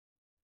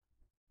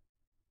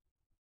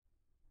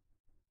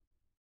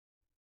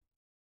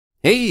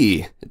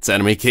Hey, it's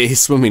Anime K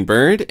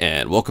Swimmingbird,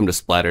 and welcome to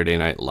Splatterday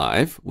Night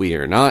Live. We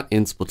are not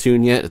in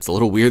Splatoon yet. It's a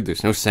little weird.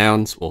 There's no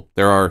sounds. Well,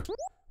 there are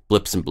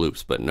blips and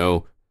bloops, but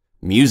no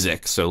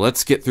music. So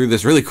let's get through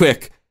this really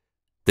quick.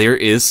 There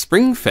is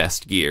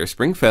SpringFest gear.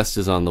 SpringFest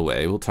is on the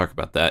way. We'll talk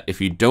about that. If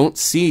you don't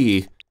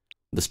see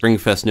the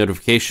SpringFest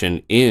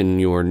notification in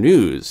your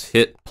news,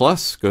 hit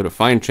plus, go to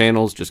Find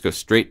Channels, just go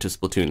straight to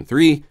Splatoon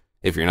 3.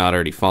 If you're not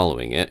already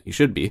following it, you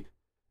should be.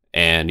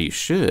 And you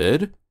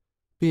should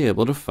be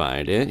able to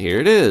find it. Here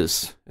it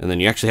is. And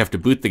then you actually have to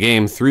boot the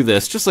game through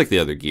this, just like the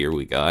other gear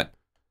we got.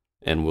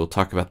 And we'll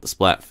talk about the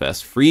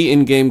Splatfest. Free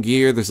in-game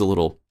gear. There's a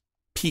little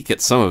peek at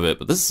some of it,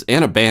 but this is,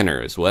 and a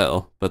banner as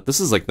well. But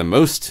this is like the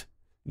most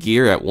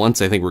gear at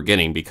once I think we're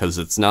getting, because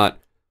it's not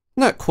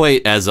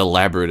quite as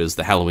elaborate as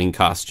the Halloween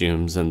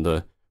costumes and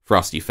the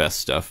Frosty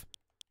Fest stuff.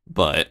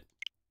 But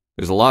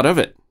there's a lot of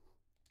it.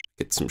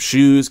 Get some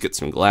shoes, get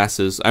some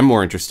glasses. I'm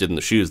more interested in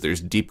the shoes.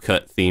 There's deep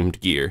cut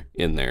themed gear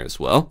in there as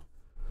well.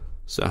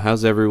 So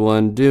how's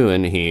everyone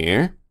doing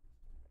here?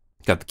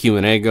 Got the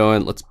Q&A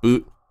going. Let's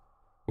boot.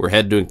 We're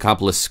headed to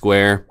Inkopolis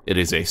Square. It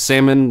is a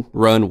Salmon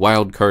Run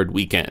Wildcard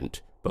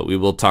weekend, but we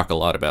will talk a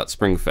lot about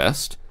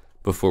SpringFest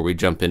before we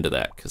jump into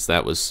that, because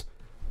that was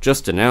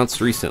just announced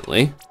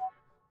recently.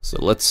 So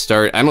let's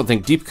start. I don't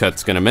think Deep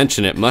Cut's going to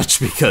mention it much,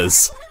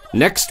 because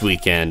next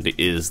weekend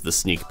is the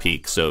sneak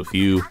peek. So if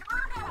you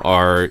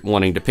are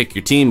wanting to pick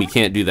your team, you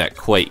can't do that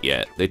quite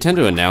yet. They tend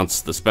to announce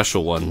the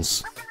special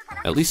ones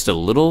at least a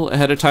little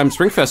ahead of time.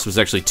 SpringFest was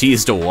actually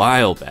teased a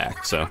while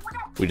back, so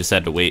we just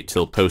had to wait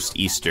till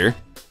post-Easter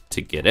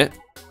to get it.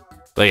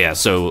 But yeah,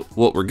 so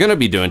what we're gonna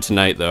be doing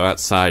tonight, though,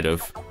 outside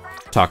of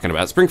talking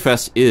about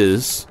SpringFest,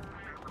 is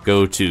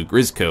go to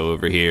Grizzco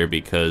over here,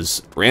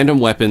 because random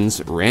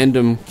weapons,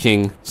 random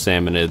King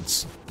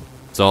Salmonids,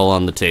 it's all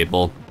on the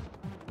table.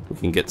 We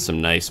can get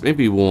some nice,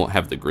 maybe we won't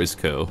have the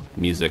Grizzco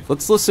music.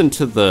 Let's listen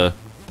to the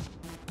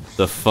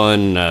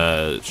fun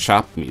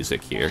shop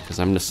music here, because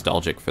I'm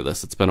nostalgic for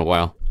this. It's been a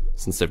while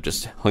since I've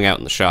just hung out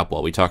in the shop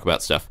while we talk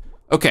about stuff.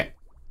 Okay,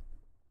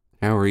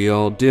 how are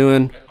y'all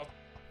doing?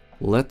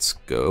 Let's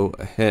go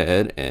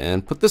ahead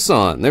and put this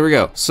on. There we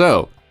go.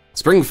 So,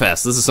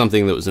 SpringFest, this is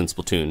something that was in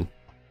Splatoon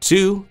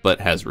 2,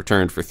 but has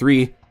returned for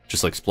 3,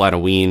 just like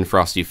Splatoween,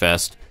 Frosty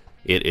Fest.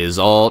 It is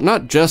all,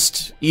 not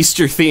just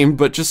Easter themed,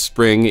 but just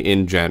spring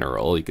in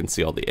general. You can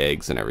see all the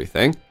eggs and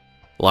everything.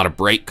 A lot of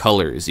bright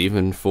colors,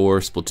 even for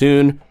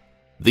Splatoon.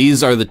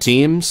 These are the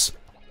teams.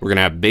 We're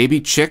gonna have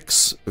baby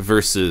chicks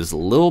versus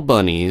little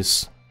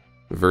bunnies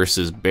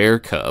versus bear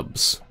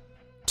cubs.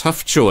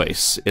 Tough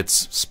choice.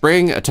 It's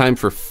spring, a time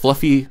for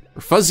fuzzy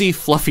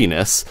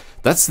fluffiness.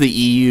 That's the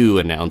EU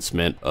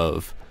announcement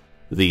of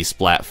the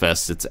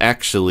Splatfest. It's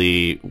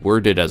actually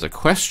worded as a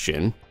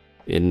question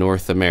in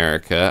North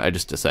America. I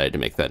just decided to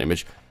make that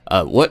image.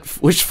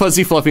 Which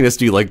fuzzy fluffiness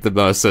do you like the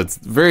most? So it's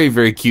very,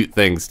 very cute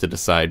things to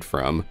decide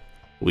from.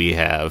 We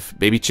have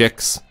baby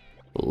chicks,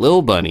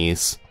 little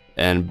bunnies,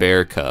 and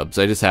bear cubs.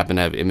 I just happen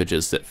to have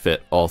images that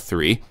fit all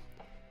three.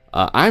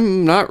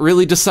 I'm not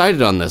really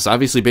decided on this.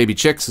 Obviously, baby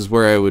chicks is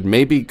where I would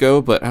maybe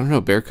go, but I don't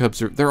know, bear cubs,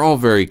 they're all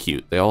very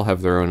cute. They all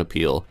have their own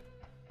appeal.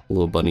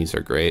 Little bunnies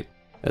are great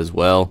as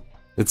well.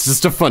 It's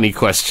just a funny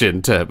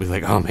question to be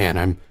like, oh man,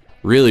 I'm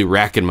really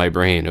racking my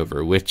brain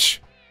over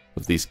which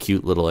of these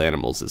cute little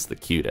animals is the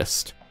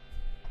cutest.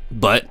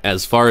 But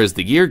as far as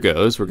the gear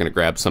goes, we're gonna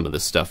grab some of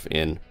this stuff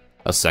in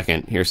a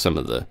second. Here's some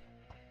of the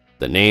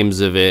names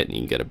of it, and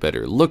you can get a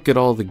better look at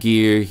all the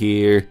gear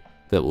here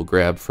that we'll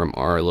grab from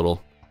our little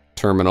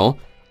terminal.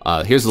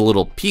 Here's a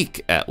little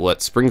peek at what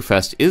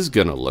SpringFest is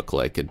gonna look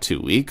like in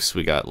 2 weeks.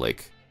 We got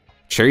like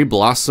cherry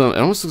blossom. It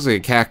almost looks like a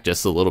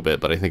cactus a little bit,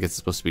 but I think it's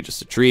supposed to be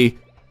just a tree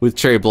with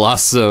cherry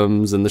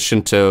blossoms and the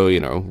Shinto, you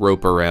know,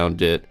 rope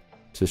around it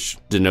to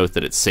denote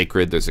that it's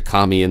sacred. There's a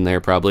kami in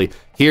there probably.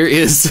 Here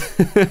is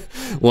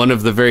one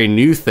of the very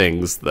new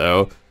things,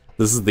 though.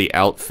 This is the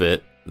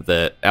outfits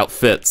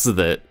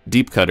that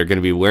Deep Cut are going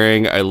to be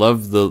wearing. I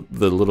love the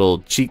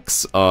little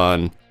cheeks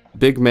on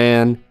Big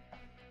Man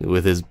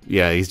with his,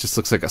 yeah, he just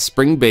looks like a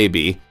spring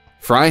baby.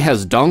 Fry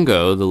has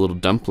Dongo, the little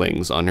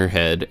dumplings, on her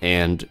head,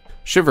 and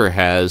Shiver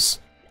has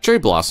cherry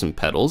blossom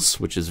petals,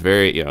 which is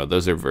very, you know,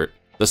 those are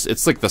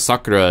it's like the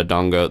Sakura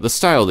Dongo, the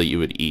style that you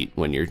would eat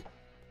when you're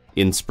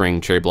in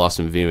spring cherry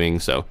blossom viewing.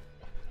 So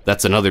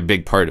that's another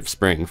big part of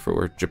spring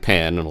for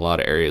Japan and a lot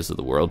of areas of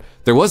the world.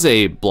 There was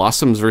a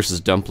Blossoms versus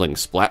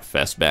Dumplings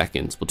Splatfest back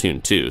in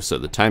Splatoon 2, so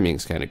the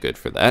timing's kind of good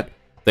for that.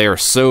 They are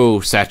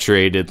so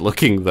saturated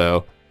looking,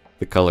 though.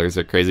 The colors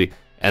are crazy.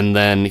 And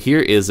then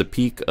here is a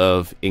peek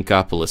of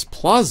Inkopolis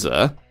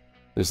Plaza.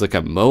 There's like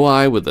a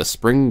moai with a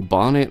spring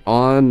bonnet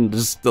on.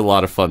 Just a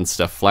lot of fun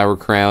stuff. Flower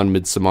crown,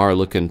 Midsommar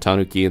looking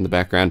tanuki in the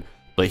background.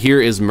 But here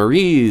is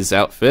Marie's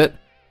outfit.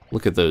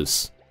 Look at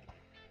those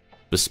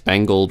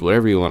bespangled,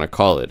 whatever you want to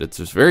call it. It's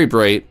just very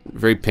bright,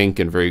 very pink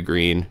and very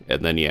green.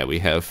 And then, yeah, we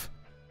have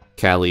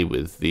Callie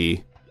with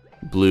the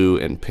blue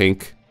and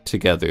pink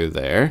together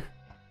there.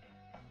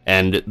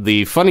 And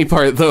the funny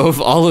part, though, of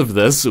all of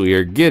this, we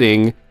are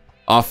getting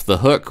Off the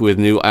Hook with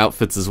new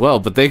outfits as well,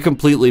 but they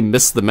completely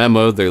missed the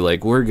memo. They're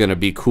like, we're gonna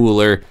be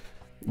cooler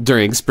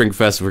during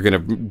SpringFest. We're gonna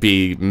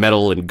be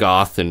metal and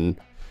goth, and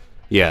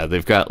yeah,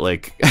 they've got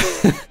like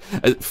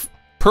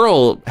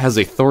Pearl has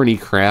a thorny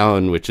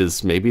crown, which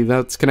is maybe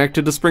that's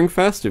connected to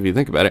SpringFest if you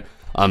think about it.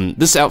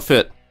 This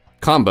outfit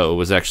combo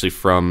was actually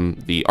from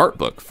the art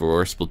book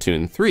for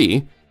Splatoon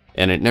 3,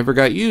 and it never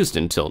got used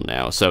until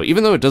now. So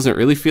even though it doesn't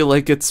really feel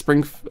like it's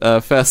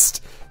SpringFest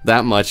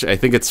that much, I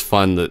think it's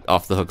fun that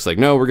Off the Hook's like,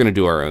 no, we're gonna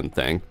do our own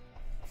thing.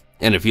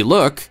 And if you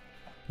look,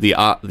 the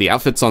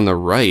outfits on the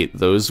right,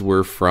 those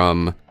were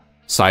from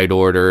Side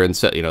Order,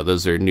 and you know,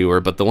 those are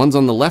newer, but the ones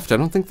on the left, I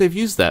don't think they've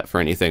used that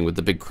for anything with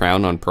the big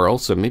crown on Pearl,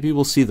 so maybe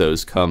we'll see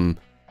those come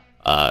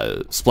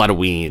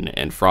Splatoween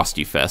and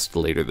Frosty Fest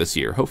later this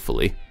year.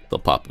 Hopefully they'll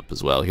pop up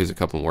as well. Here's a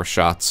couple more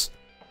shots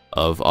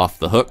of Off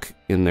the Hook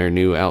in their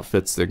new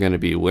outfits they're going to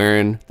be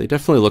wearing. They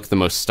definitely look the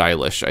most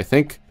stylish. I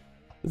think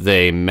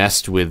they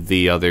messed with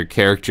the other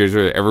characters,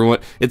 or everyone.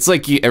 It's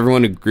like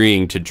everyone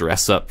agreeing to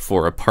dress up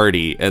for a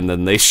party, and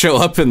then they show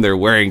up and they're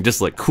wearing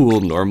just like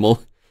cool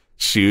normal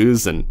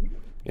shoes. And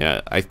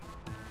yeah,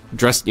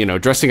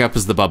 dressing up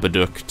as the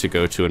Babadook to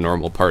go to a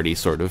normal party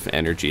sort of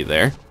energy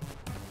there.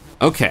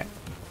 Okay,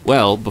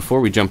 well,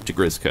 before we jump to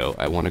Grizzco,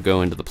 I want to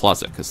go into the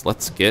plaza, because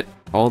let's get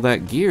all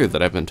that gear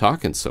that I've been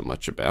talking so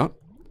much about.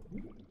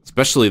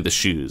 Especially the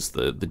shoes,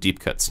 the deep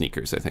cut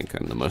sneakers, I think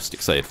I'm the most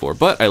excited for.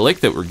 But I like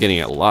that we're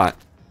getting a lot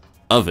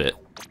of it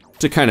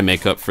to kind of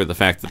make up for the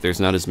fact that there's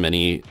not as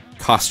many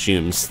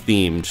costumes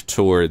themed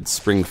towards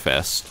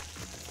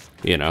SpringFest,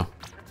 you know.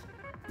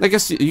 I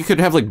guess you could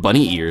have like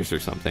bunny ears or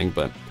something,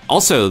 but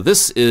also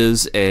this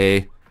is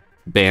a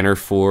banner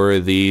for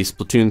the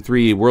Splatoon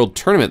 3 World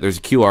Tournament. There's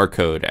a QR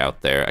code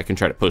out there. I can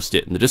try to post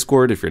it in the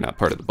Discord if you're not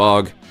part of the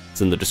bog.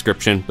 It's in the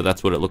description, but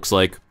that's what it looks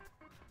like.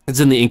 It's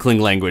in the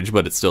Inkling language,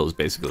 but it still is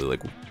basically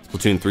like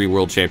Splatoon 3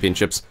 World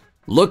Championships.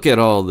 Look at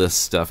all this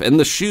stuff. And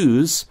the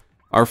shoes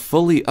are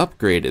fully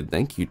upgraded.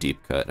 Thank you,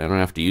 Deep Cut. I don't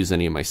have to use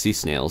any of my sea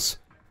snails.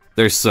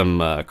 There's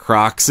some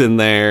Crocs in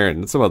there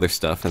and some other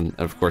stuff, and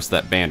of course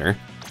that banner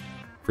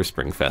for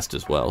SpringFest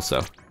as well.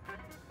 So,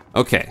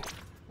 okay,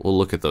 we'll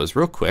look at those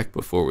real quick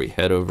before we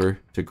head over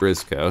to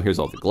Grizzco. Here's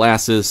all the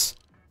glasses.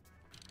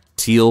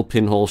 Teal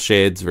pinhole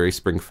shades, very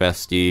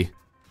SpringFesty.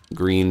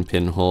 Green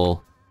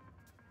pinhole.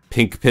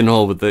 Pink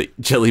pinhole with the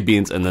jelly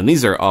beans, and then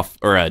these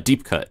are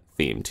deep cut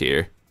themed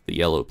here. The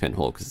yellow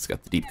pinhole because it's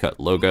got the deep cut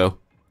logo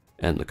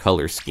and the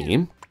color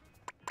scheme.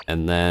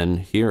 And then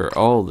here are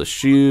all the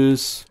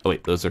shoes. Oh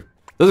wait, those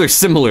are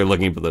similar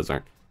looking, but those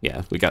aren't.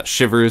 Yeah, we got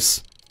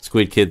Shivers,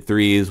 Squid Kid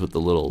 3s with the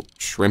little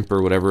shrimp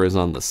or whatever is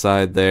on the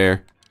side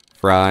there.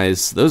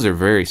 Fries, those are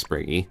very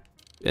springy.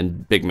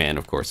 And Big Man,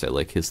 of course, I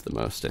like his the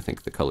most. I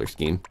think the color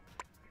scheme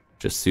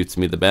just suits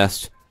me the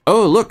best.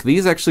 Oh, look,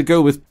 these actually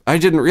go with... I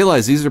didn't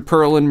realize these are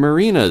Pearl and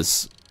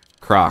Marina's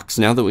Crocs.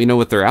 Now that we know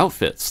what their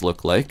outfits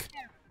look like,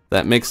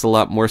 that makes a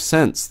lot more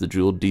sense. The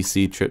jeweled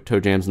DC toe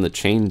jams and the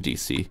chain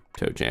DC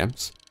toe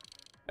jams.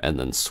 And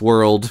then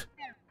Swirled,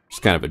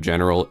 just kind of a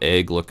general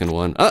egg-looking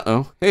one.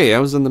 Uh-oh. Hey, I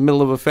was in the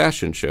middle of a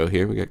fashion show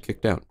here. We got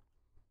kicked out.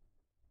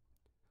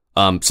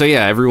 So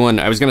yeah, everyone,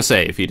 I was going to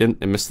say, if you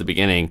didn't miss the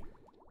beginning,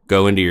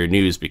 go into your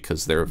news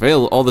because they're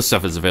available. All this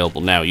stuff is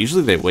available now.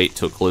 Usually they wait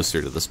till closer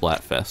to the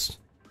Splatfest.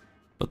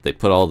 But they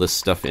put all this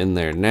stuff in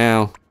there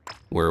now.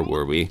 Where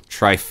were we?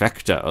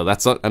 Trifecta. Oh,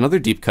 that's another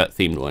deep cut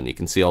themed one. You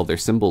can see all their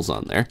symbols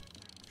on there.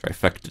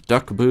 Trifecta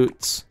duck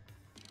boots.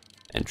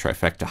 And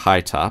Trifecta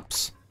high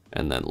tops.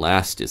 And then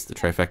last is the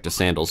Trifecta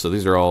sandals. So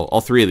these are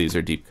all three of these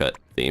are deep cut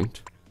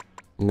themed.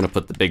 I'm gonna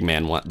put the Big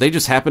Man one. They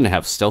just happen to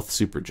have stealth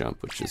super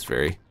jump, which is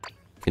very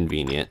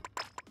convenient.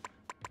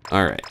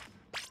 Alright.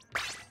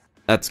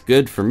 That's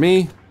good for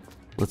me.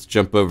 Let's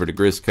jump over to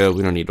Grizzco.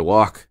 We don't need to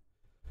walk.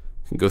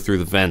 Can go through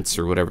the vents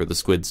or whatever the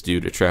squids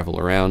do to travel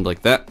around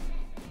like that.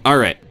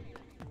 Alright.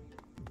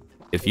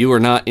 If you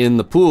are not in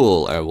the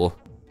pool, I will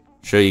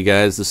show you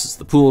guys. This is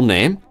the pool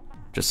name.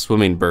 Just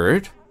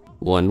swimmingbird.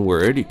 One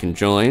word. You can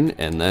join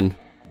and then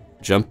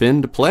jump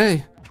in to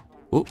play.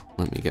 Oop,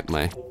 let me get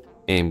my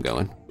aim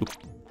going.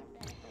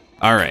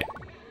 Alright.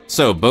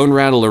 So, Bone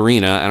Rattle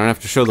Arena. I don't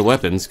have to show the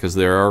weapons because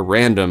there are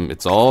random.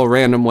 It's all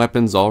random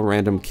weapons, all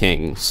random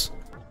kings.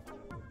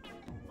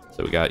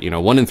 So we got,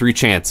 1 in 3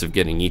 chance of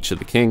getting each of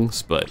the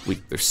kings, but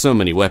there's so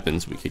many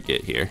weapons we could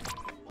get here.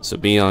 So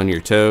be on your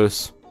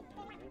toes.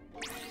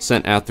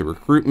 Sent out the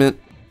recruitment.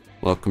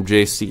 Welcome,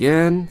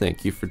 JCN.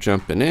 Thank you for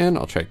jumping in.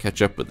 I'll try to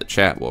catch up with the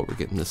chat while we're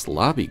getting this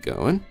lobby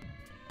going.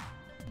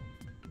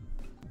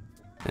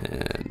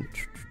 And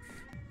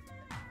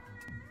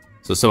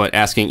so someone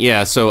asking,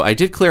 yeah, so I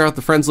did clear out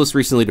the friends list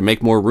recently to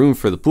make more room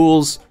for the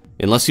pools.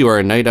 Unless you are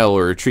a night owl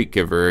or a treat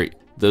giver,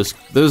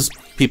 those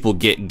people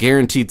get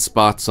guaranteed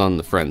spots on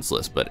the friends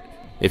list, but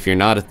if you're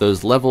not at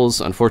those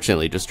levels,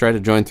 unfortunately, just try to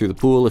join through the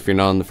pool if you're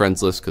not on the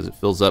friends list because it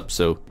fills up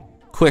so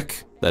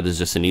quick. That is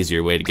just an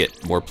easier way to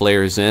get more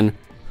players in.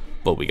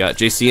 But we got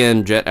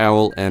JCN, Jet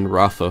Owl, and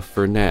Rafa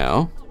for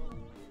now.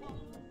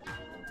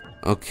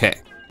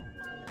 Okay.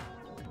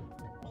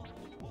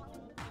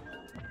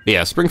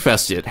 Yeah,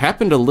 SpringFest, it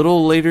happened a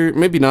little later,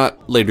 maybe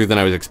not later than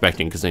I was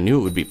expecting, because I knew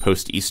it would be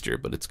post-Easter,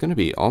 but it's going to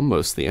be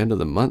almost the end of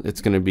the month.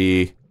 It's going to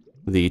be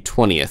the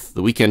 20th,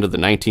 the weekend of the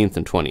 19th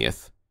and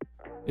 20th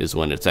is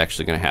when it's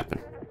actually going to happen.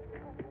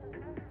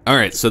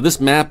 Alright, so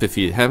this map, if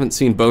you haven't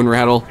seen Bone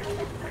Rattle,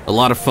 a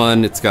lot of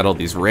fun. It's got all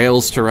these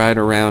rails to ride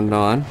around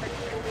on.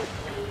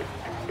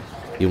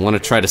 You want to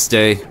try to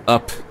stay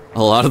up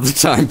a lot of the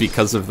time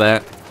because of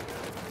that.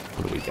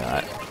 What do we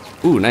got?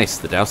 Ooh, nice,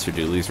 the Dowser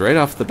Doolies right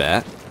off the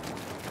bat.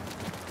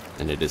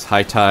 And it is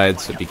high tide,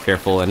 so be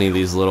careful. Any of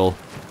these little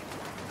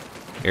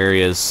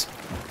areas,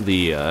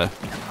 the,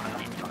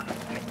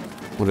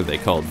 what are they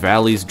called?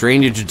 Valleys,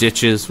 drainage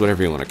ditches,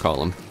 whatever you want to call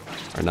them,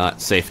 are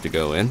not safe to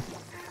go in.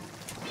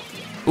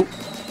 Ooh.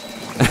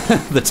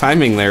 The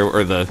timing there,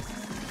 or the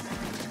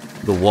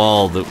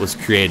wall that was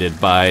created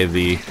by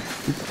the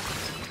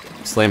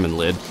Salmon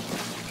lid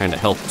kind of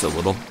helped a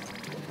little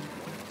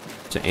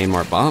to aim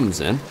our bombs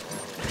in.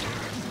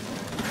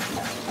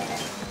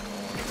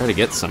 Try to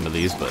get some of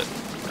these, but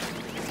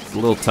it's a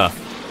little tough.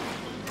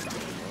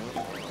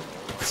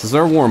 This is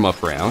our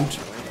warm-up round.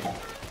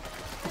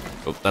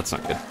 Oh, that's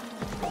not good.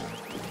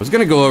 I was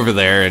gonna go over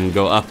there and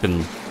go up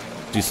and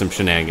do some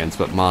shenanigans,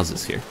 but Maz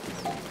is here.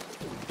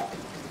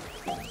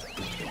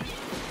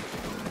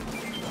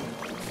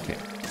 Okay.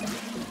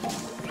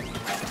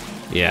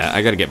 Yeah,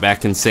 I gotta get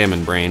back in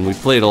Salmon Brain. We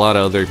played a lot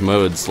of other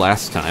modes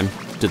last time.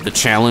 Did the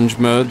challenge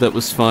mode that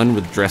was fun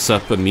with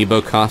dress-up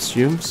amiibo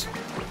costumes,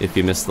 if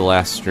you missed the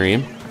last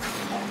stream.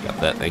 Got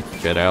that, thank you,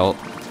 Get Out.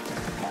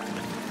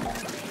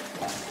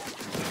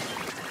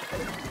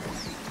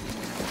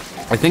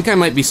 I think I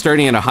might be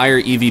starting at a higher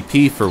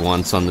EVP for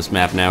once on this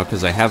map now,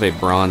 because I have a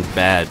bronze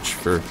badge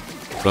for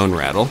Bone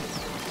Rattle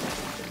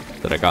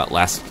that I got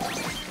last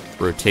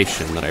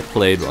rotation that I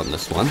played on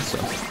this one, so...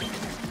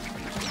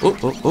 Oh,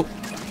 oh, oh.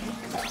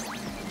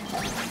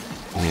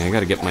 Yeah, I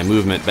gotta get my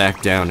movement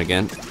back down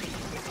again.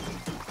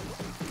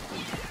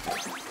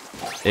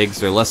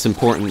 Eggs are less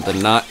important than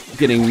not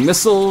getting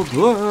missiled.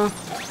 Whoa.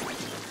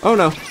 Oh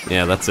no.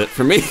 Yeah, that's it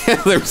for me.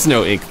 There was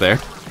no ink there.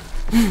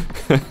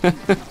 There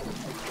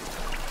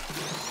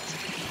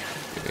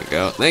we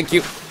go. Thank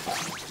you.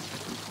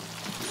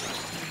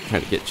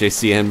 Try to get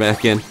JCN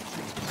back in.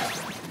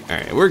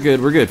 Alright, we're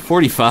good, we're good.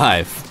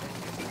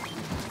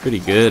 45. Pretty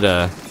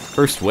good,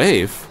 first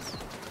wave.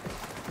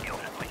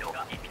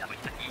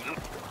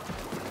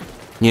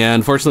 Yeah,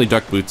 unfortunately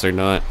duck boots are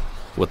not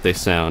what they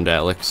sound,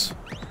 Alex.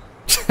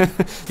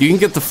 You can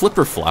get the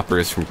flipper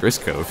floppers from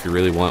Briscoe if you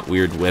really want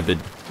weird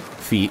webbed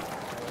feet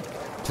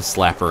to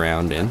slap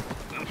around in.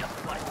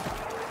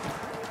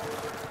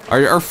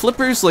 Are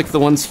flippers like the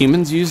ones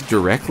humans use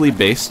directly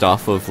based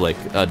off of like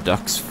a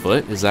duck's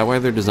foot? Is that why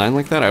they're designed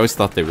like that? I always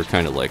thought they were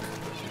kind of like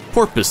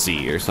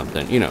porpoisey or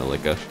something, you know,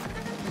 like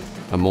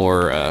a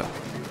more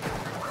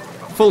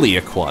fully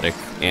aquatic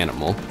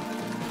animal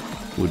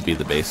would be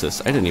the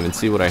basis. I didn't even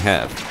see what I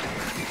have.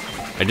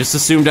 I just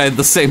assumed I had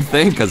the same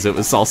thing because it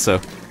was also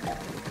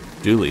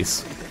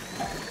Doolies.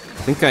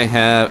 I think I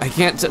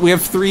have, we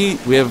have three,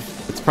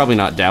 it's probably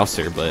not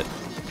Dowser, but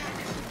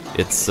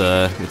it's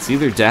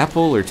either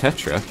Dapple or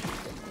Tetra.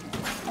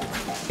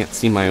 Can't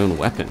see my own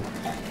weapon.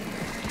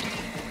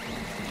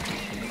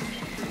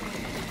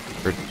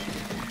 Or,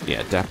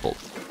 yeah, Dapple,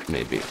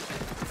 maybe.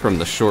 From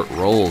the short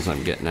rolls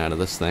I'm getting out of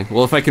this thing.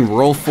 Well, if I can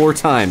roll 4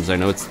 times, I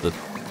know it's the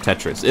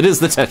Tetris. It is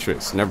the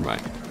Tetris, never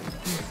mind.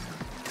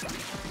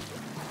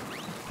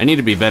 I need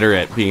to be better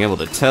at being able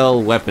to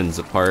tell weapons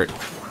apart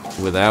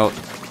without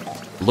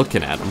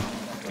looking at them,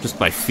 just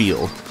by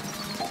feel.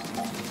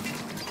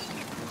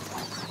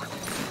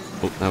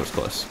 Oh, that was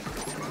close.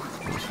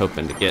 I was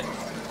hoping to get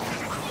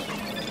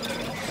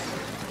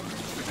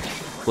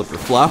flipper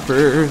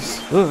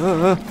floppers.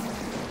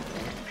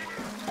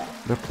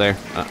 Up there.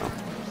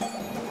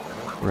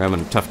 Uh-oh. We're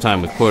having a tough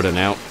time with quota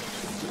now.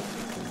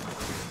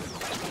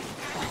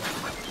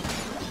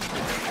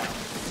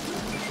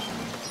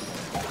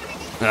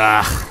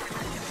 Ah,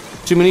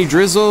 too many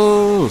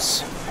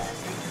drizzles.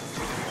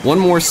 One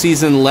more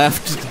season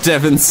left,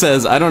 Devin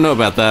says. I don't know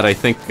about that. I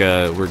think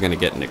we're gonna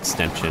get an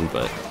extension,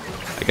 but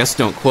I guess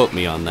don't quote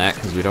me on that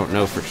because we don't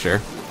know for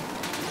sure.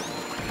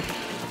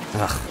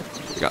 Ugh,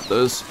 we got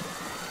those.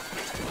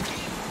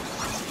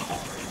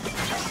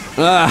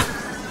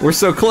 Ah, we're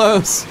so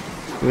close.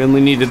 We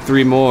only needed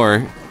 3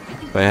 more.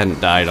 If I hadn't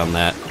died on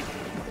that.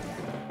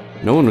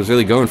 No one was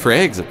really going for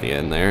eggs at the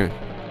end there.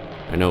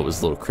 I know it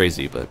was a little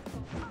crazy, but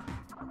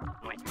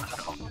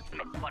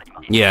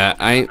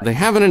yeah, they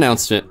haven't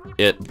announced it,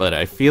 but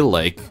I feel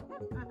like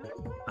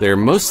they're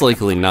most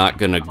likely not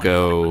gonna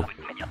go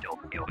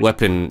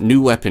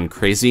new weapon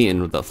crazy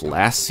in the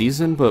last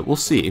season, but we'll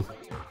see.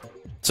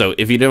 So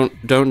if you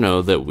don't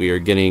know that we are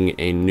getting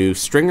a new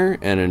Stringer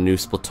and a new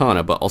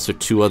Splatana, but also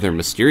 2 other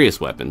mysterious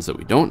weapons that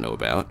we don't know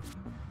about.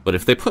 But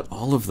if they put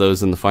all of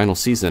those in the final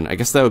season, I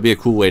guess that would be a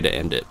cool way to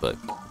end it, but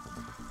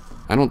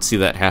I don't see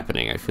that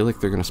happening. I feel like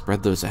they're gonna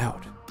spread those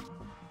out.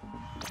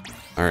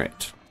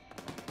 Alright.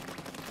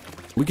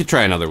 We could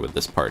try another with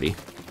this party.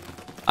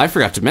 I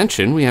forgot to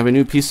mention, we have a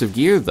new piece of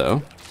gear,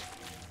 though.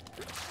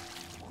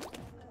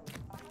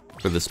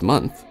 for this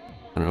month.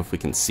 I don't know if we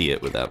can see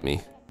it without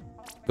me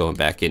going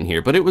back in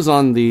here, but it was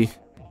on the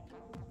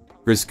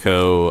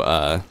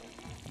Grizzco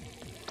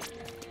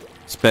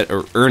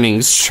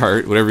earnings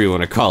chart, whatever you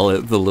want to call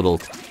it, the little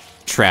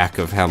track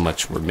of how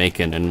much we're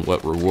making and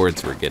what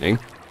rewards we're getting.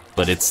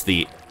 But it's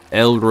the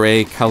El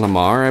Rey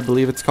Calamar, I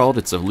believe it's called.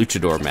 It's a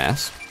luchador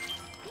mask.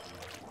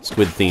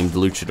 Squid-themed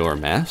luchador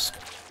mask.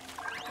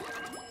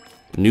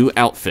 New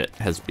outfit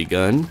has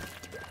begun.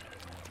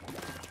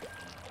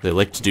 They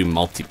like to do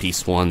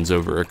multi-piece ones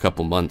over a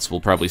couple months.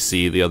 We'll probably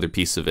see the other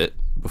piece of it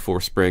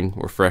before spring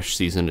or fresh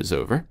season is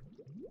over.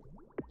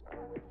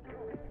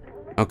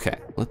 Okay,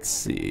 let's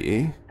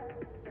see.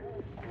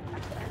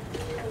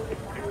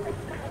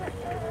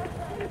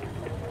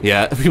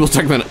 Yeah, people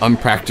talk about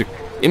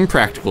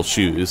impractical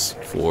shoes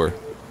for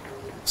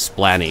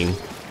splatting.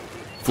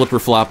 Flipper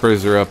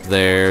floppers are up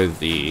there.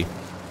 The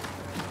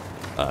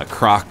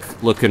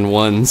croc-looking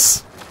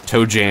ones,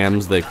 toe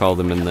jams, they call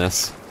them in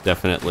this.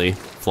 Definitely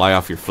fly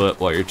off your foot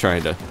while you're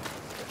trying to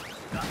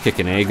kick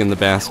an egg in the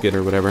basket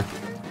or whatever.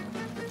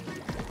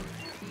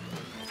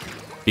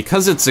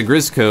 Because it's a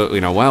Grizzco,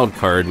 you know,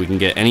 Wildcard, we can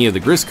get any of the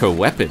Grizzco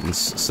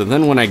weapons. So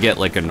then when I get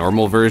like a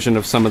normal version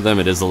of some of them,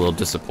 it is a little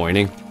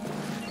disappointing.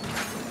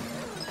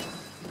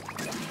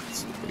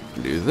 So we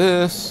can do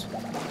this.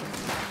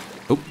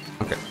 Oh,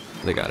 okay,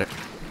 they got it.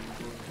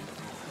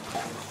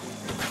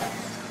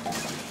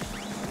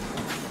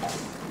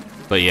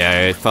 But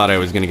yeah, I thought I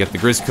was gonna get the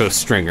Grizzco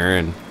stringer,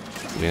 and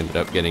we ended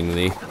up getting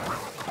the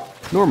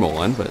normal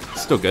one, but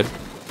still good.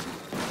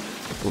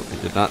 Oh, I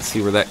did not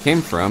see where that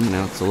came from.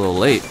 Now it's a little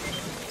late.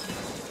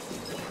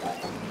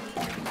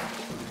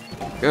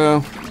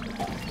 Go.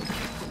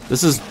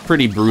 This is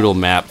pretty brutal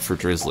map for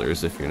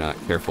drizzlers if you're not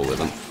careful with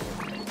them.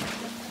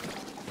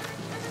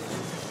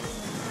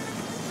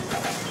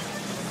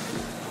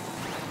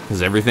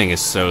 Because everything is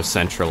so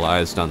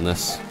centralized on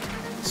this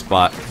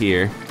spot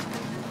here,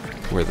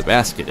 where the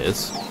basket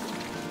is.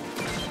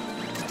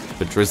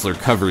 If a drizzler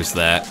covers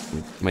that,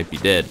 it might be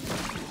dead.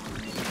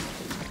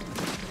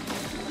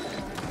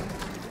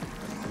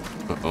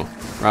 Uh-oh.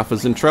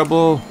 Rafa's in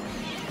trouble.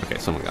 Okay,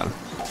 someone got him.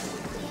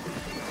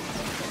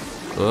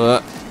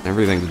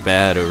 Everything's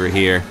bad over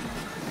here.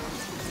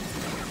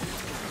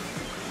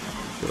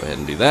 Go ahead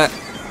and do that.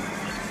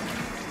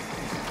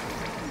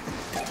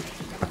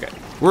 Okay,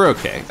 we're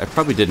okay. I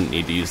probably didn't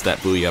need to use that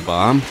Booyah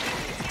Bomb.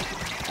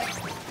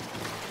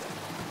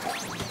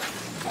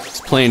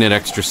 Just playing it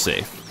extra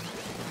safe.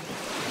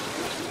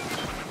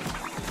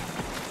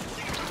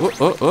 Oh,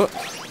 oh, oh.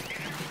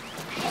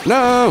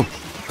 No!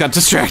 Got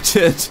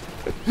distracted.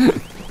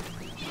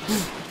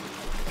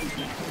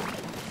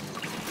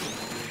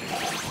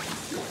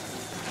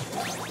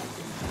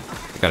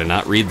 Gotta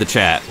not read the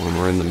chat when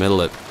we're in the middle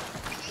of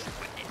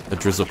a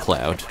drizzle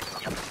cloud.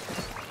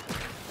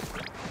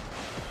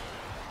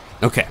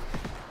 Okay.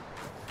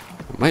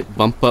 I might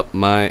bump up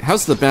my...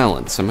 How's the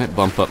balance? I might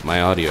bump up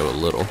my audio a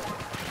little.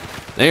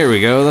 There we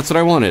go, that's what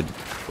I wanted.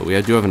 But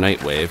we do have a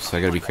night wave, so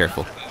I gotta be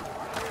careful.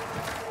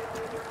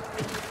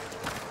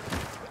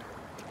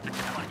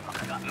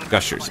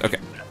 Gushers, okay.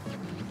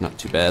 Not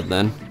too bad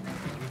then.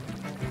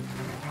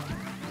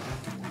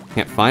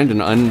 Can't find an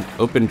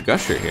unopened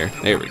gusher here.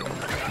 There we go.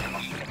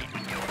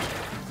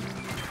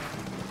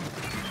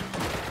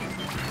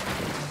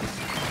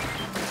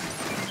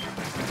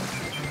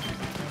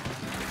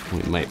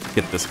 We might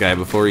get this guy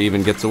before he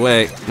even gets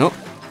away. Nope,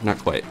 not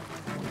quite.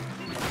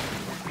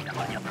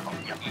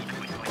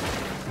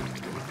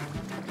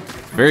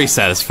 Very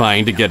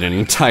satisfying to get an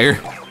entire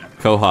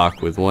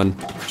Quahog with one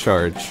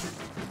charge.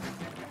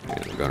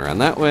 Okay, we're going around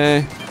that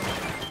way.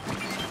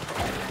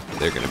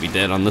 They're gonna be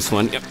dead on this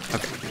one. Yep,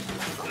 okay.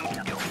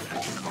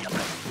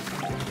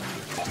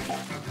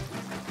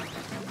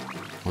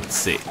 Let's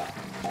see.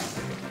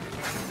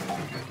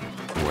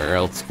 Where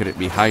else could it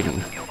be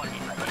hiding?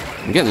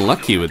 I'm getting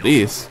lucky with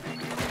these.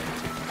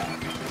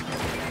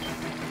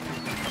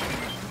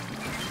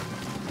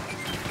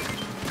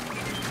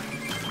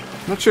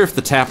 Not sure if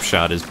the tap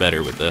shot is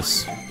better with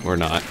this or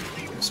not.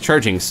 This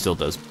charging still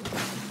does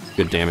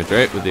good damage,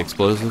 right? With the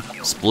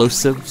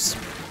explosives.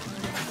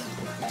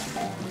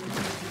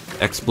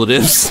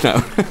 Expletives? No.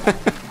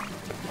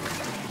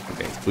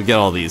 Okay, if we get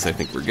all these, I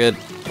think we're good.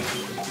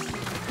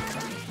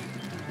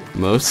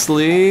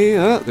 Mostly,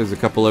 there's a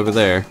couple over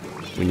there.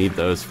 We need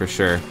those for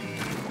sure.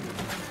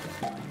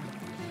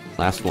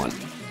 Last one.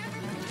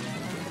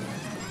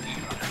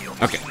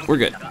 Okay, we're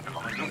good.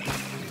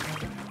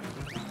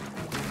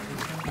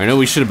 I know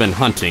we should have been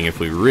hunting if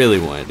we really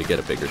wanted to get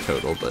a bigger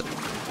total, but...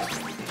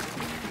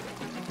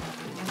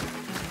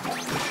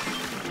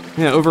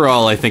 Yeah,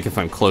 overall, I think if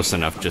I'm close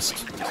enough,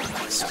 just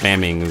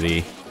spamming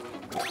the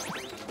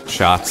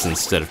shots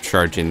instead of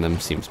charging them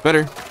seems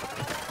better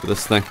for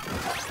this thing.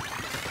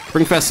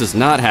 SpringFest is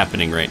not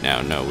happening right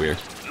now, no,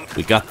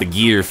 we got the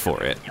gear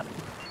for it.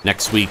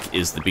 Next week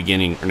is the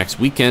beginning, or next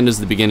weekend is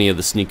the beginning of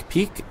the sneak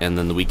peek, and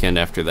then the weekend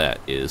after that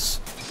is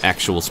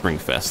actual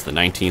SpringFest, the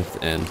 19th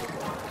and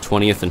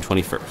 20th and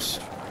 21st.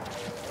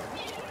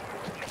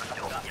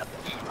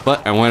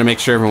 But I want to make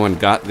sure everyone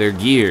got their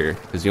gear,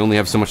 because you only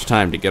have so much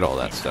time to get all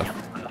that stuff.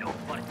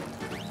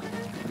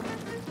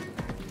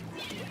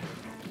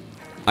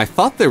 I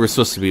thought there was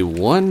supposed to be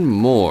one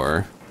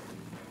more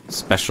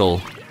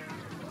special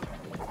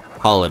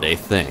holiday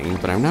thing,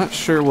 but I'm not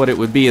sure what it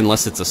would be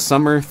unless it's a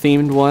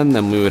summer-themed one,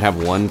 then we would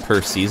have one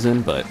per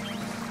season, but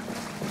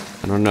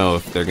I don't know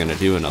if they're gonna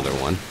do another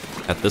one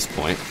at this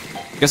point.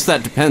 Guess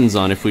that depends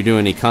on if we do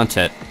any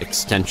content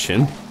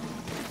extension.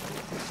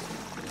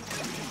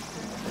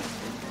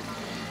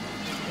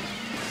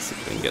 Let's see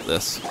if we can get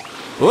this.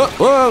 Whoa,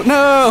 whoa,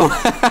 no!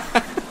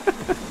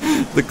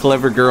 The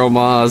clever girl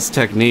Moz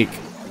technique.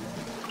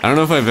 I don't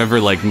know if I've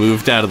ever, like,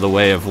 moved out of the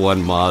way of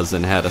one Moz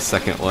and had a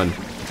second one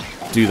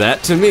do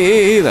that to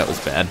me. That was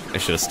bad. I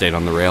should have stayed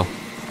on the rail.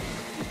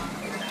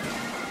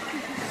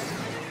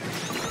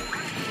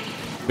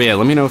 But yeah,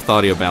 let me know if the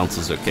audio bounce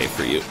is okay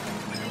for you.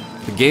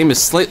 The game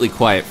is slightly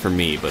quiet for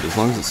me, but as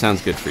long as it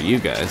sounds good for you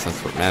guys,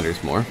 that's what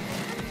matters more.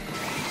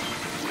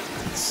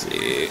 Let's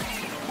see.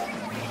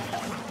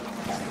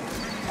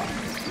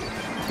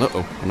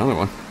 Uh-oh, another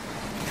one.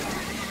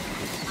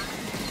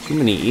 Too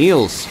many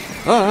eels.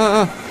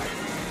 Ah!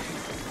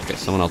 Okay,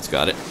 someone else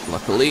got it,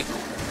 luckily.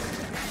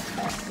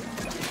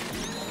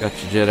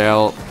 Got your jet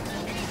out.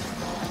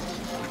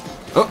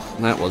 Oh,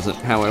 that wasn't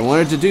how I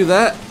wanted to do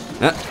that.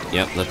 Ah,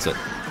 yep, that's it.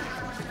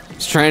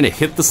 Just trying to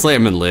hit the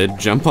salmon lid,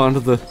 jump onto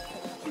the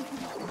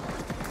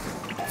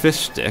fish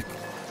stick.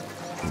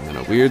 I'm in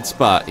a weird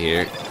spot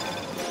here.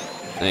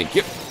 Thank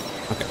you.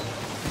 Okay.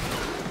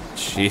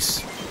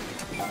 Jeez.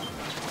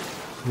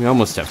 We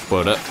almost have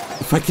quota.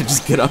 If I could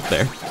just get up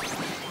there.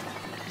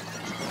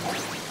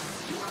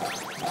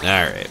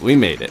 Alright, we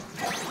made it.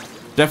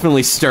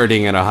 Definitely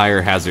starting at a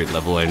higher hazard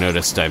level. I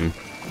noticed I'm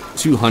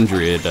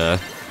 200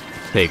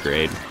 pay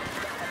grade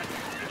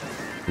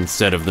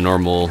instead of the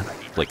normal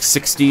like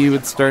 60 you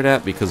would start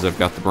at because I've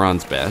got the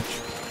bronze badge.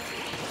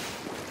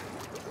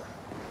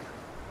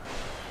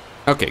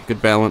 Okay,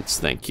 good balance,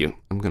 thank you.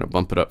 I'm gonna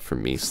bump it up for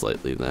me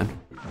slightly then.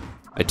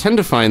 I tend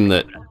to find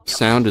that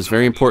sound is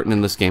very important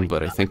in this game,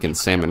 but I think in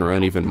Salmon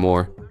Run even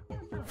more.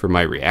 For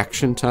my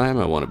reaction time,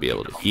 I want to be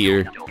able to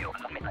hear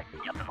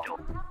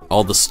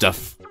all the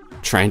stuff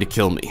trying to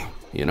kill me,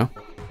 you know?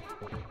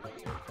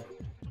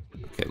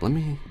 Okay, let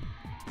me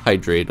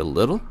hydrate a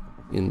little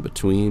in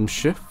between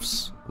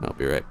shifts, and I'll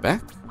be right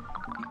back.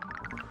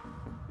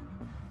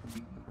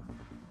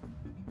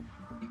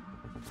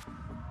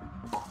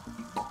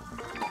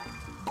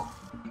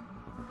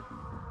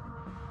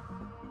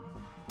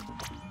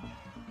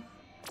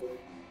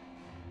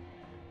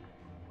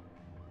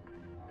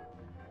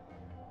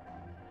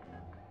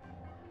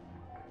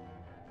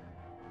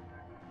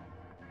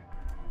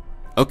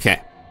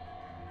 Okay.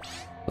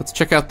 Let's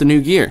check out the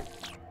new gear.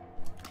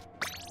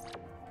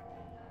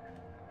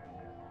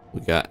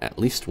 We got at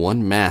least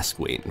one mask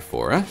waiting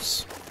for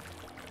us.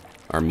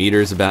 Our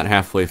meter's about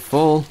halfway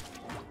full.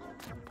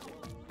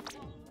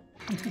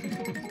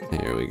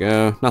 There we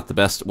go. Not the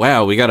best.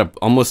 Wow, we got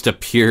almost a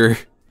pure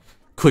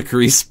quick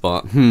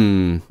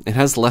respawn. It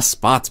has less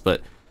spots,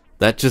 but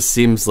that just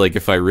seems like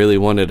if I really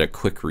wanted a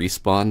quick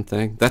respawn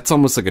thing. That's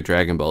almost like a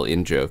Dragon Ball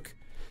in-joke.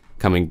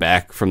 Coming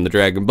back from the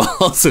Dragon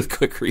Balls with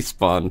quick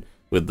respawn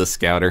with the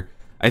scouter.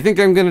 I think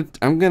I'm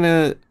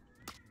gonna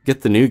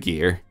get the new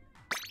gear.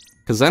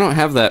 Cause I don't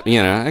have that,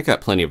 you know, I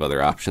got plenty of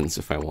other options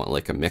if I want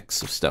like a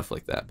mix of stuff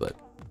like that, but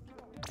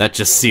that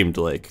just seemed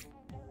like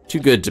too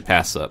good to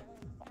pass up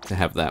to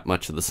have that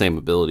much of the same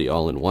ability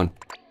all in one.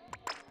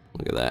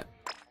 Look at that.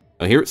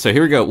 Oh, so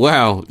here we go.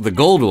 Wow, the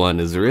gold one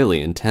is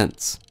really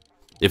intense.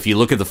 If you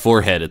look at the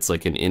forehead, it's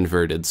like an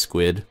inverted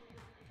squid.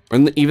 Or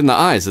even the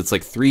eyes, it's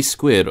like 3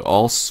 squid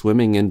all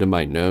swimming into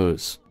my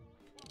nose.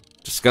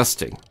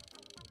 Disgusting.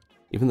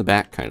 Even the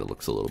back kind of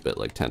looks a little bit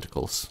like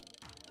tentacles.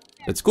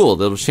 It's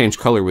cool, it'll change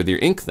color with your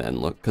ink then,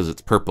 look, because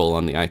it's purple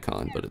on the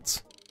icon, but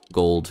it's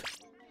gold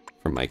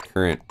from my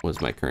current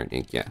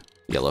ink? Yeah,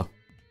 yellow.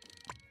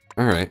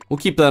 Alright, we'll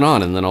keep that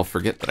on and then I'll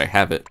forget that I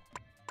have it.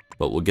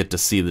 But we'll get to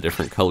see the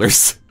different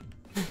colors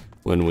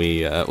when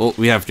we, well,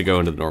 we have to go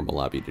into the normal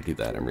lobby to do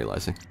that, I'm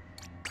realizing.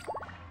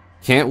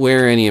 Can't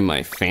wear any of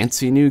my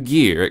fancy new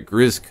gear at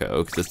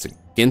Grizzco because it's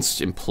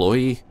against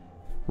employee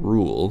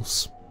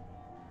rules.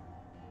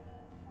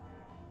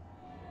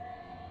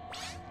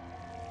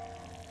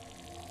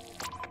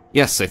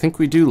 Yes, I think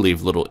we do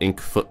leave little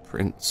ink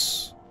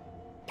footprints.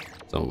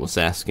 Someone was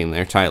asking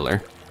there,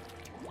 Tyler.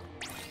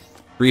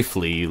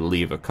 Briefly, you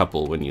leave a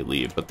couple when you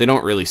leave, but they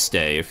don't really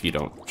stay if you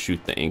don't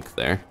shoot the ink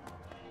there.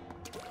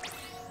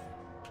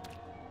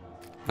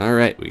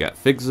 Alright, we got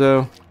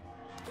Figzo,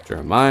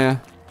 Jeremiah.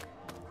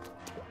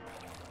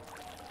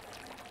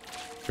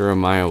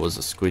 Jeremiah was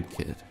a squid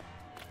kid.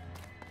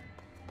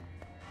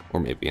 Or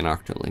maybe an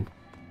octoling.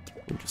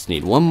 We just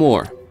need one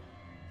more.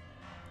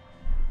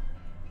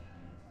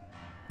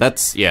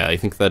 That's, yeah, I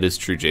think that is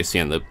true,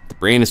 JCN. The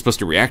brain is supposed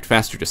to react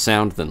faster to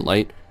sound than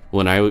light.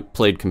 When I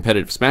played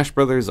competitive Smash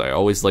Brothers, I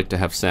always liked to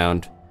have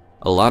sound.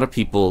 A lot of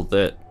people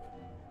that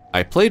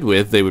I played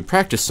with, they would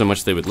practice so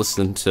much they would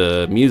listen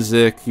to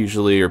music,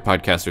 usually, or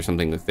podcasts or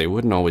something, that they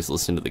wouldn't always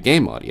listen to the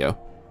game audio.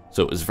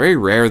 So it was very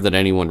rare that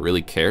anyone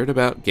really cared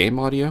about game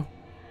audio.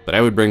 But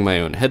I would bring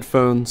my own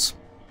headphones.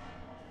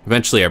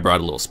 Eventually I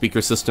brought a little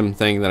speaker system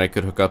thing that I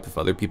could hook up if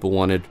other people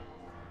wanted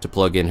to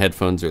plug in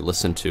headphones or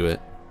listen to it.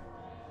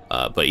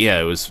 But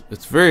yeah,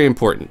 it's very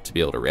important to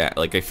be able to react.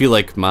 Like, I feel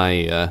like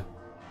my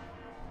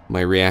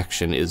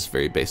reaction is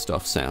very based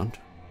off sound.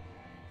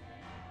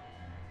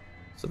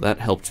 So that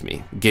helped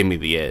me, gave me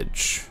the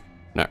edge.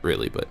 Not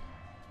really, but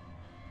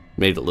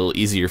made it a little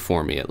easier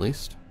for me at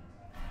least.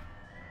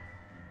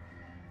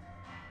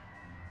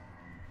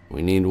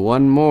 We need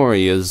one more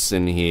yous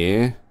in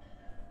here.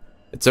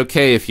 It's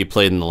okay if you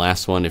played in the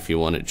last one if you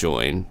want to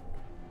join.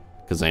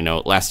 Because I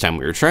know last time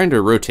we were trying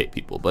to rotate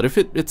people, but if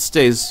it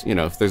stays, you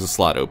know, if there's a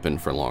slot open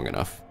for long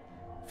enough,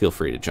 feel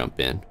free to jump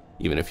in,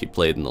 even if you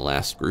played in the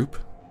last group.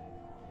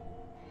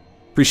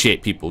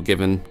 Appreciate people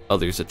giving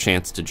others a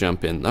chance to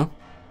jump in, though.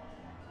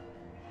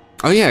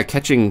 Oh yeah,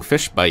 catching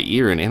fish by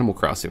ear in Animal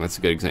Crossing, that's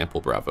a good example,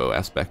 Bravo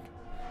aspect.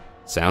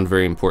 Sound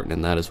very important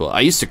in that as well. I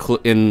used to,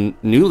 in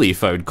New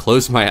Leaf, I would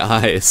close my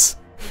eyes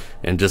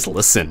and just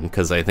listen,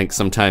 because I think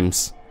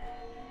sometimes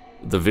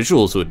the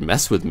visuals would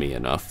mess with me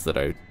enough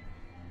that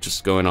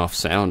just going off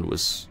sound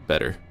was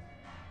better.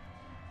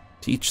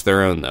 To each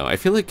their own, though. I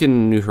feel like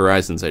in New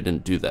Horizons I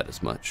didn't do that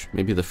as much.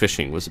 Maybe the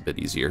fishing was a bit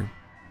easier,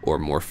 or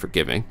more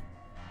forgiving.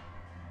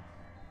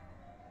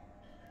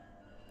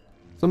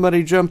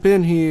 Somebody jump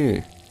in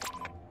here.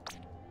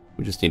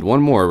 We just need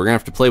one more. We're gonna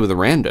have to play with a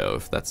rando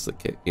if that's the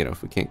case, you know,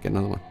 if we can't get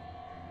another one.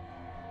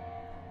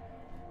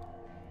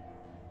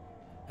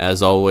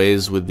 As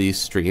always with these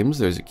streams,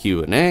 there's a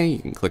Q&A. You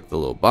can click the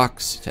little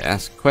box to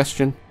ask a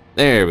question.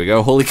 There we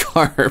go, holy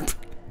carp.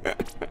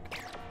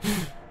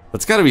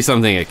 That's gotta be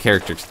something a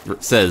character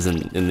says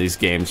in these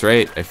games,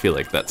 right? I feel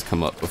like that's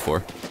come up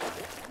before.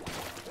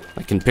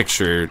 I can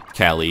picture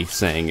Callie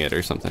saying it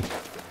or something.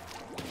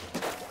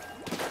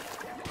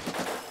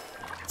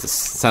 It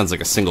sounds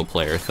like a single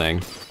player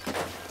thing.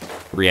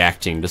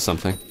 Reacting to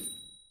something.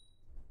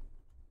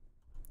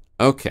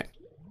 Okay.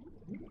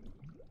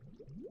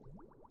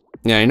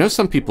 Yeah, I know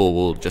some people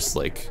will just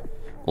like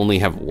only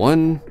have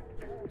one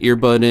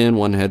earbud in,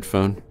 one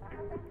headphone.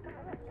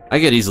 I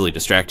get easily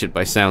distracted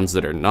by sounds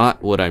that are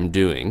not what I'm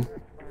doing.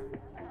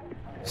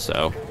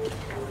 So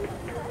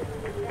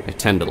I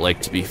tend to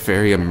like to be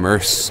very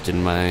immersed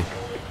in my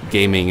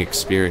gaming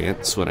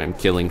experience when I'm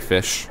killing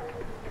fish.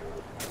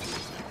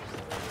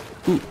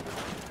 Ooh.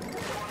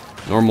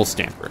 Normal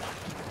stamper.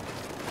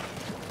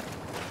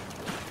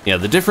 Yeah,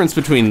 the difference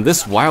between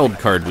this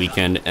Wildcard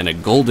weekend and a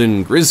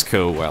Golden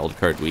Grizzco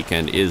Wildcard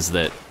weekend is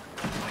that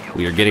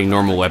we are getting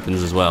normal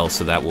weapons as well,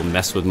 so that will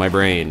mess with my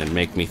brain and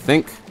make me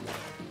think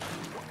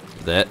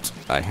that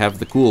I have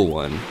the cool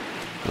one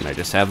when I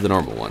just have the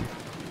normal one.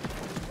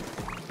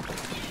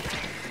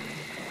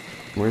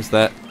 Where's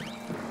that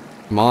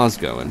Moz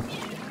going?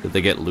 Did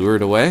they get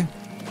lured away?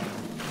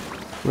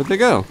 Where'd they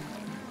go?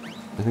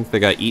 I think they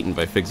got eaten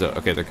by Figzo.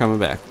 Okay, they're coming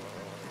back.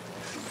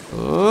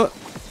 Oh.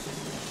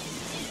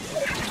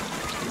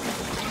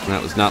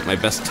 That was not my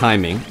best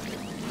timing.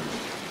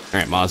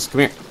 Alright, Moz,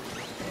 come here.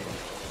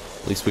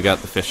 At least we got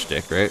the fish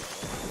stick, right?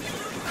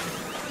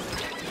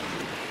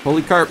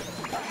 Holy carp!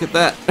 Get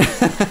that!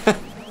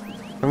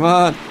 Come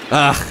on!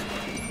 Ugh!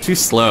 Too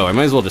slow. I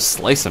might as well just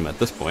slice him at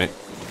this point.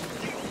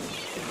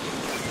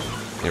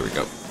 There we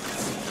go.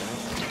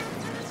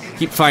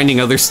 Keep finding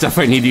other stuff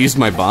I need to use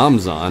my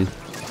bombs on.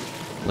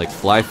 Like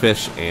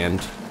flyfish and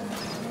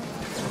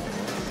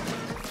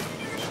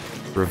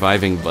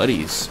reviving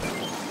buddies.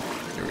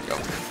 There we go.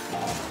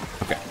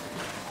 Okay.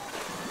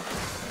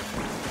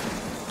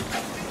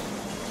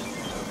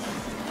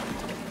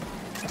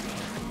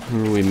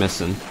 Who are we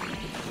missing?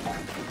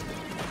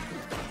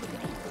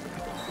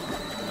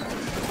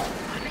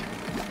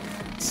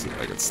 Let's see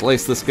if I can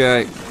slice this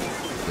guy.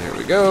 There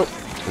we go.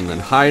 And then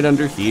hide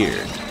under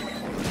here.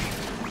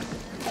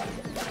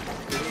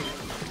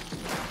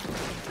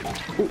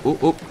 Ooh,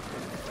 ooh, ooh.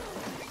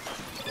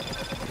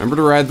 Remember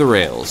to ride the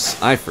rails.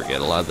 I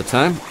forget a lot of the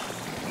time.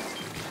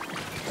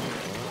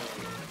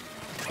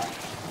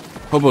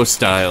 Hobo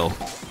style.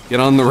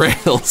 Get on the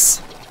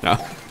rails. No.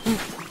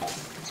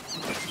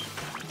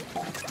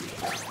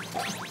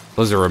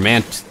 Was a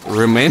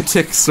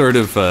romantic sort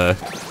of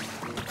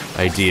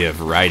idea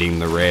of riding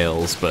the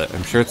rails, but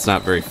I'm sure it's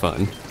not very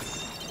fun.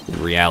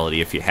 In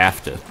reality, if you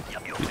have to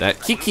do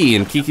that. Kiki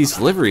and Kiki's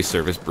Delivery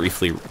Service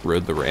briefly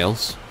rode the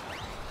rails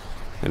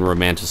and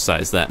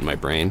romanticized that in my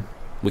brain.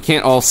 We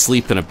can't all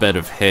sleep in a bed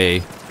of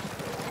hay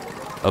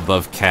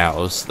above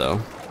cows,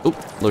 though.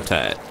 Oop, low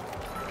tide.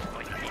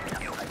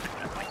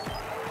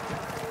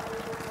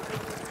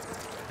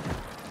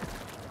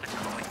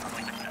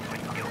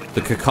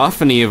 The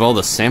cacophony of all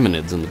the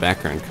salmonids in the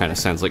background kind of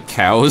sounds like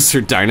cows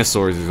or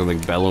dinosaurs or something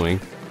bellowing.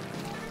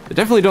 They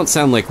definitely don't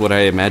sound like what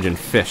I imagine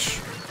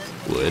fish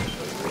would.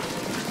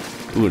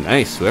 Ooh,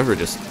 nice. Whoever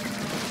just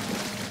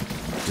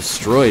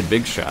destroyed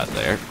Big Shot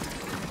there.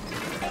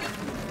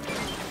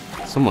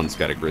 Someone's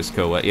got a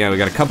Grisco. Yeah, we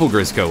got a couple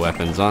Grisco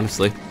weapons,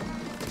 honestly.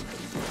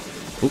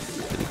 Oop,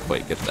 didn't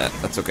quite get that.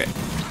 That's okay.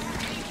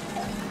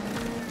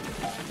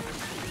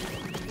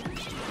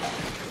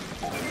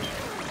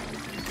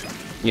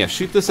 Yeah,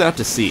 shoot this out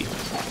to sea.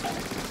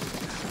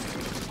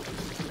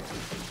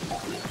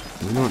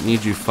 We don't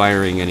need you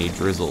firing any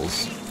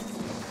drizzles.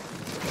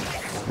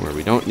 Where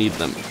we don't need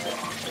them.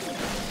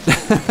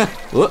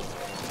 Whoop.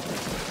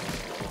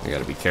 I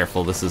gotta be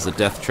careful, this is a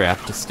death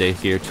trap to stay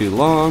here too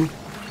long.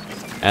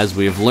 As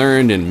we have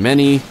learned in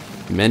many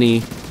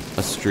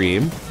a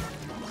stream,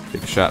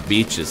 Big Shot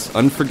Beach is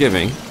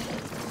unforgiving.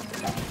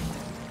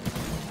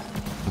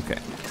 Okay.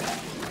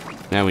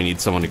 Now we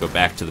need someone to go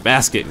back to the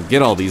basket and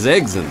get all these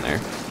eggs in there.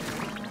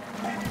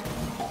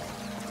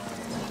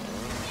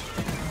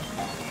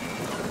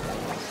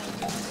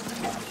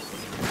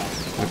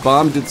 My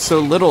bomb did so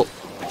little.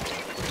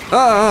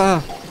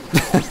 Ah!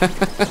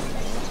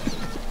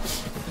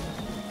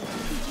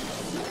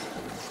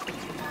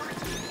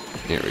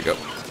 Here we go.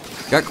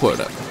 Got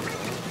quota.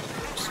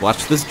 Just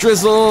watch this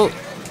drizzle.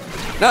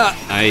 Ah!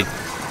 I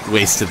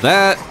wasted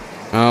that.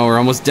 Oh, we're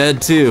almost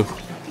dead too.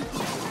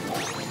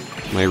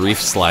 My reef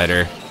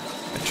slider.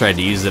 I tried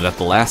to use it at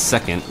the last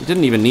second.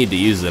 Didn't even need to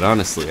use it,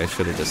 honestly. I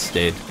should have just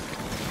stayed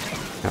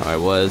how I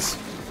was.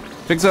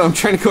 Fixo, I'm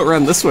trying to go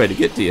around this way to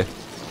get to you.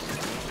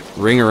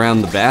 Ring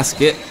around the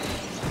basket.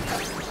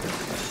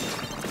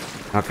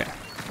 Okay.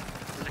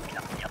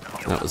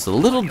 That was a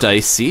little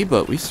dicey,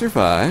 but we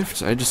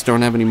survived. I just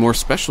don't have any more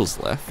specials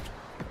left.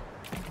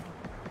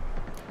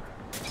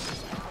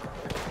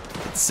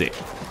 Let's see.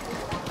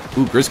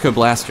 Ooh, Grisco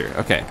Blaster.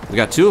 Okay, we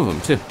got 2 of them,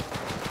 too.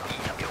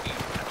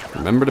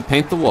 Remember to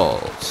paint the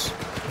walls.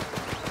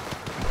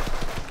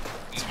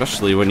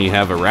 Especially when you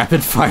have a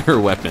rapid fire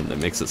weapon that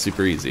makes it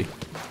super easy.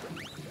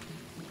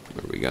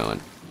 Where are we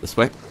going? This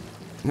way?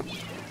 Yep.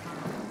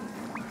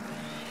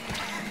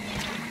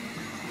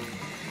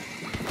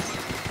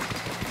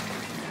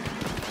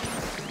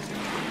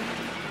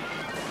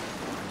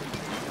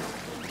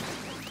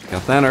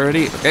 Got that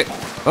already? Okay.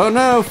 Oh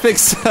no,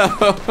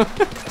 Fixo!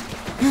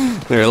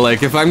 They're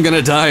like, if I'm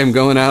gonna die, I'm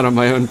going out on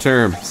my own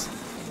terms.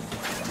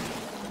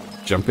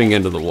 Jumping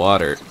into the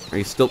water. Are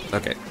you still?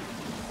 Okay.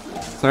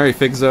 Sorry,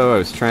 Fixo, I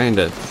was trying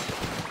to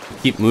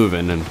keep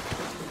moving, and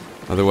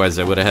otherwise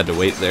I would have had to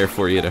wait there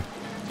for you to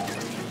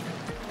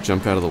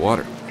jump out of the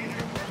water.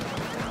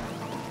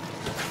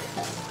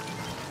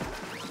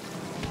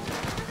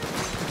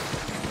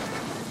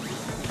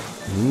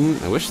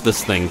 I wish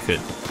this thing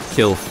could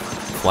kill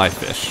fly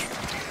fish,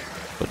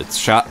 but its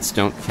shots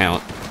don't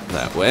count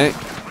that way.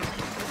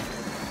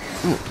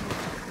 Ooh,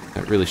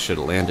 that really should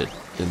have landed,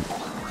 didn't it?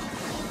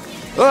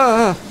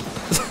 Ah!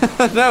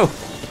 No!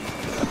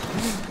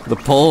 The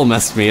pole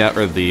messed me up,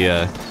 or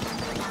the,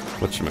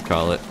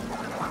 whatchamacallit.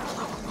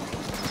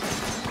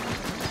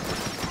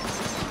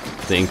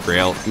 The ink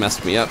rail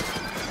messed me up.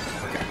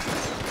 Okay.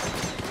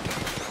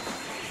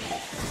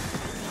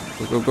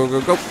 Go, go, go,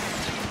 go, go!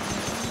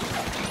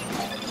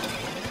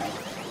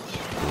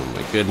 Oh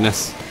my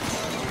goodness.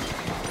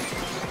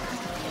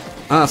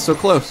 Ah, so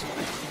close.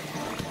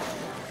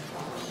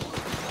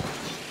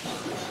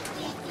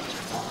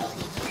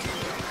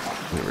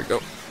 There we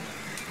go.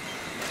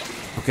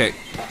 Okay,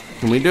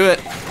 can we do it?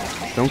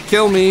 Don't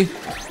kill me.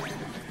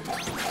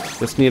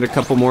 Just need a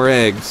couple more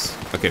eggs.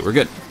 Okay, we're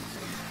good.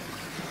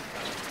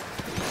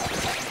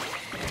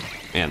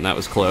 Man, that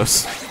was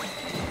close.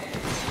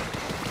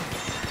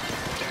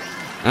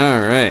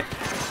 All right.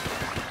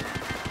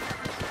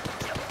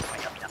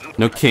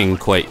 No king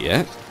quite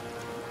yet.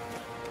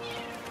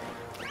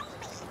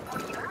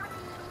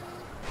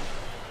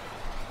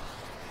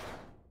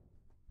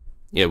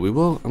 Yeah, we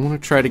will. I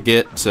want to try to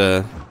get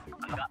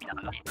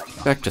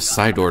back to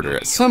side order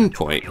at some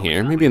point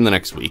here, maybe in the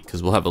next week,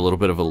 because we'll have a little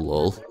bit of a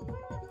lull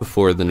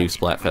before the new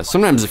Splatfest.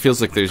 Sometimes it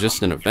feels like there's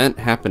just an event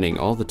happening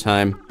all the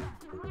time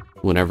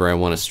whenever I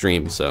want to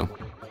stream, so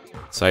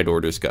side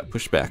orders got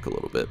pushed back a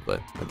little bit,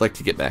 but I'd like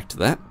to get back to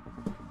that.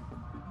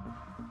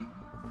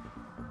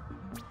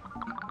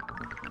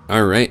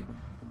 All right,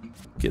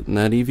 getting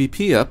that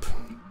EVP up.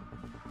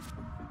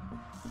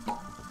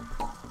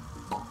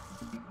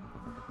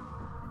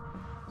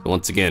 So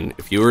once again,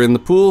 if you were in the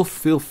pool,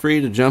 feel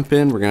free to jump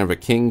in. We're gonna have a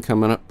king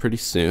coming up pretty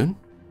soon.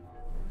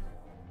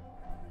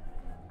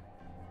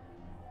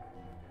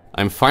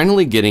 I'm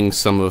finally getting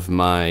some of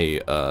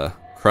my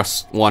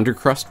Wander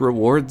Crust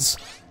rewards,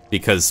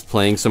 because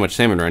playing so much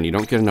Salmon Run, you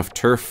don't get enough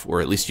turf, or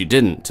at least you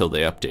didn't until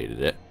they updated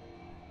it,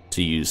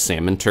 to use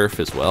salmon turf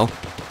as well.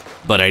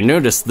 But I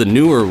noticed the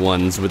newer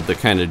ones with the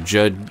kind of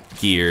Judd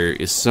gear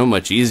is so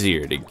much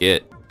easier to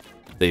get.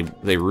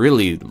 They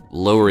really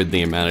lowered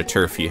the amount of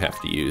turf you have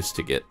to use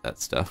to get that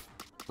stuff.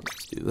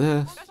 Let's do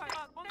this.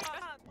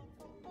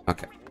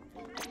 Okay.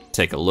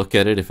 Take a look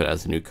at it if it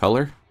has a new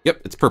color.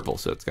 Yep, it's purple,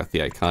 so it's got the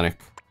iconic,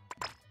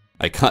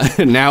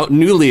 now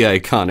newly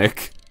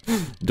iconic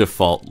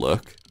default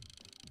look.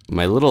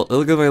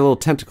 Look at my little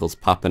tentacles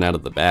popping out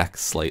of the back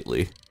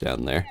slightly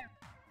down there.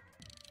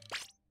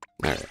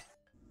 All right.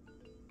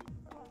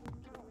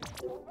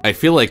 I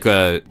feel like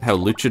how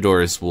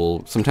luchadors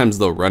will, sometimes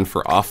they'll run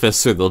for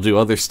office or they'll do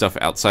other stuff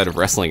outside of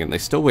wrestling and they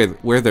still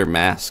wear their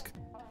mask.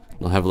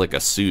 They'll have like a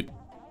suit.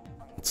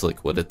 It's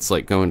like what it's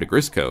like going to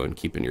Grisco and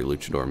keeping your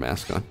luchador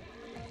mask on.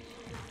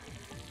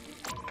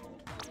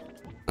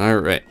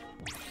 Alright.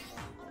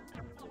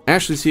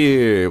 Ashley's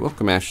here.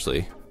 Welcome,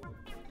 Ashley.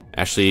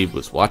 Ashley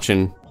was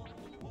watching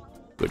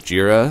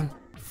Gojira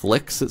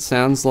flicks, it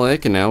sounds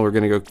like, and now we're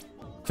gonna go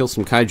kill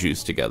some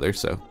kaijus together,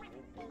 so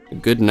a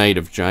good night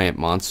of giant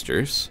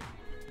monsters.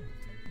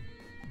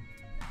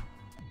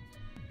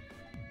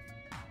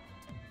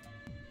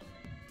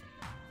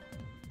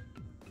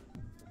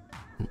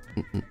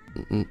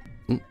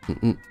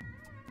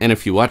 And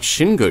if you watch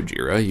Shin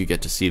Gojira, you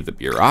get to see the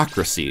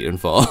bureaucracy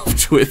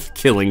involved with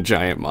killing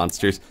giant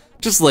monsters,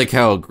 just like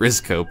how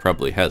Grisco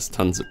probably has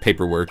tons of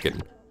paperwork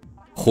and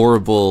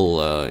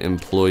horrible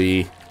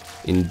employee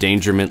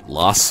endangerment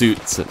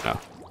lawsuits. And no.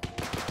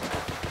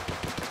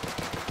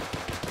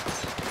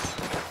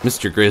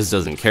 Mr. Grizz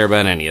doesn't care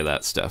about any of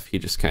that stuff. He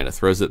just kind of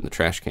throws it in the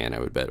trash can, I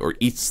would bet, or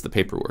eats the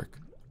paperwork.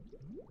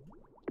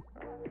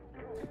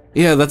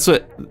 Yeah, that's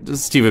what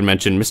Steven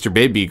mentioned, Mr.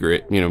 Baby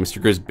Grizz, you know,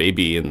 Mr. Grizz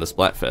baby in the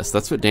Splatfest.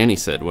 That's what Danny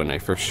said when I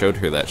first showed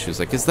her that. She was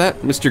like, is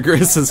that Mr.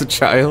 Grizz as a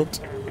child?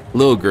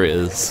 Lil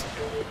Grizz.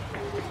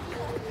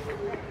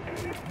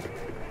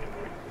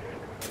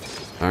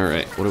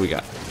 Alright, what do we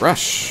got?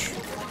 Rush.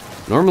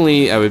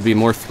 Normally, I would be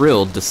more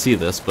thrilled to see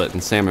this, but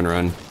in Salmon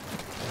Run,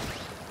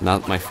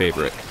 not my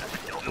favorite.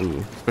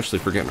 Ooh, especially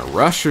if we're getting a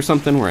rush or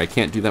something where I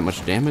can't do that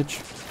much damage.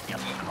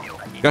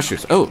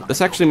 Gushers. Oh,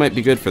 this actually might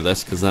be good for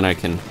this, because then I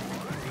can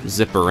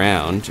zip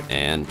around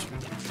and...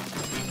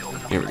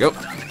 Here we go.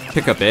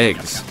 Pick up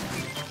eggs.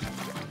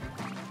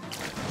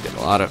 Get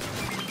a lot of...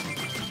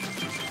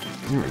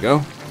 Here we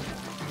go.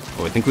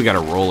 Oh, I think we got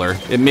a roller.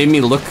 It made me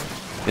look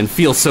and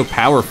feel so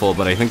powerful,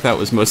 but I think that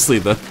was mostly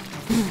the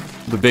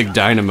big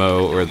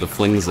dynamo or the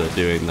Flingza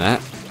doing that.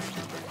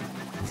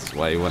 That's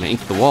why you want to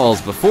ink the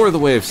walls before the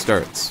wave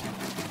starts.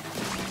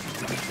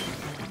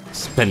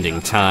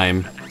 Spending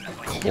time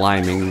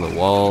climbing the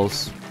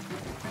walls.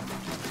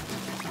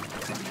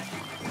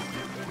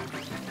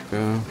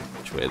 Go.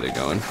 Which way are they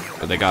going?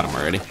 Oh, they got him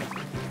already.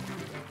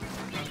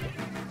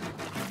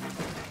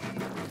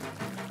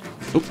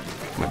 Oop,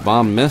 my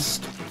bomb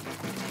missed.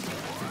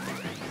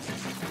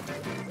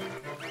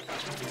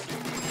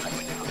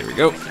 There we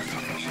go.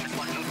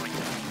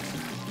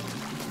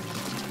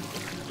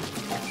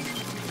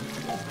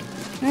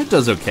 It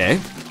does okay.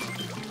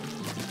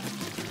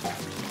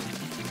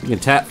 You can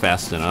tap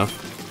fast enough.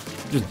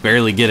 Just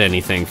barely get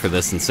anything for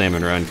this in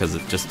Salmon Run because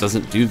it just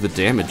doesn't do the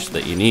damage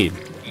that you need.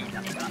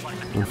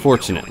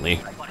 Unfortunately.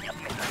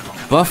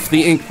 Buff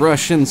the ink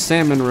brush in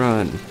Salmon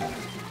Run.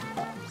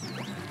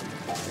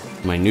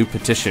 My new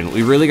petition.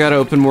 We really gotta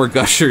open more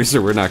gushers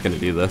or we're not gonna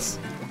do this.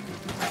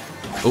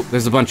 Oh,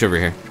 there's a bunch over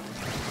here.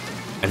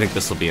 I think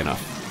this will be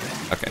enough.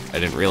 Okay, I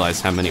didn't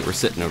realize how many were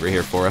sitting over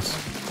here for us.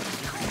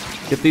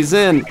 Get these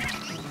in.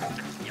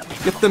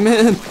 Get them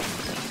in.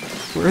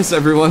 Where is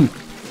everyone?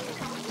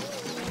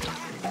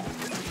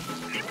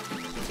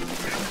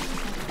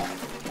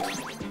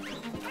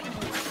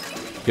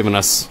 Giving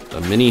us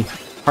a mini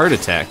heart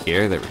attack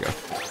here. There we go.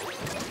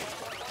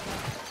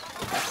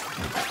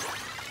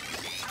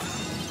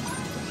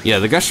 Yeah,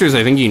 the gushers,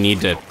 I think you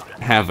need to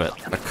have a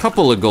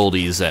couple of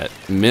goldies at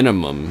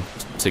minimum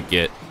to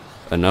get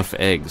enough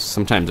eggs.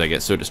 Sometimes I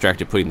get so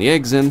distracted putting the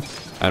eggs in,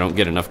 I don't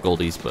get enough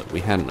goldies, but we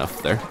had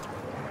enough there.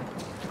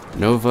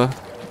 Nova,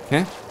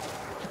 okay.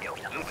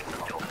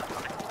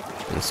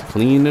 Let's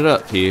clean it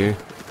up here.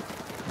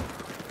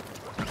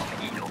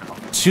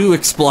 2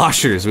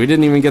 exploshers. We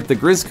didn't even get the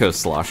Grisco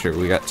slosher.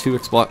 We got 2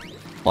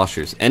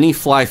 exploshers. Any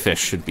flyfish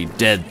should be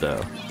dead,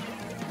 though.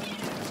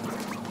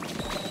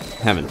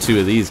 Having 2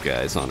 of these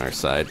guys on our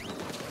side.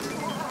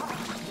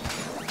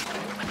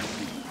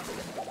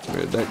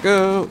 Where'd that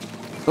go?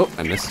 Oh,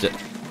 I missed it.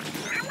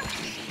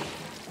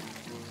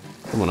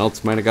 Someone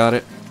else might have got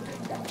it.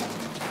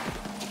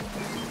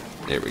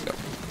 There we go.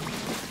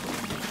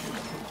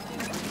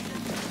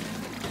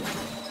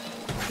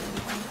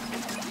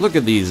 Look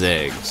at these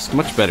eggs.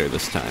 Much better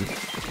this time.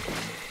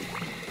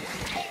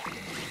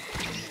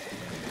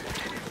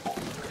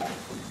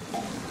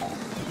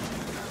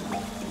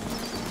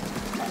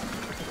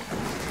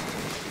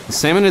 The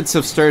Salmonids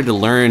have started to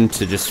learn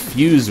to just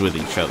fuse with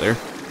each other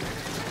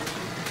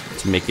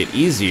to make it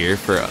easier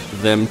for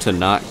them to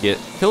not get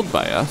killed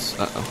by us.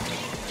 Uh-oh.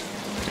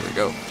 Here we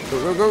go.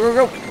 Go, go, go,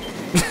 go,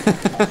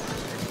 go!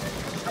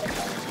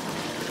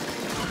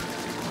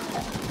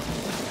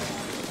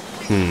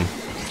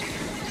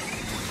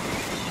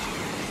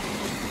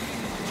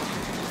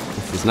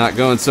 This is not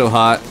going so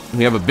hot.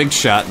 We have a big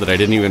shot that I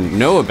didn't even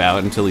know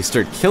about until he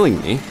started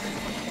killing me.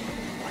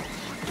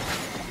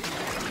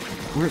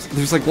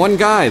 There's like one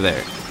guy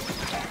there.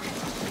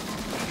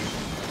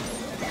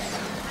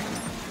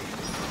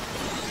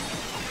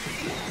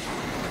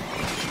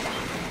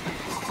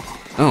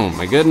 Oh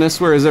my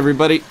goodness, where is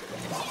everybody?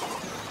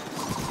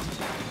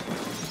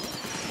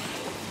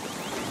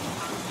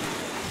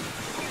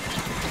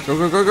 Go,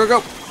 go, go, go,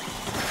 go!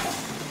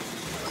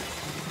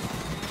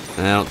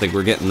 I don't think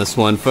we're getting this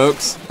one,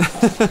 folks.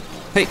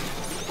 Hey,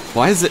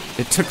 why is it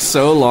took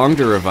so long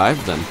to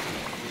revive them?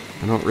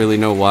 I don't really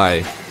know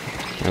why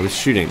I was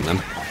shooting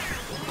them.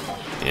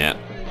 Yeah,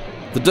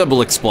 the double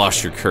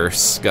explosher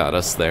curse got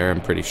us there,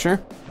 I'm pretty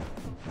sure.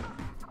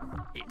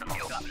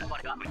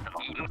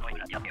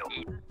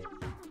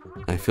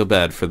 I feel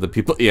bad for the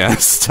people, yeah,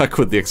 stuck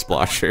with the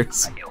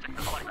exploshers.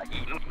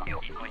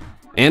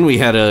 And we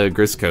had a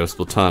Grisco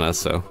Splatana,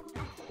 so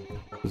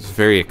it was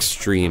very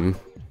extreme.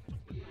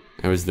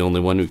 I was the only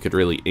one who could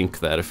really ink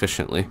that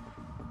efficiently.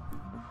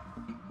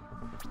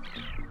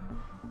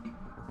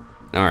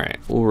 Alright,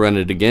 we'll run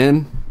it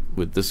again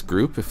with this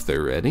group if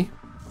they're ready.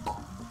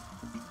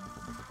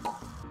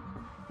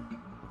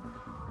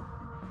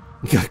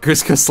 We got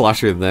Grisco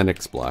Slosher, then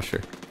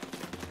Explosher.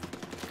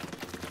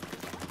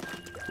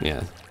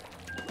 Yeah.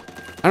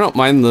 I don't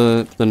mind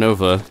the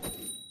Nova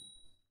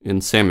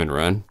in Salmon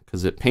Run,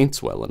 because it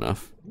paints well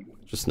enough.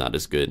 Just not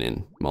as good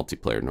in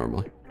multiplayer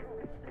normally.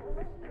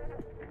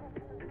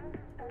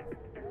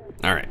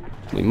 Alright,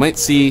 we might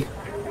see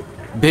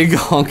Big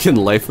Honkin'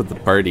 Life of the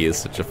Party is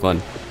such a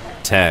fun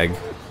tag.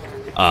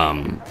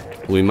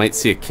 We might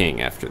see a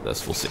king after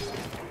this, we'll see.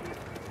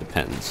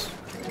 Depends.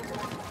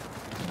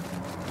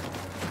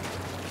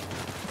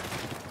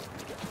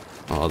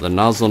 Oh, the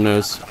nozzle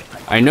nose.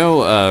 I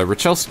know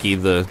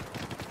Richelski, the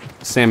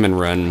Salmon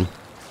Run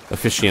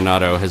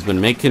aficionado, has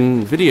been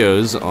making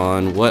videos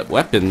on what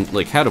weapon,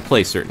 like how to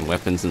play certain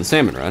weapons in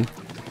Salmon Run.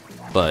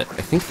 But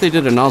I think they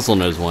did a nozzle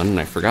nose one and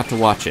I forgot to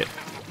watch it.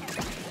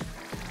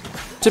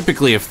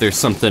 Typically, if there's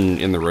something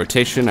in the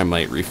rotation, I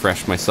might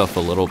refresh myself a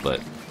little,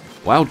 but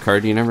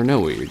Wildcard, you never know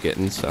what you're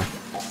getting, so.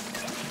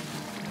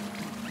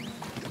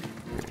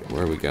 Right,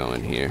 where are we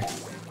going here?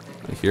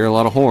 I hear a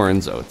lot of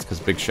horns. Oh, it's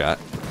because Big Shot.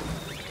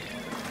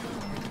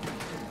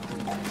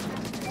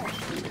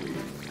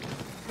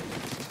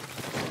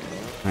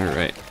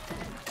 Alright.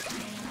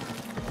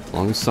 As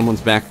long as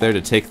someone's back there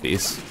to take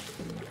these.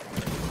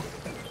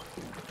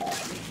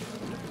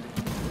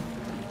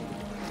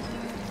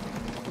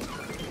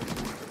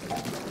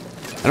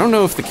 I don't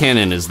know if the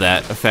cannon is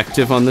that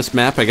effective on this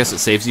map. I guess it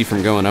saves you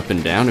from going up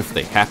and down if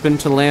they happen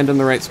to land in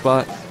the right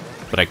spot.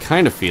 But I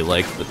kind of feel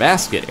like the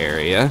basket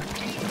area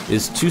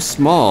is too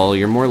small.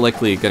 You're more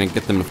likely going to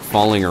get them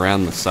falling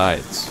around the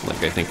sides,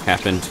 like I think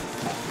happened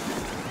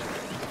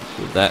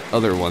with that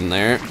other one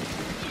there.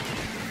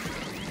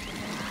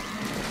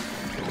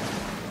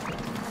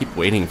 Keep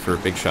waiting for a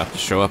Big Shot to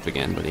show up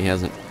again, but he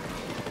hasn't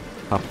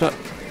popped up.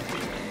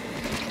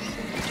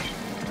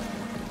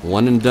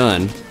 One and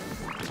done.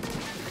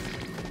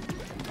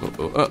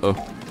 Uh-oh, uh-oh.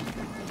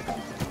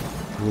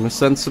 I'm gonna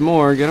send some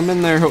more, get them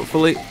in there,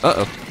 hopefully.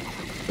 Uh-oh.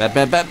 Bad,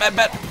 bad, bad, bad,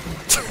 bad.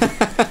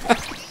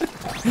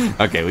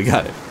 Okay, we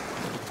got it.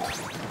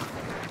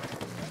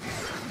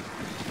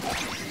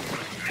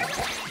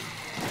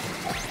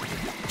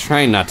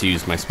 Trying not to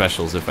use my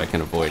specials if I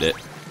can avoid it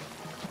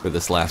for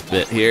this last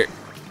bit here.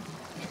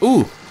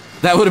 Ooh,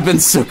 that would have been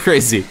so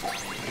crazy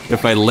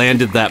if I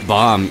landed that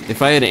bomb.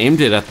 If I had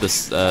aimed it at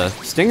this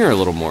stinger a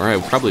little more,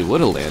 I probably would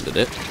have landed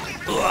it.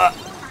 Ugh.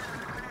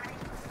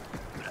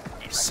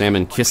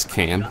 Salmon kiss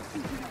can.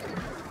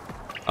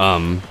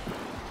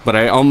 But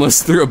I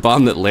almost threw a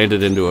bomb that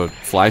landed into a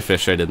fly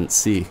fish I didn't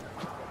see.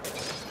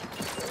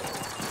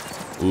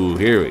 Ooh,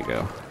 here we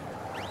go.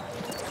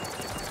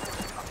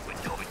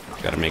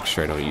 Gotta make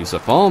sure I don't use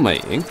up all my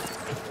ink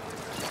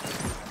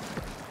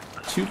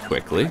too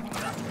quickly.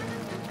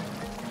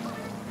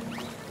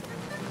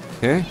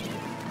 Okay.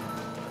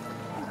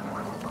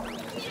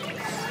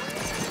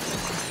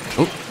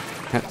 Oh,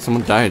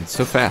 someone died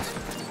so fast.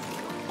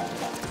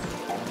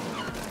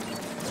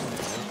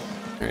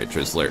 Alright,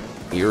 Drizzler,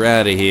 you're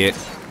out of here.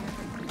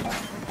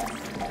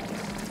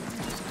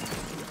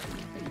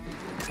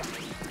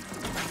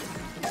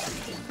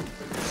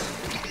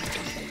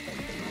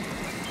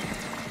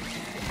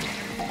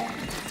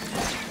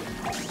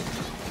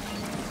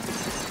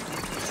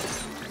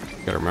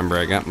 Gotta remember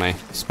I got my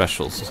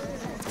specials.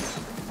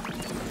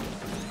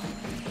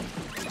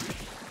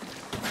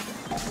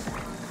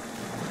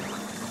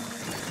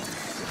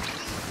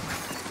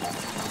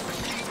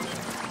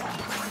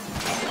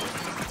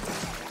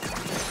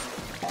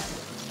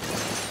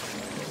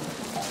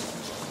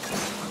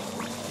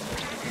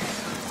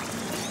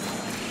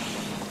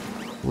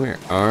 Where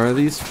are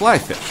these fly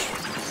fish?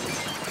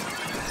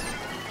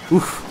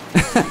 Oof.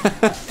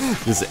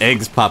 There's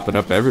eggs popping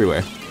up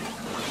everywhere.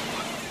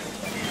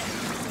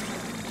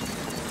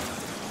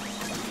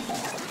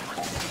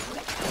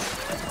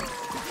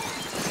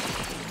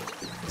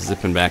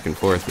 Zipping back and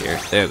forth here.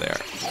 There they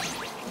are.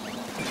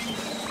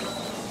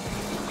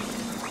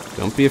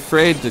 Don't be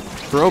afraid to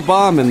throw a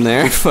bomb in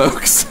there,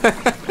 folks.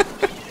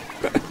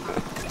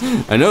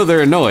 I know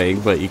they're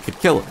annoying, but you could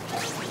kill them.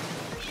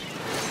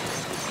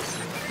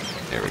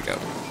 There we go.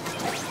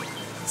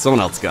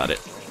 Someone else got it.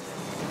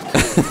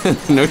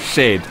 No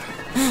shade.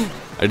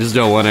 I just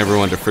don't want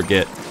everyone to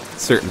forget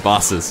certain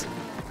bosses.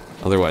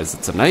 Otherwise,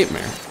 it's a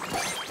nightmare.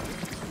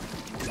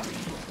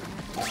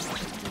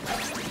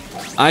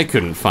 I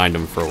couldn't find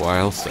them for a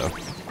while, so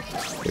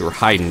They were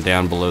hiding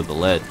down below the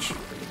ledge.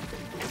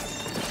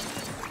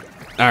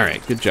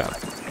 Alright, good job.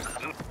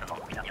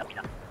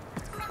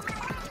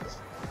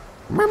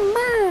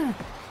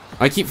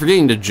 I keep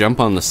forgetting to jump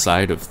on the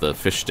side of the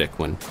fish stick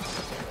when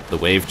the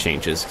wave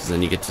changes, because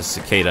then you get to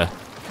cicada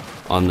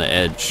on the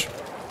edge.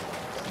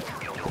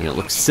 And it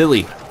looks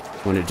silly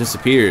when it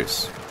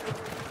disappears.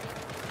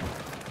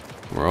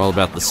 We're all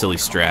about the silly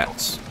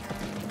strats.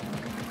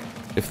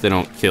 If they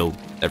don't kill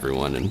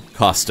everyone and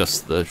cost us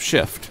the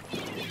shift.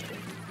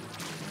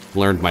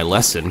 Learned my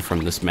lesson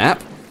from this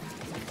map.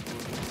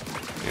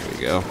 There we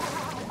go.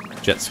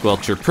 Jet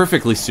Squelcher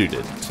perfectly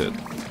suited to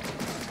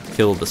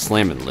kill the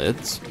slamming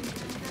lids.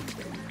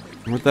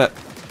 Where'd that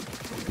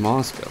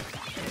moss go?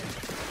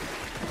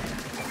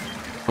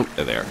 Oh,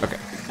 there they are. Okay.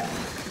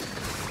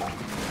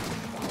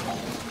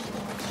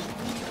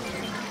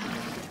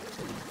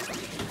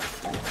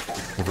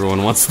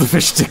 Everyone wants the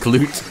fish stick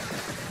loot.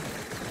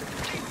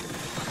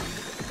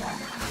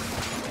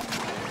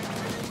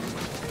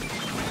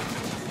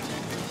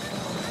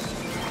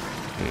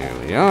 Here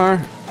we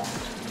are.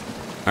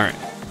 Alright.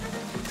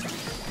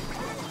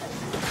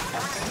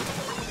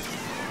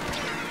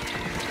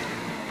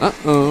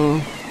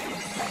 Uh-oh.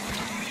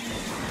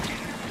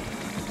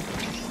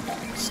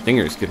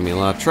 Stinger's giving me a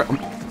lot of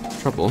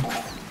trouble.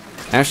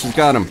 Ashley's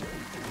got him.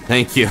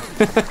 Thank you.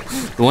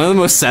 One of the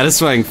most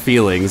satisfying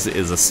feelings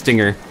is a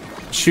stinger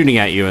shooting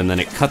at you and then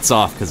it cuts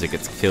off because it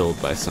gets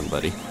killed by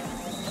somebody.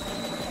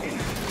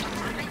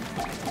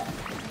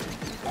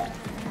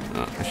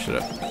 Oh, I should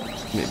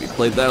have maybe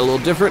played that a little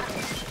different.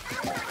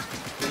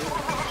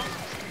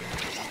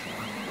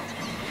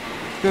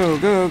 Go,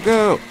 go,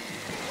 go!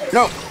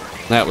 No!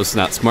 That was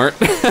not smart.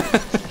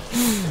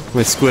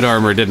 My squid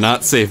armor did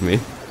not save me.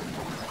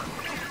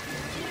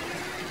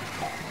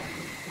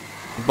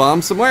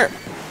 Bomb somewhere.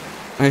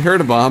 I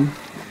heard a bomb.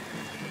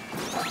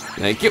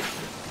 Thank you.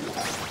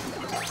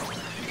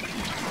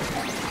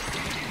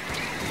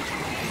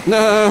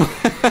 No!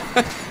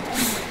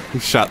 He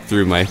shot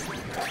through my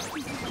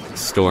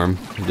storm.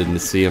 I didn't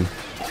see him,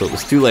 so it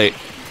was too late.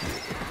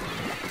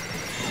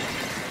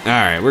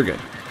 Alright, we're good.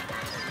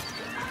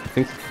 I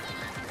think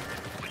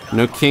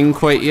no king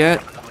quite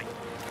yet.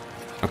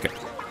 Okay.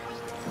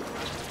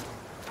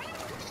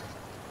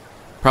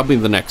 Probably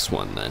the next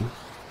one then.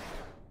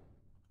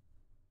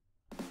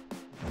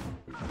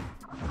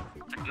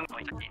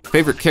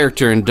 Favorite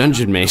character in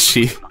Dungeon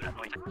Meshi?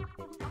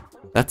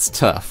 That's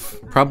tough.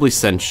 Probably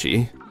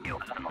Senshi.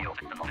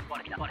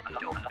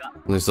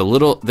 There's a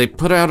little, they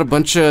put out a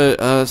bunch of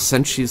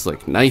Senshi's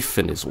like knife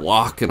and his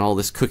wok and all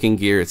this cooking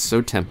gear. It's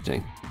so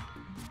tempting.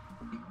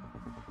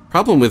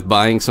 Problem with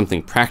buying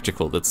something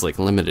practical that's like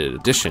limited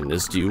edition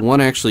is, do you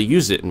want to actually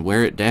use it and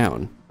wear it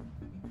down?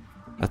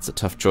 That's a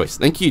tough choice.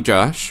 Thank you,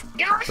 Josh.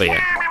 But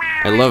yeah,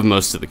 I love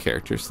most of the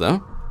characters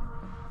though.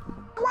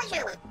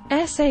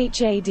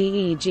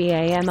 SHADEGAMING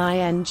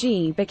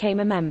became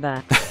a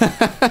member.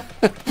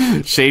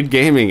 Shade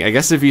Gaming. I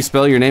guess if you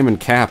spell your name in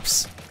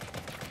caps,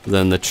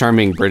 then the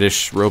charming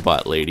British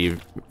robot lady,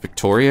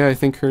 Victoria, I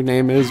think her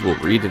name is, will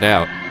read it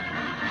out.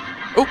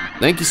 Oh,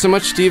 thank you so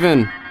much,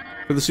 Steven,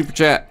 for the super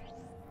chat.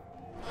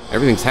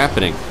 Everything's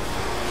happening.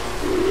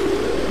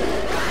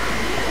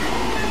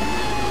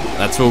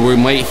 That's what we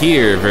might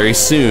hear very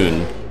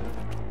soon,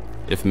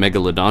 if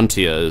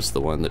Megalodontia is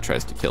the one that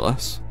tries to kill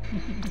us.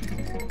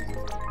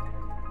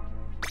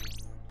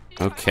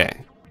 Okay.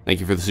 Thank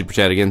you for the super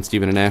chat again,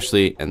 Stephen and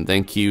Ashley, and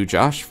thank you,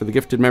 Josh, for the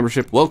gifted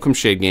membership. Welcome,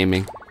 Shade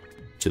Gaming,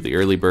 to the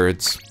early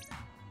birds.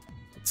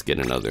 Let's get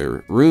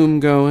another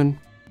room going.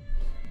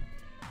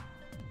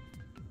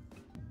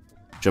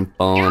 Jump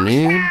on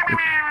in.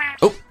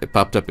 Oh, it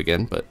popped up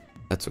again, but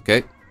that's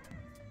okay.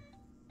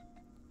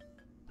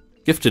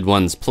 Gifted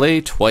ones play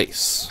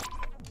twice.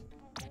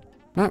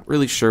 Not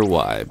really sure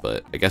why,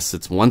 but I guess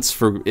it's once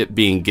for it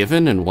being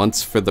given and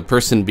once for the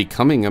person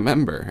becoming a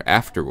member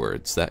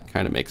afterwards. That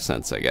kind of makes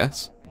sense, I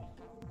guess.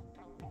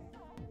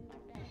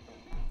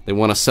 They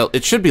want to sell.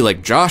 It should be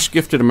like Josh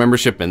gifted a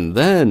membership and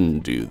then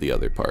do the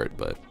other part,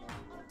 but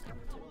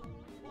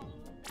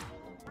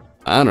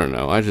I don't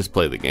know. I just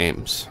play the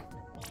games.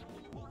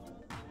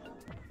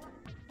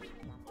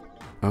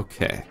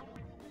 Okay.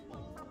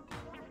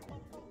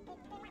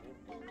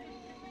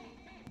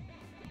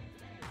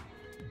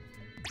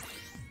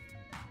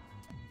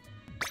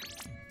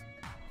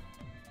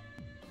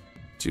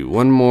 Do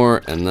one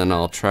more, and then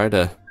I'll try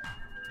to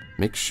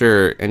make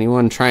sure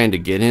anyone trying to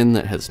get in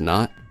that has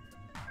not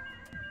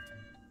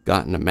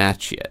gotten a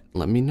match yet,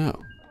 let me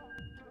know.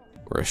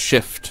 Or a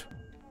shift,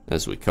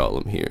 as we call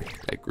them here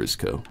at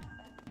Grisco.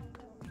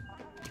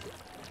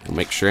 We'll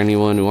make sure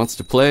anyone who wants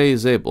to play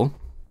is able.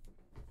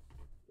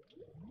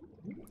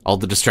 All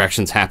the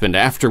distractions happened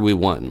after we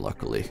won,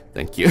 luckily.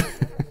 Thank you.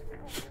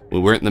 We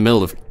weren't in the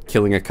middle of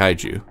killing a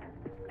kaiju.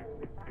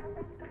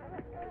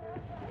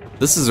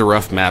 This is a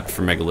rough map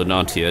for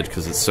Megalodontia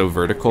because it's so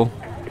vertical.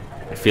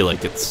 I feel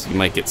like you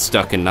might get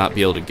stuck and not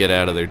be able to get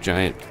out of their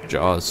giant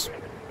jaws.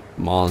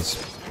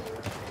 Maws.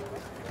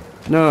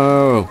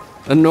 No!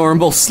 A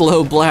normal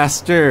slow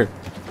blaster!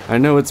 I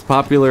know it's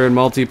popular in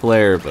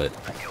multiplayer, but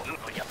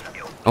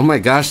Oh my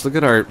gosh, look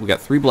at we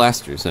got 3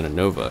 blasters and a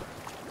Nova.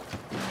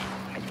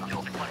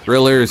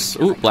 Grillers.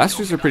 Ooh,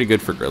 blasters are pretty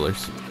good for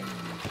grillers.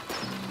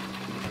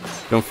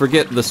 Don't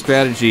forget the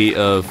strategy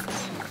of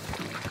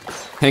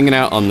hanging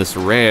out on this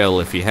rail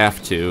if you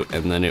have to,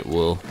 and then it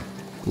will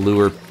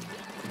lure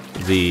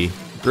the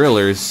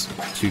grillers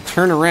to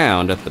turn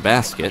around at the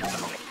basket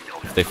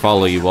if they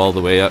follow you all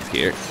the way up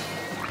here.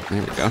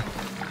 There we go.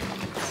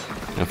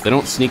 Now, if they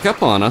don't sneak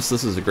up on us,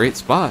 this is a great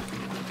spot.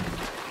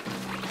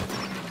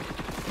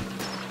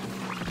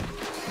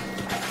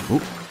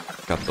 Ooh,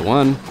 got the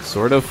one,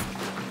 sort of.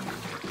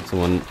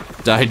 Someone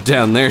died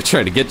down there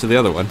trying to get to the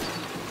other one.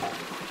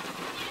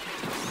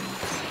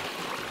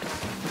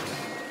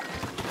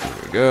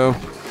 There we go.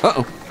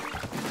 Uh-oh.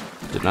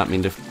 Did not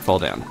mean to fall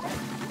down.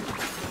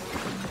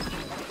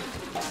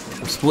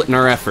 We're splitting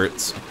our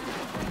efforts.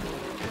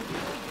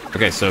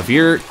 Okay, so if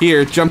you're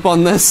here, jump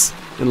on this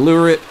and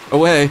lure it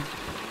away.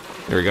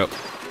 There we go.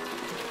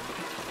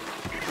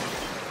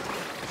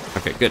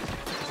 Okay, good.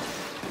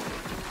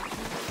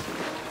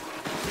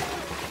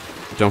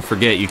 Don't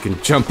forget, you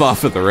can jump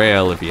off of the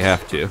rail if you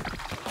have to.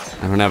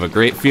 I don't have a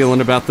great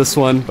feeling about this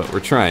one, but we're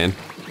trying.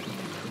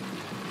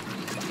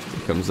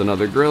 Here comes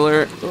another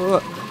griller.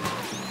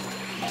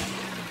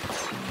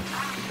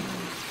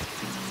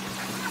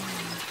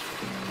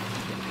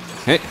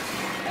 Hey.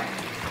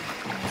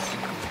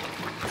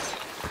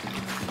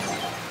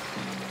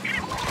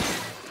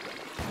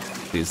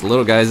 These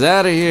little guys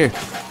out of here. I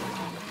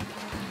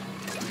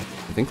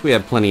think we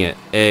have plenty of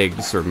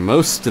eggs, or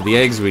most of the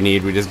eggs we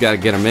need. We just gotta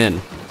get them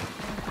in.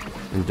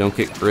 And don't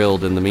get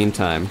grilled in the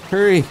meantime.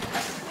 Hurry!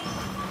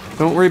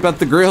 Don't worry about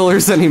the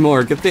grillers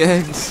anymore. Get the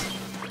eggs.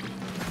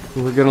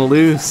 We're gonna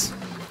lose.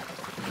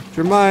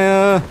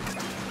 Jeremiah!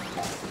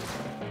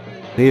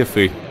 See if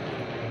we...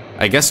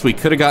 I guess we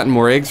could have gotten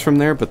more eggs from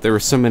there, but there were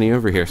so many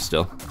over here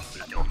still.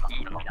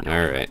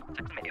 Alright.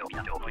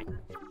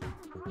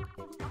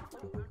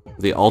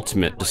 The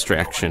ultimate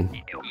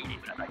distraction.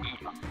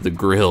 The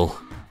grill.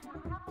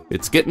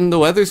 The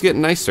weather's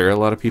getting nicer. A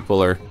lot of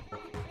people are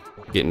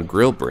getting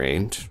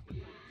grill-brained.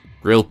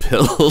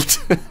 Grill-pilled.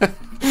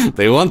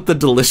 They want the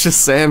delicious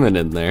salmon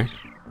in there.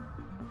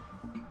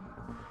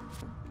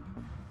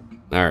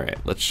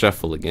 Alright, let's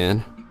shuffle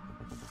again.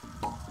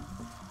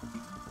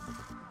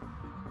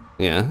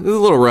 Yeah, it's a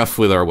little rough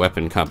with our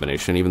weapon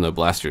combination, even though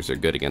blasters are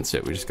good against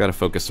it. We just gotta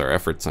focus our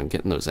efforts on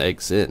getting those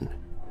eggs in.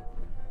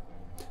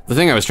 The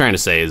thing I was trying to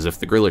say is if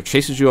the griller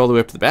chases you all the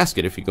way up to the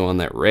basket, if you go on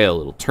that rail,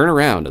 it'll turn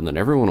around and then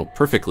everyone will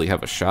perfectly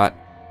have a shot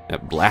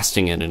at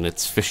blasting it in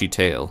its fishy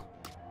tail.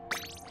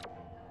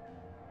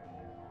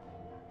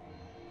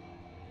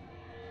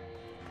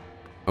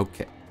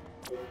 Okay.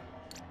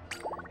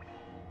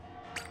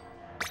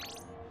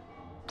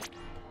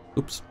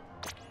 Oops.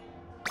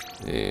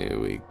 There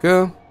we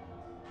go.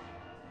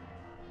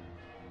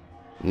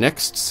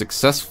 Next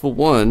successful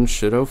one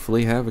should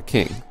hopefully have a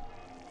king.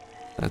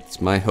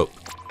 That's my hope.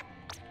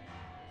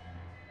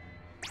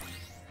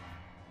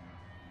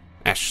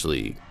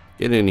 Ashley,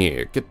 get in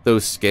here. Get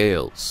those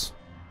scales.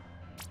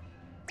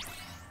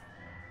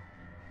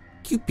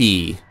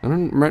 Cupie.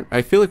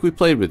 I feel like we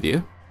played with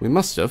you. We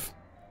must have.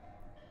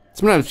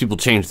 Sometimes people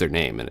change their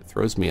name and it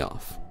throws me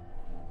off.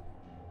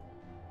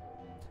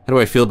 How do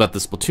I feel about the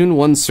Splatoon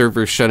 1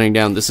 server shutting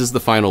down? This is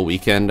the final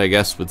weekend, I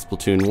guess, with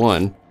Splatoon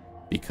 1.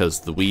 Because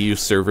the Wii U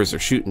servers are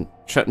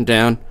shutting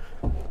down.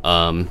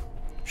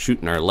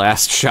 Shooting our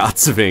last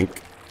shots of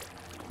ink.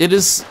 It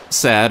is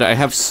sad. I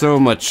have so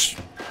much,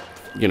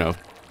 you know,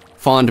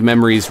 fond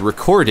memories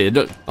recorded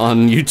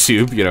on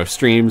YouTube, you know,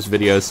 streams,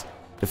 videos.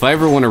 If I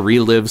ever want to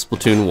relive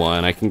Splatoon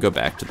 1, I can go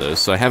back to those.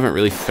 So I haven't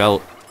really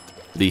felt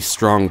the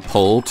strong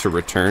pull to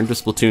return to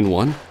Splatoon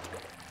 1.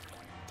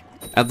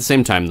 At the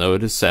same time, though,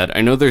 it is sad.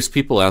 I know there's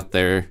people out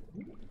there,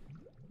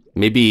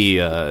 maybe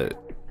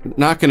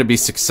not going to be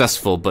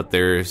successful, but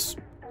there's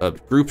a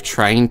group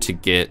trying to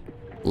get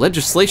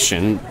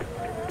legislation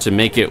to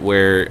make it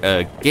where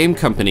a game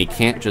company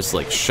can't just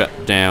like shut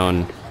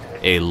down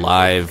a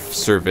live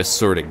service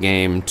sort of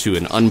game to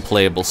an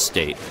unplayable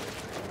state.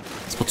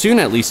 Splatoon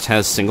at least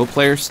has single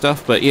player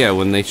stuff, but yeah,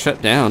 when they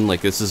shut down,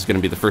 like this is going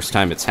to be the first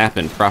time it's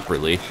happened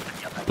properly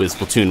with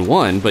Splatoon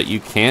 1, but you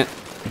can't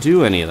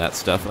do any of that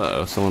stuff.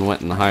 Uh-oh, someone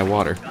went in the high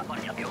water.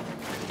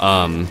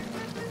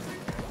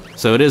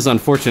 So it is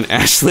unfortunate,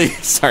 Ashley.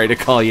 Sorry to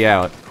call you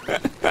out.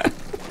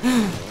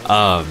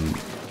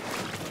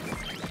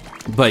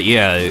 But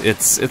yeah,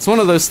 it's one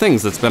of those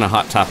things that's been a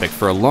hot topic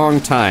for a long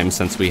time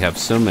since we have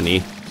so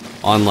many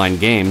online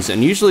games,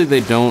 and usually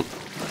they don't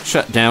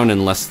shut down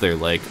unless they're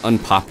like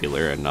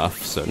unpopular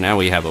enough. So now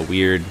we have a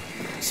weird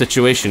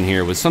situation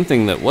here with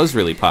something that was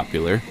really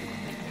popular,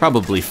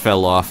 probably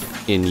fell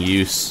off in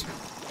use,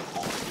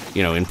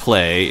 you know, in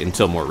play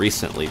until more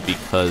recently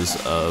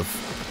because of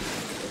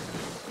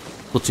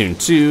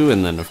Splatoon 2,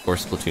 and then of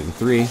course Splatoon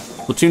 3.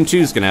 Splatoon 2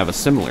 is going to have a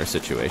similar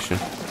situation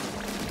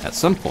at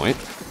some point,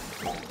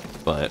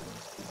 but...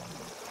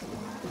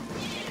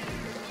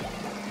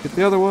 Get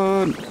the other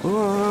one!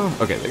 Oh.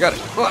 Okay, they got it.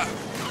 Oh.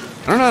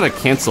 I don't know how to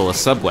cancel a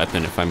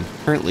sub-weapon if I'm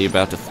currently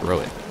about to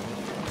throw it.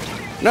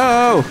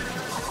 No!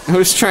 I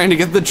was trying to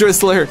get the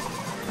drizzler,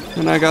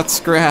 and I got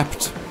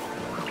scrapped.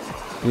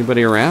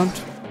 Anybody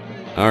around?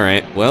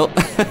 Alright, well,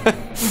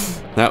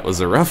 that was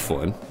a rough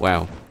one.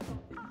 Wow.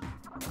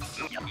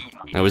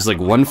 I was like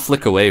one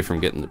flick away from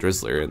getting the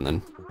drizzler, and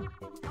then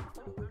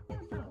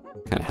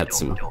kind of had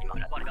some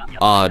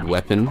odd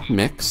weapon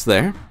mix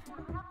there.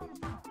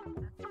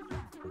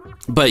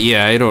 But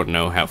yeah, I don't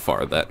know how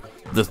far that...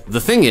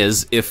 The thing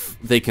is, if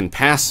they can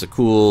pass a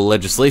cool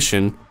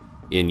legislation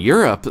in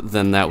Europe,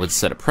 then that would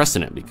set a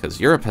precedent, because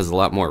Europe has a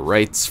lot more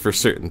rights for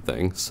certain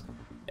things.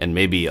 And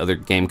maybe other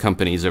game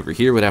companies over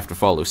here would have to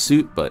follow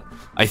suit, but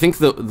I think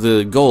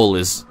the goal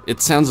is...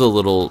 It sounds a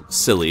little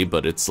silly,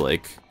 but it's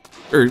like...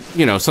 Or,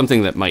 you know,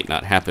 something that might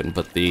not happen,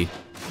 but it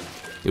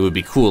would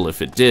be cool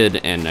if it did,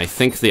 and I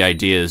think the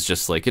idea is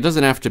just like, it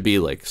doesn't have to be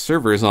like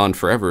servers on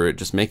forever,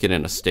 just make it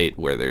in a state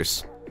where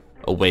there's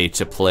a way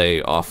to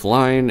play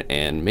offline,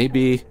 and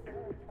maybe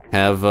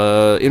have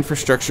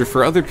infrastructure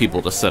for other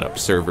people to set up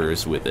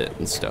servers with it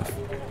and stuff.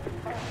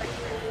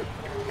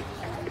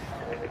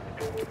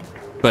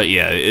 But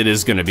yeah, it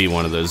is going to be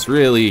one of those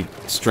really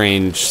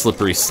strange,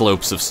 slippery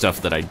slopes of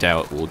stuff that I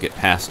doubt will get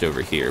passed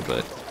over here,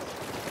 but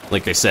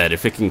like I said,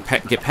 if it can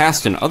get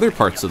passed in other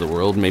parts of the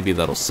world, maybe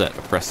that'll set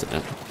a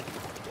precedent.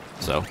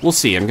 So, we'll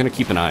see. I'm going to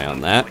keep an eye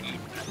on that.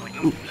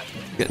 Ooh,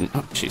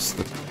 oh, jeez.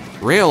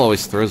 The rail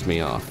always throws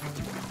me off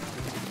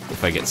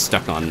if I get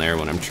stuck on there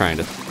when I'm trying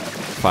to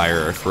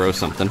fire or throw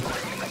something.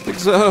 Like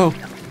so.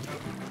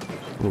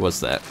 What was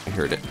that? I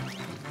heard it.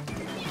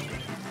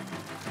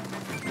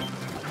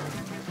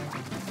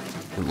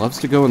 It loves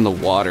to go in the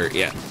water.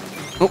 Yeah.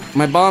 Oh,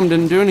 my bomb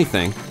didn't do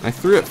anything. I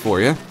threw it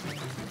for you.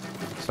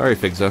 Sorry,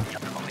 Figzo.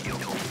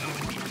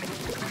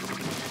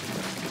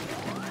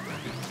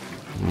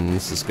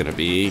 This is gonna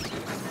be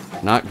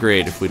not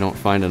great if we don't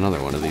find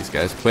another one of these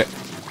guys quick.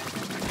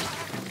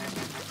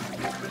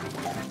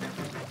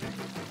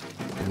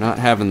 We're not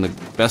having the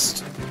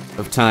best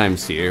of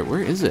times here.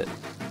 Where is it?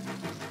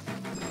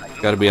 It's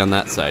gotta be on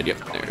that side. Yep,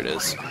 there it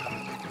is.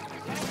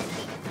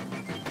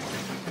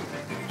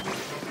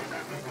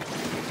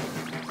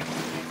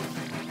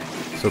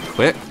 So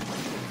quick.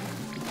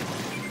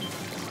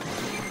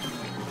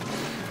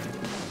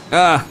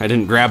 Ah, I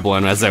didn't grab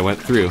one as I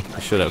went through. I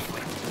should have.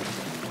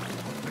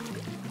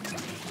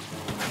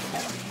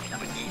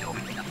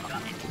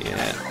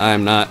 Yeah,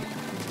 I'm not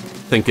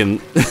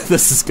thinking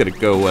this is gonna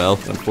go well,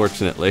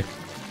 unfortunately.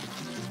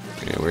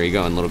 Okay, where are you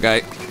going, little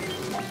guy?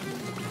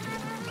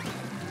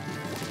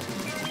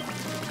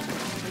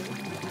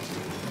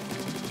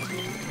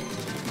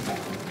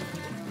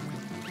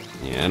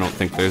 Yeah, I don't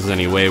think there's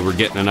any way we're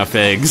getting enough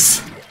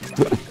eggs.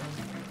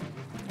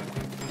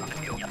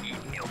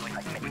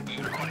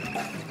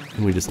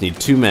 We just need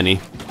too many.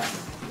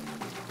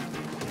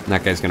 And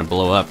that guy's gonna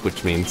blow up,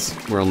 which means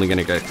we're only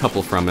gonna get a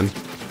couple from him.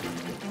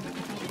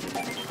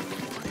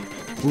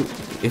 Ooh,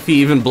 if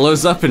he even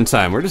blows up in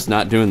time, we're just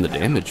not doing the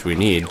damage we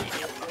need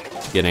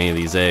to get any of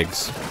these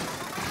eggs.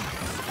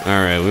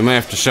 Alright, we might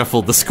have to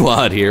shuffle the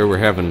squad here. We're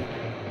having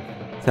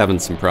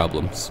some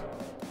problems.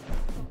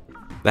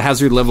 The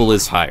hazard level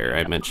is higher,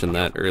 I mentioned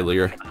that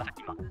earlier.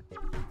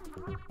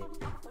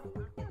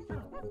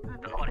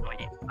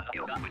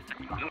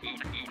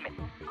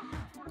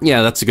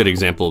 Yeah, that's a good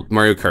example.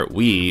 Mario Kart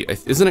Wii,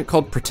 isn't it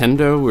called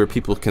Pretendo, where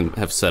people can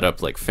have set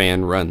up like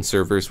fan-run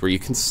servers where you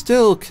can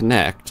still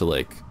connect,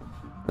 like,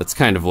 that's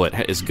kind of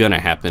what is gonna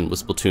happen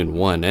with Splatoon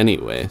 1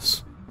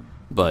 anyways.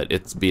 But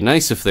it'd be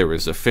nice if there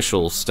was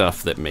official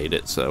stuff that made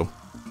it so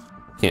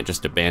you can't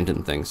just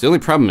abandon things. The only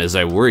problem is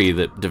I worry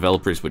that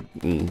developers would,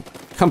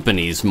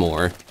 companies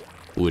more,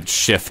 would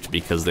shift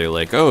because they're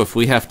like, oh, if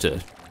we have to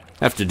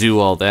do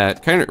all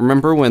that. Kind of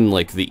remember when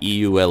like the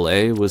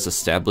EULA was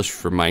established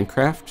for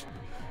Minecraft?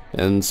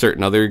 And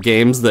certain other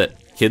games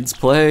that kids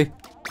play,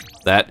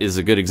 that is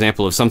a good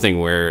example of something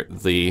where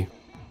the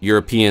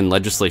European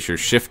legislature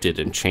shifted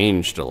and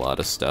changed a lot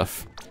of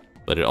stuff,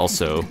 but it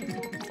also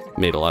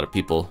made a lot of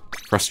people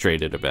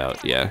frustrated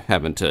about, yeah,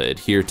 having to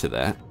adhere to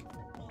that.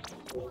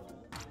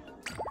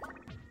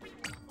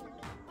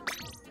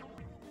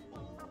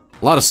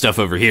 A lot of stuff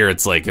over here,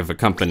 it's like if a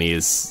company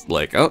is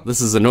like, oh,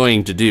 this is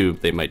annoying to do,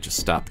 they might just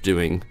stop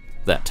doing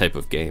that type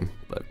of game,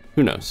 but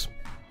who knows.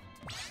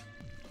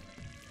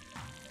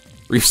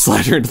 Reef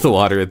slider into the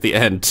water at the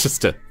end,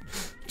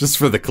 just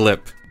for the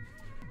clip.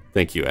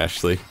 Thank you,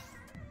 Ashley.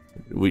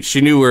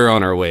 She knew we were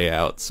on our way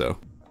out, so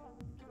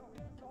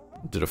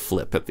did a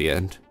flip at the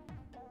end.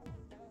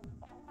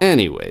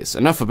 Anyways,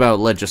 enough about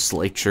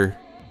legislature.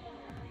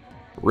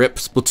 Rip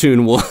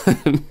Splatoon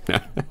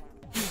 1.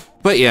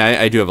 But yeah,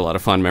 I do have a lot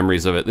of fond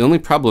memories of it. The only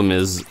problem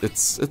is,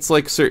 it's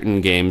like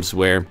certain games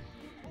where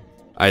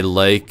I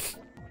like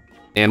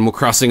Animal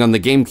Crossing on the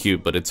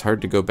GameCube, but it's hard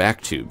to go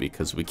back to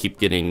because we keep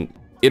getting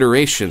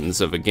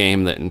iterations of a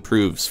game that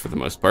improves for the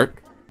most part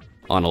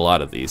on a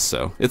lot of these,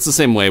 so it's the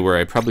same way where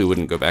I probably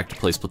wouldn't go back to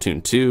play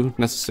Splatoon 2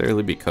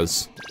 necessarily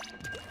because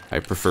I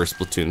prefer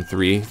Splatoon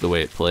 3 the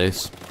way it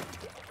plays.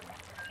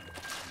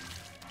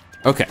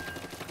 Okay.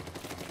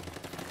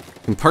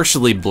 can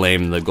partially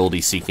blame the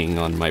Goldie seeking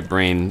on my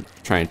brain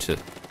trying to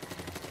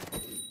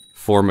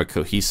form a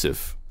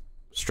cohesive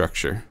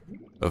structure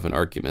of an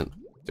argument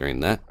during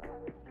that.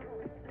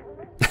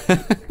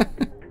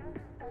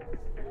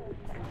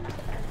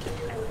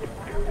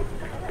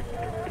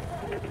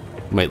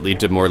 Might lead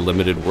to more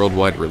limited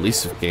worldwide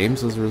release of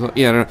games as a result.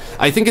 Yeah, I don't know.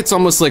 I think it's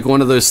almost like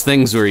one of those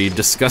things where you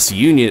discuss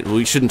union.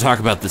 We shouldn't talk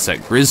about this at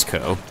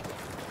Grizzco,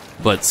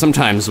 but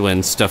sometimes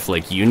when stuff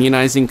like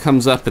unionizing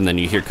comes up and then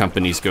you hear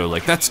companies go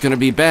like, that's gonna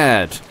be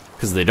bad,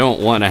 because they don't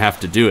want to have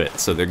to do it,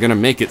 so they're gonna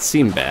make it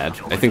seem bad.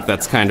 I think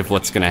that's kind of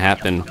what's gonna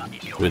happen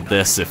with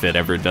this if it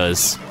ever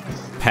does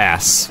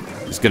pass.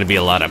 There's gonna be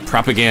a lot of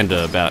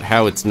propaganda about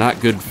how it's not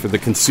good for the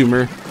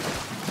consumer,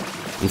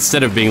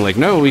 instead of being like,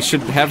 no, we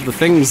should have the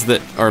things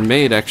that are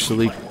made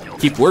actually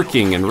keep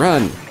working and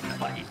run.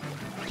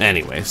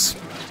 Anyways.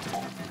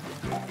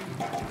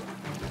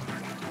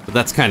 But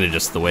that's kind of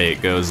just the way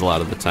it goes a lot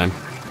of the time.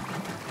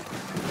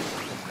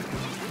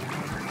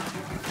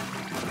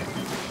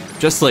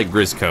 Just like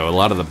Grizzco, a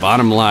lot of the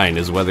bottom line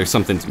is whether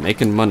something's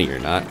making money or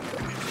not.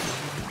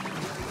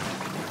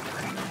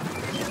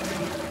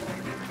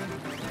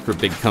 For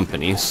big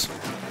companies.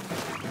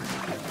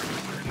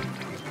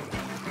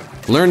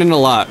 Learning a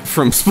lot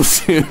from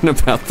Splatoon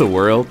about the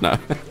world. No.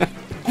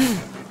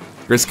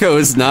 Grizzco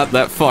is not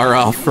that far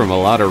off from a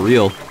lot of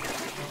real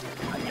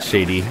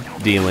shady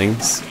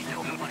dealings.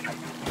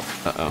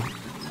 Uh-oh.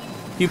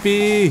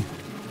 Yuppie!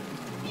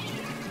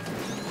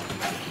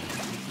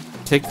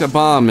 Take the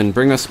bomb and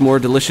bring us more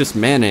delicious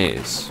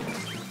mayonnaise.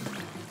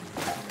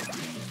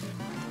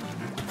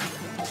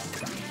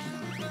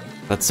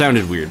 That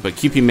sounded weird, but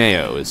Kewpie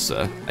Mayo is,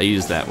 I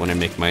use that when I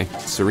make my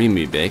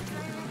surimi bake.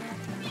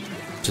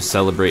 To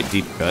celebrate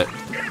Deep Cut.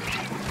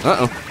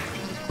 Uh-oh.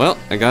 Well,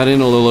 I got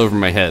in a little over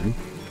my head.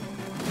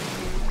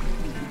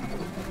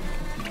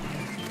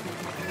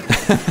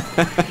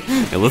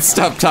 And let's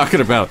stop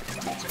talking about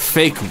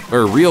fake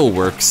or real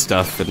work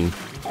stuff and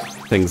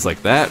things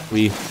like that.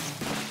 We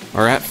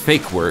are at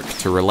fake work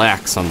to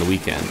relax on the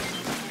weekend.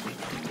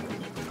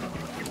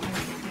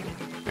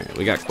 Alright,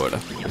 we got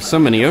quota. There's so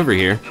many over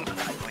here.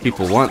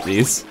 People want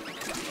these.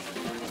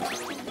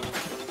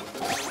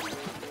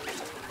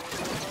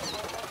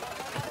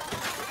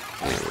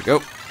 There we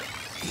go.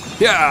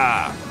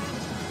 Yeah!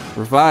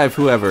 Revive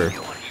whoever.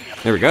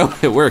 There we go,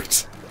 it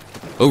worked.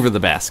 Over the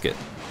basket.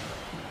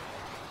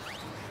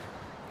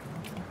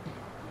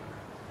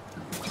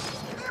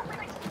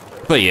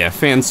 But yeah,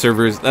 fan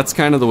servers, that's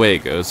kind of the way it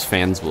goes.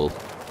 Fans will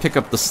pick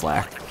up the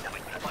slack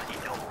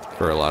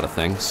for a lot of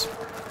things.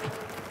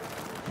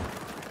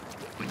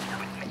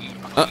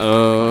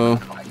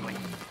 Uh-oh.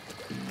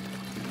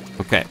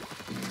 Okay.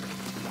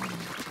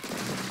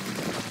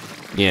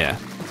 Yeah.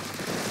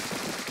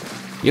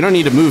 You don't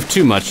need to move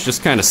too much,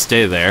 just kind of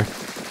stay there.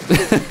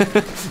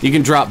 You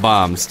can drop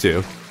bombs,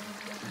 too.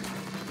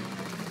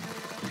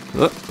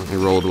 Oh, I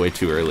rolled way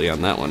too early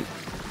on that one.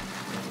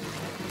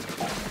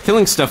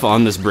 Killing stuff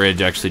on this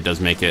bridge actually does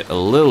make it a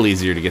little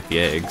easier to get the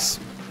eggs.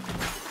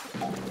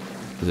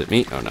 Is it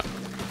me? Oh no.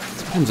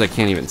 Sometimes I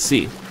can't even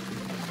see.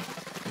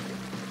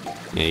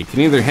 Yeah, you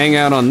can either hang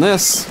out on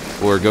this,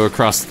 or go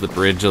across the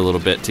bridge a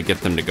little bit to get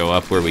them to go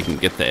up where we can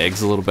get the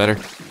eggs a little better.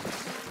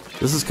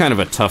 This is kind of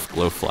a tough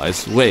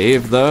glowflies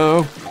wave,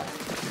 though.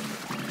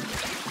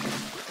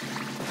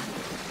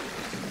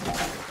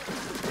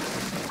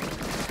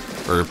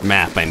 Or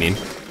map, I mean.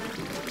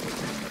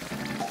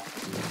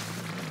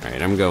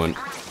 Alright, I'm going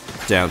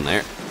down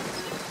there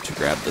to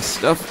grab this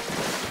stuff.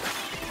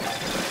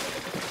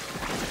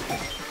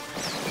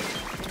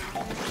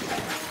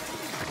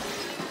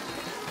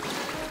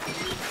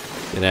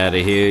 Get out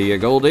of here, you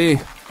Goldie.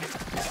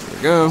 There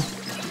we go.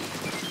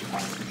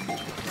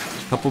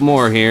 Couple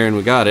more here and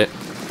we got it.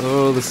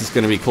 Oh, this is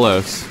gonna be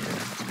close.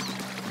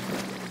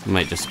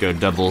 Might just go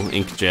double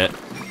inkjet.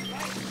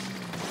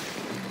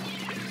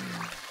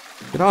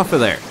 Get off of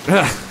there.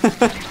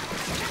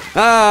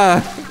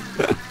 Ah!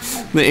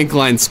 The ink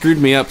line screwed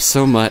me up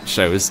so much.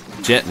 I was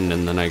jetting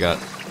and then I got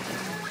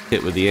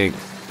hit with the ink.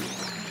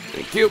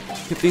 Thank you.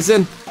 Get these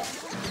in.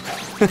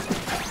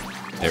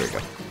 There we go.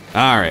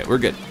 Alright, we're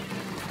good.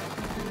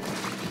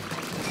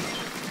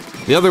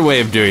 The other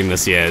way of doing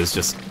this, yeah, is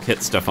just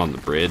hit stuff on the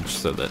bridge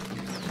so that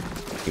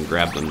you can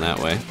grab them that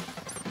way.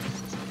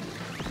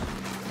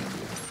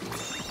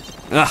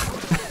 Ah!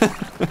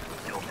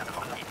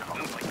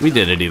 We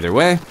did it either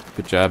way.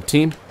 Good job,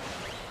 team.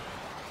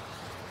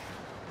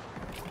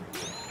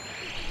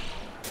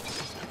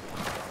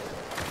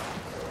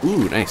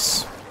 Ooh,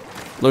 nice.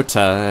 Low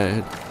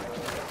tide.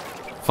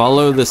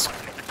 Follow this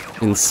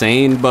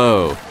insane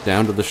bow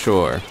down to the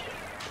shore.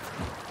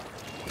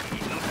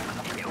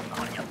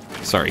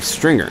 Sorry,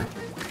 stringer.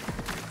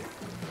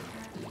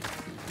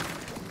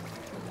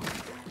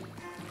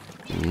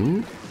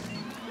 Hmm?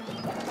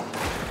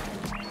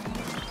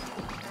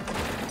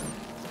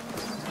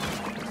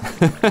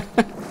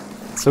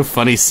 So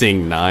funny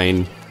seeing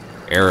 9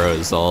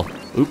 arrows all...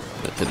 Oop,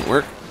 that didn't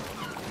work.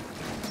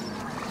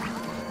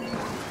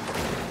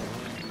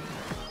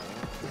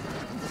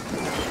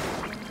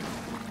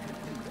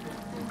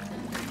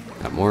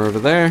 more over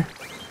there.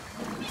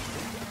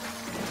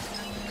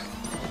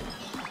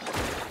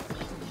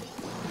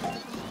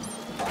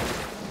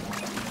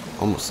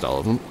 Almost all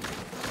of them.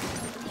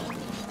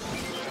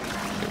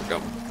 There we go.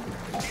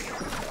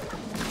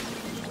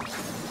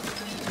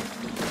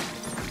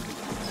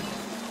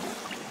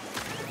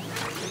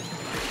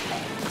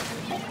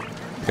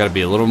 Gotta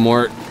be a little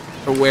more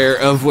aware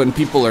of when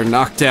people are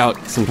knocked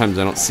out. Sometimes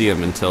I don't see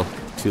them until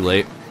too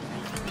late.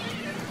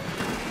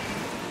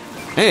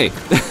 Hey!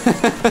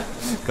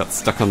 Got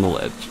stuck on the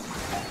ledge.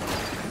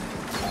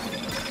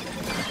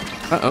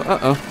 Uh-oh,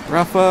 uh-oh.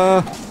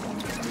 Rafa!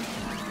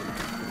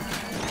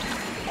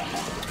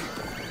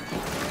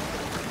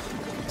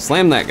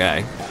 Slam that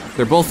guy.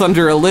 They're both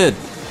under a lid.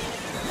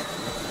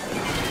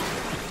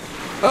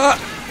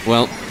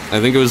 Well, I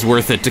think it was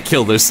worth it to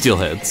kill those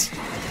steelheads.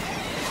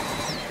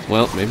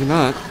 Well, maybe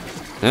not.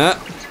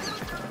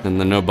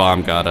 And the no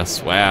bomb got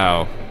us.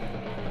 Wow.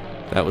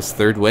 That was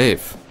third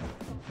wave.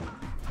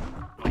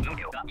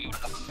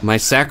 My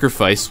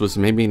sacrifice was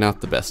maybe not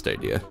the best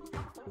idea.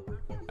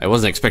 I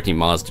wasn't expecting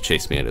Moz to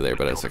chase me out of there,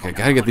 but I was like, I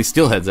gotta get these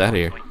steelheads out of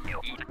here.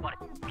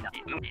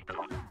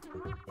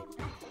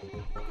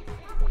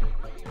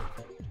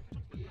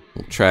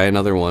 We'll try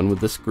another one with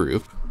this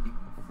group.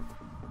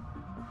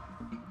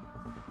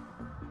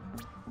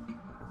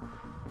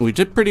 We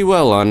did pretty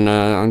well on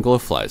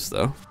glowflies,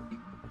 though.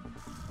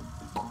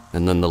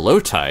 And then the low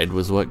tide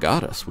was what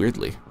got us,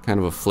 weirdly. Kind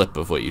of a flip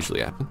of what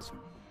usually happens.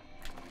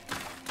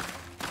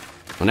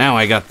 Well, now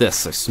I got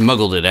this. I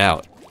smuggled it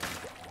out.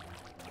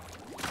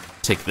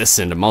 Take this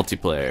into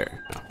multiplayer.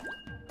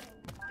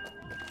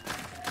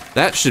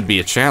 That should be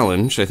a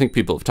challenge. I think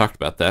people have talked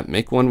about that.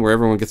 Make one where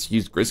everyone gets to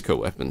use Grisco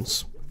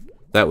weapons.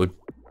 That would...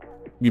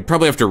 You'd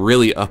probably have to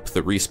really up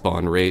the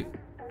respawn rate.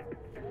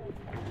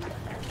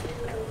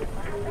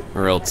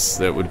 Or else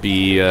that would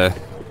be,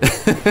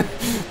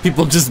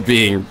 people just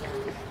being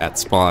at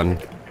spawn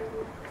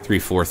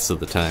 3/4 of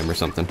the time or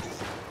something.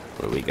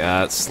 What do we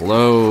got?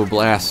 Slow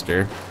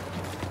blaster.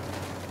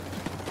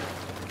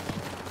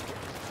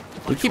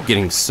 We keep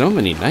getting so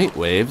many night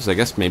waves. I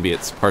guess maybe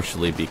it's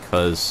partially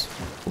because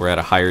we're at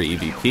a higher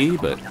EVP,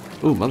 but...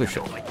 Ooh,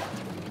 mothership.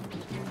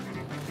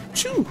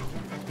 Choo!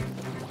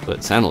 But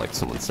it sounded like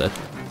someone said.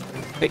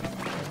 Hey,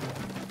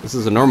 this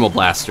is a normal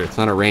blaster. It's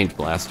not a ranged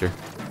blaster.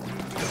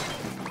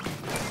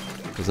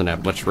 Doesn't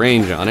have much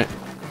range on it.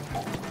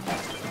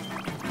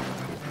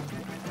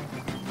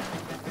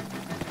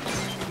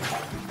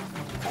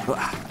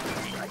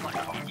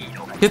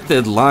 Hit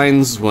the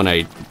lines when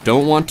I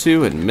don't want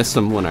to and miss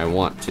them when I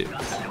want to.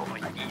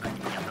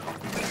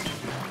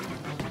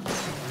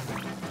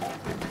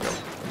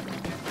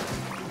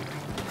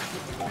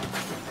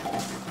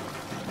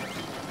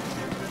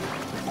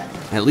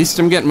 At least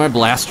I'm getting my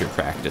blaster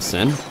practice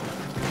in.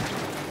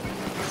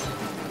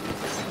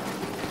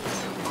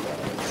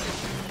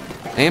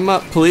 Aim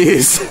up,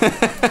 please.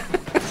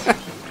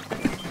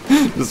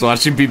 Just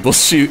watching people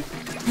shoot.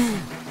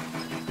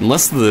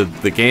 Unless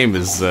the game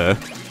is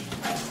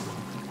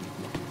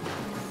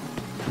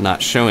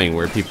not showing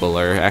where people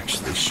are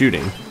actually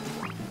shooting.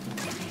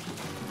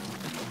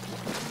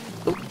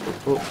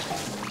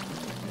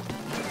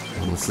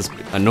 This is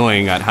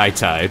annoying at high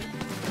tide.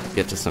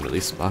 Get to some of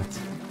these spots.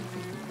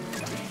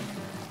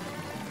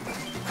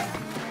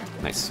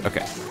 Nice,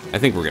 okay. I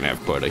think we're gonna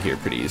have quota here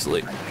pretty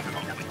easily.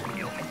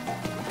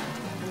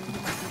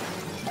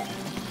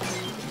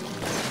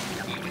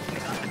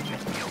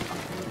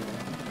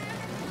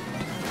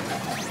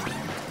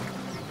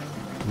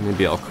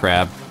 Maybe I'll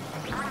crab,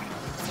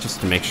 just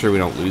to make sure we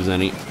don't lose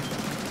any.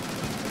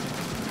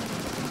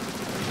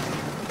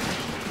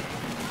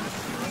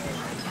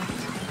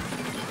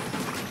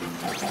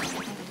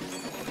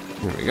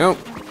 There we go.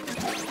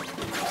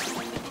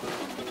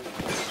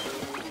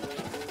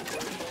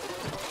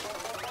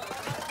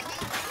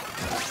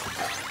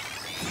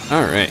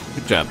 Alright,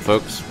 good job,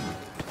 folks.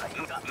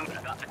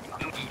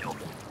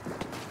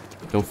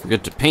 Don't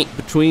forget to paint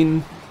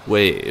between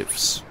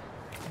waves.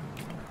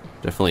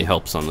 Definitely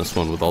helps on this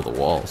one with all the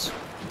walls.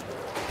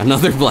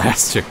 Another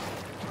blaster.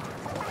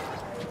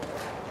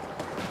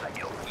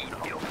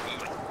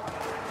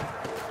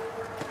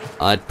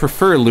 I'd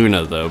prefer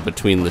Luna, though,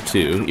 between the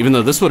two. Even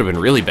though this would have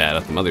been really bad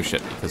at the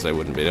mothership because I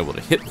wouldn't be able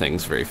to hit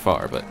things very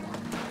far, but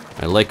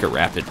I like a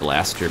rapid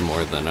blaster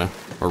more than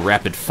or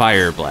rapid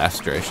fire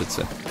blaster, I should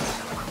say.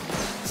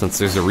 Since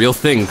there's a real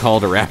thing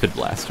called a rapid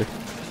blaster.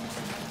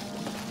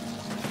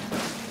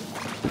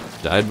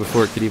 Died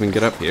before it could even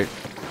get up here.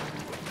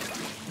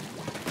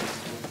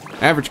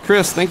 Average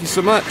Chris, thank you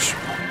so much.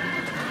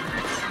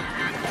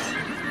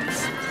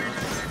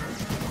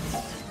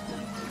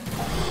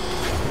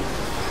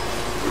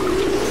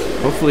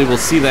 Hopefully we'll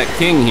see that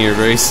king here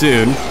very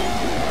soon.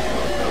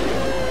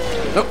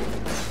 Oh.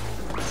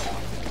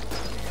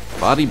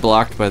 Body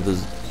blocked by the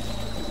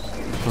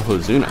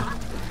Kohozuna.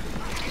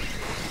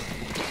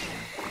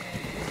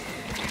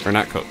 Or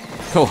not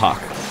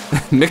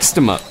Kohawk. Mixed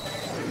them up.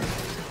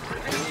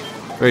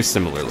 Very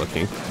similar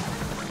looking.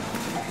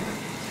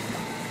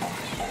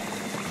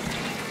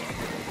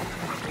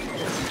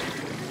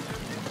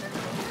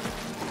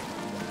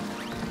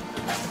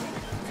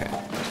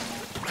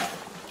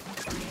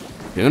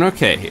 Doing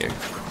okay here.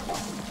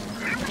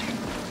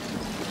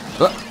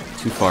 Oh,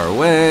 too far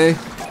away.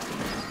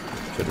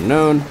 Should have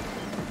known.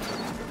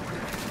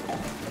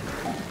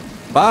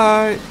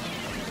 Bye.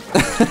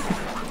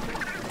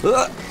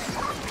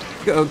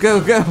 Go,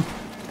 go, go.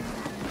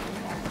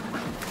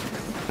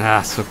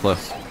 Ah, so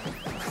close.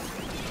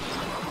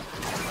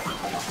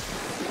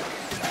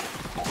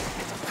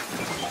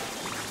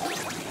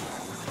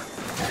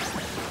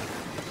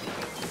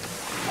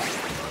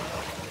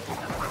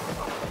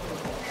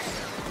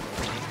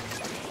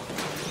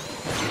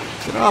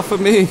 Get off of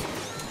me.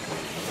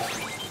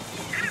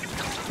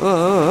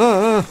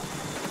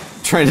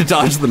 Trying to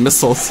dodge the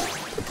missiles.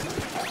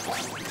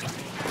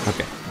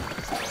 Okay.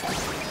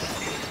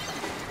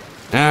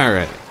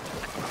 Alright.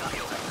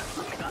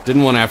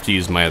 Didn't want to have to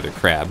use my other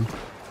crab.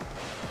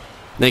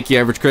 Thank you,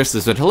 Average Chris,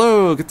 that said,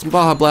 hello, get some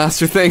Baja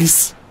Blaster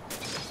things.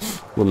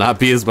 Will not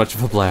be as much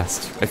of a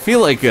blast. I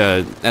feel like,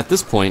 at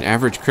this point,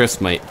 Average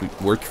Chris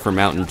might work for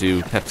Mountain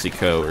Dew,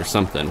 PepsiCo, or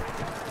something.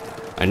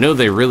 I know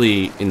they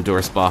really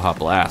endorse Baja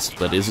Blast,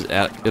 but is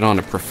it on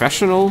a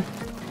professional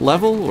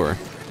level, or are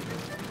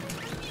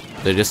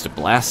they just a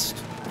blast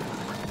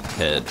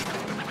head?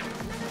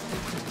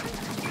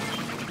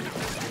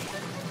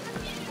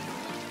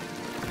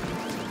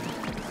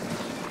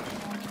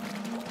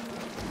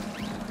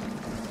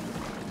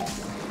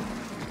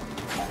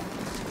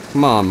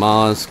 Come on,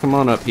 Maz, come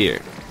on up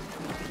here.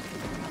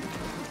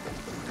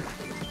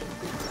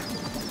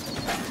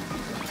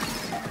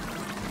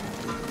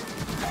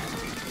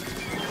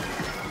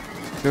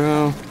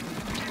 Go.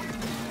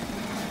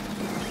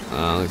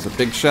 There's a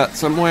big shot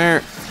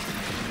somewhere.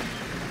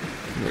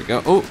 There we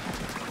go. Oh,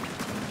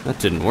 that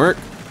didn't work.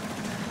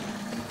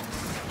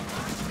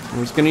 I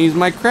was gonna use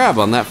my crab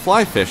on that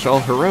fly fish, all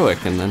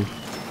heroic, and then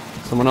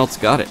someone else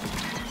got it.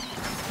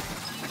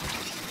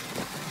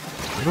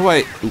 What do I...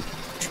 Ooh,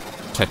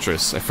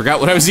 Tetris. I forgot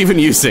what I was even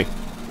using.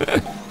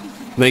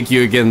 Thank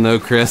you again, though,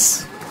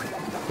 Chris,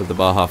 for the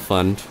Baja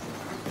Fund.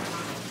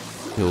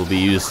 It will be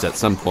used at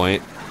some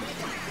point.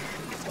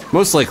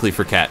 Most likely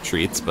for cat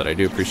treats, but I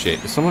do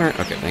appreciate it. Somewhere?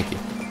 Okay, thank you.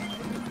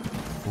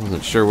 I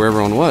wasn't sure where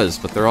everyone was,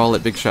 but they're all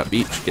at Big Shot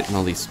Beach getting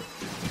all these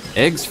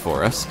eggs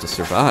for us to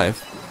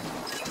survive.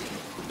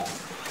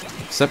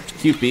 Except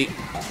Cupid.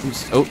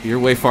 Oh, you're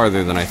way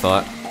farther than I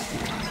thought.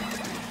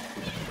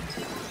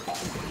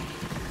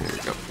 There we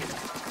go.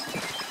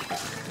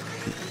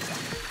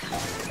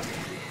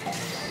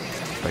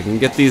 If I can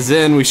get these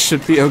in, we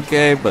should be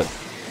okay, but...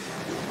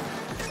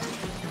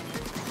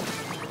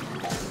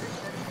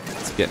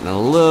 getting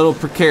a little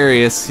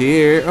precarious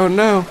here. Oh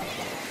no!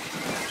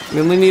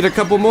 We only need a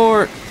couple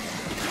more.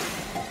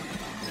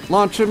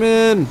 Launch him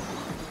in.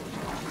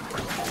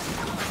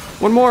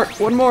 One more,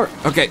 one more.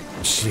 Okay,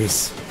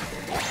 jeez.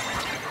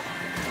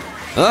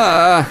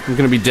 Ah, I'm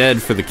gonna be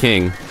dead for the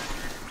king.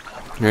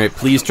 All right,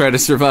 please try to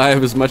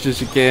survive as much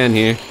as you can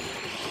here.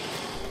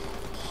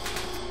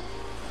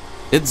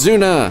 It's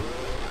Zuna.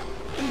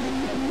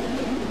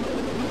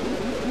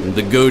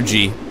 The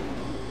Goji.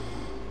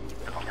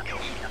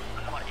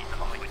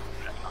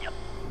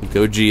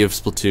 Goji of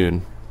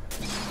Splatoon.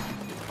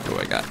 What do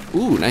I got?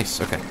 Ooh,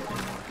 nice, okay.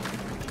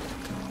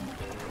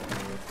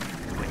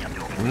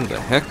 Where the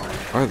heck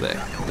are they?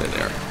 There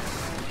they are.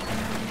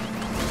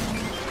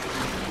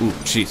 Ooh,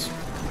 jeez.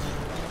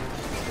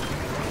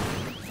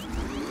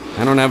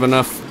 I don't have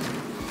enough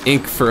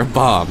ink for a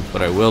bomb,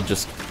 but I will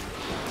just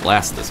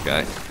blast this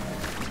guy.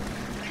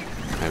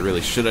 I really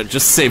should have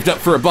just saved up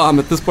for a bomb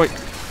at this point.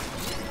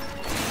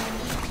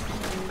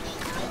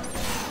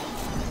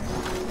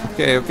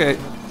 Okay, okay.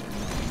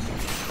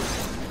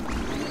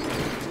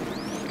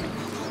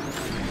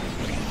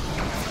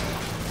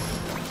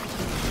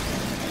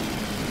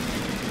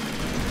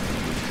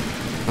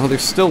 Oh,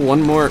 there's still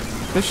one more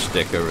fish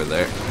stick over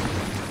there.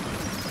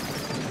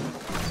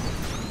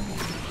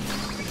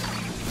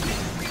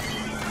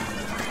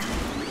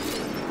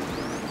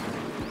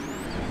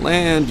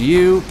 Land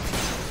you.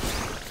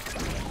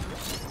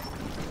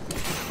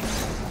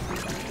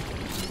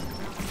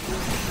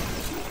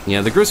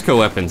 Yeah, the Grisco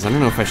weapons. I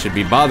don't know if I should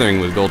be bothering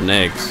with golden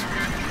eggs.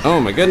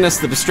 Oh my goodness,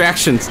 the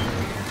distractions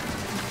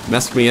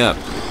messed me up.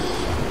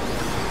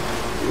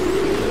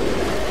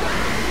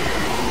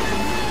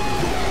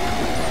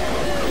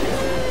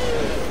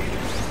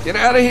 Get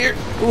out of here!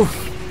 Oof.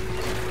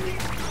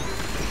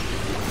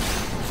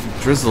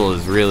 Drizzle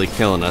is really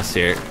killing us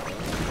here.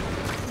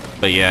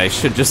 But yeah, I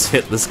should just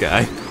hit this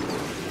guy.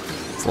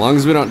 As long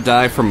as we don't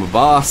die from a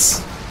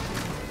boss,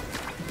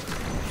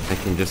 I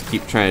can just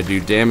keep trying to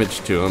do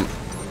damage to him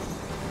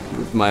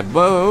with my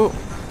bow.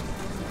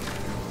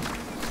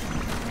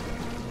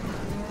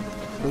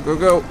 Go, go,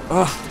 go.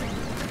 Ugh.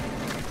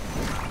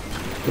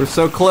 We're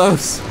so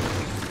close.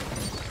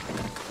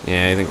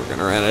 Yeah, I think we're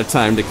gonna run out of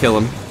time to kill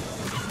him.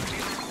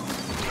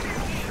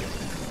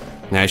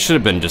 Now, I should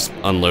have been just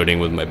unloading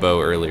with my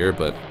bow earlier,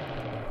 but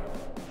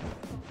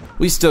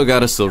we still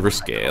got a silver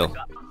scale.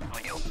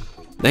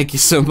 Thank you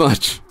so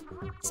much,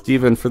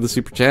 Steven, for the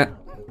super chat.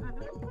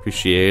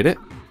 Appreciate it.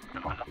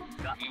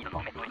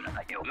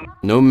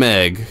 No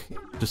Meg,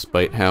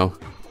 despite how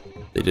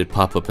They did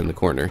pop up in the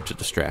corner to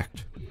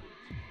distract.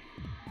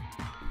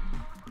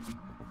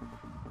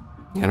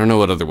 I don't know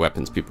what other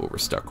weapons people were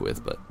stuck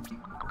with, but...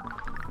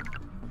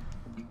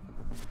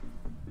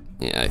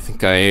 yeah, I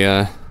think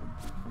I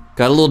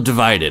got a little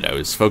divided. I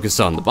was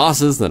focused on the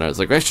bosses, then I was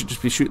like, I should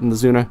just be shooting the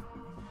Zuna.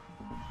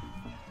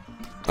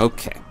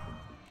 Okay.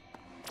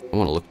 I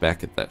want to look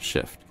back at that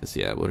shift, because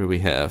yeah, what do we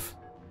have?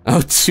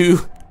 Oh, two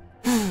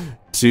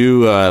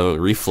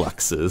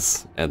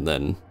reflexes, and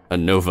then a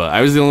Nova.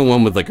 I was the only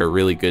one with like a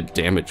really good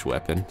damage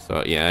weapon,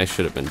 so yeah, I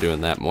should have been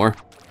doing that more.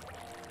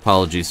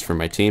 Apologies for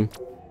my team.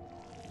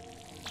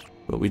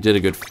 But we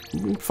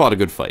fought a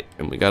good fight,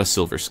 and we got a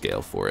silver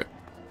scale for it.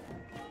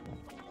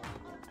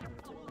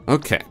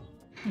 Okay.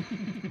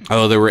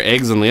 Oh, there were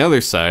eggs on the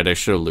other side. I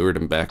should have lured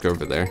him back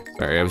over there.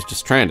 Sorry, I was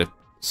just trying to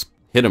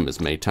hit him as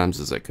many times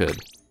as I could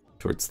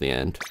towards the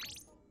end.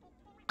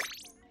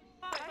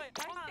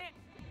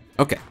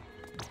 Okay.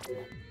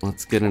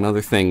 Let's get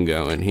another thing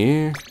going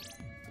here.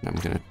 I'm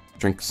gonna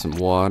drink some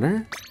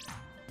water.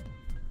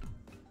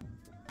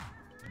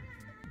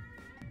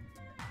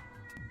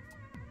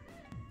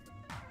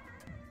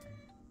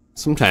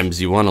 Sometimes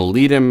you want to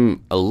lead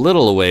him a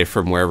little away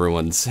from where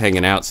everyone's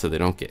hanging out so they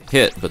don't get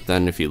hit, but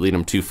then if you lead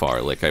him too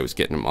far, like I was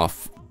getting him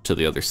off to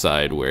the other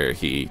side where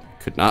he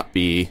could not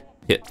be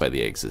hit by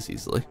the eggs as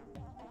easily.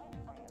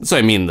 So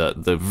I mean, the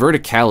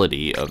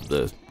verticality of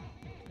the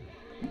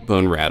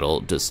bone rattle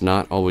does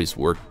not always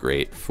work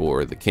great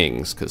for the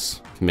kings,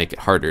 because it can make it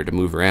harder to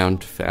move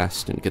around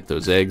fast and get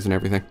those eggs and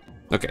everything.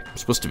 Okay, I'm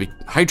supposed to be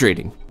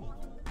hydrating.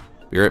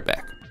 Be right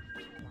back.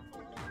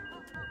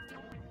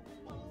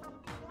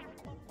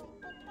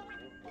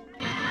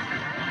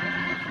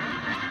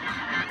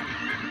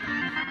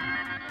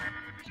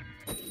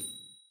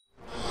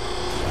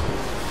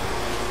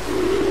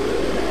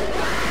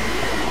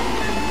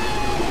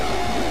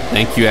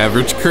 Thank you,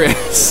 Average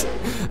Chris.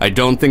 I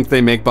don't think they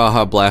make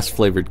Baja Blast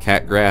flavored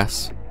cat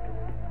grass.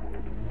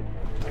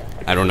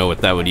 I don't know what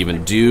that would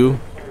even do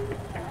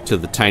to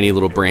the tiny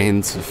little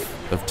brains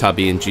of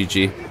Tabi and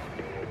Gigi.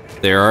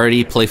 They're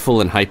already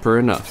playful and hyper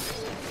enough.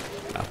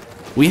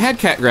 We had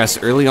cat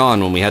grass early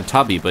on when we had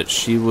Tabi, but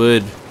she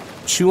would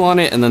chew on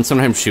it and then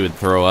sometimes she would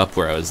throw up,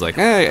 where I was like,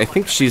 I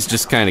think she's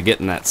just kind of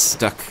getting that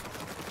stuck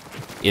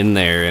in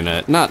there in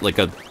a, not like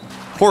a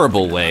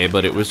horrible way,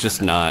 but it was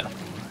just not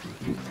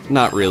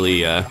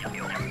really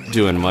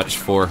doing much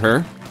for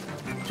her,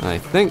 I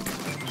think.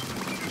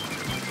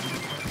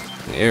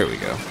 There we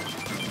go.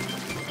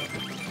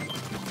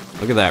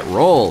 Look at that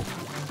roll.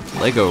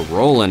 Lego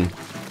rolling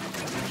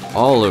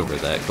all over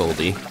that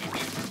Goldie.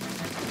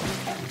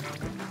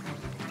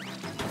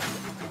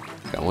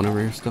 Got one over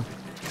here still.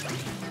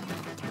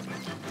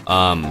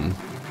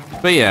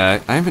 But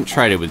yeah, I haven't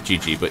tried it with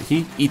Gigi, but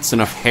he eats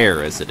enough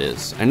hair as it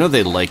is. I know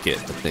they like it,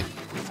 but they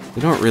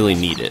don't really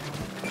need it.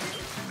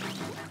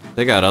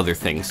 They got other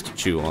things to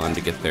chew on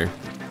to get their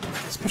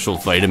special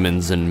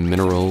vitamins and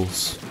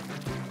minerals.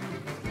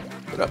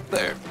 Put up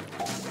there.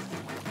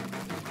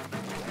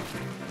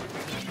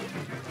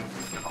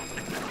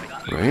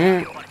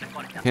 Right.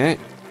 Okay.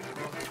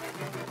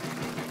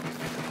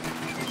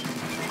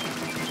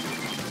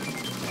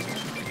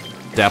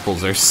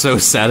 Dapples are so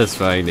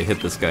satisfying to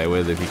hit this guy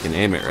with if you can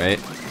aim it right.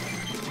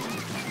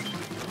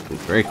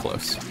 It's very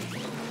close.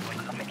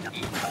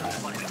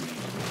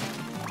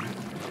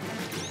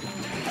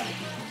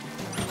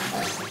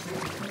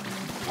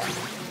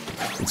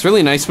 It's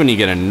really nice when you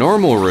get a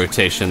normal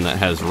rotation that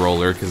has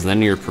roller, because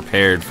then you're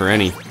prepared for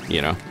any,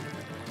 you know,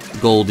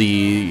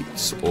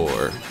 Goldies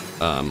or,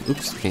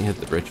 oops, can't hit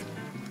the bridge.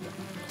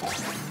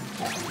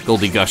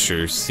 Goldie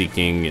Gushers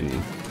seeking and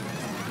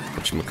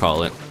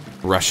whatchamacallit,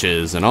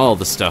 rushes and all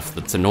the stuff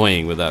that's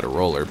annoying without a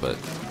roller, but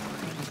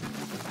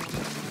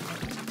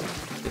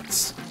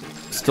it's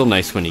still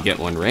nice when you get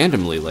one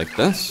randomly like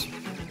this.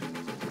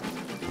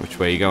 Which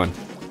way are you going?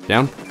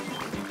 Down?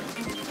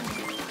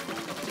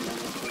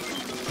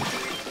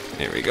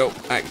 There we go.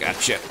 I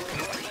gotcha.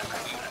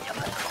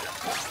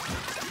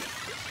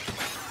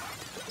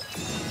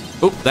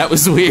 Oh, that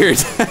was weird.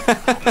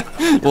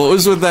 What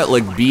was with that,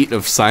 like, beat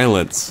of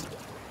silence?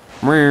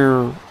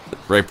 Right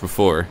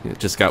before. It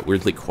just got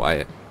weirdly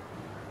quiet.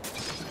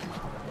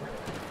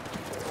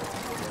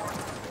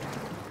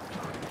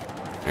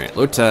 Alright,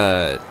 low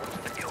tide.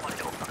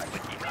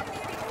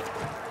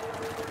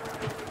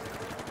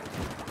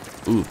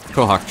 Ooh,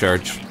 Cohawk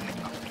charge.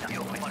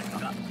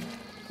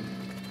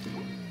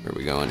 Where are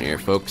we going here,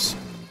 folks?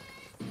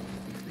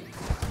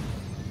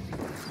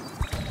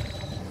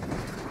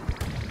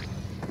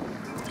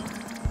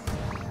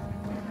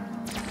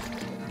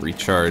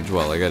 Recharge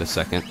while I got a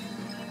second.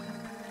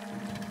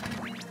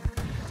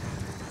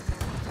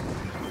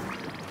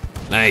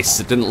 Nice,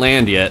 it didn't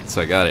land yet,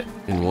 so I got it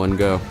in one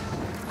go.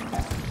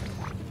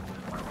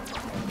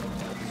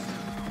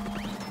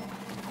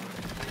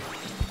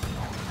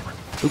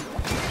 Oop.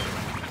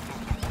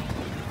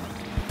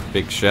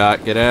 Big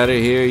shot, get out of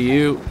here,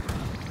 you.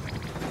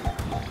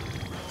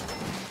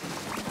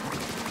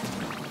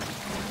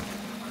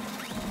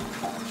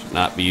 Should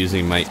not be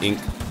using my ink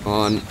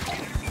on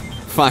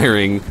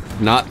firing,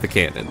 not the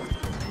cannon,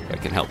 if I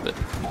can help it.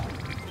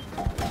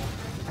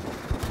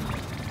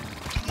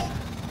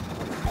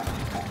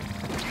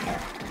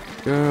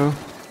 Go.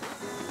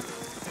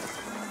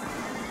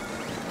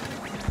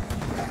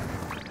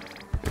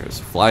 There's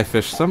a fly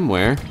fish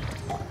somewhere,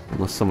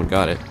 unless someone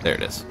got it. There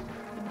it is.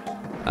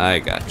 I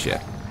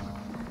gotcha.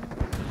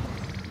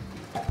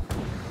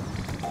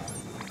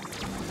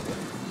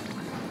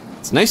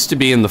 It's nice to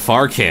be in the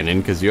far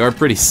cannon, because you are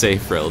pretty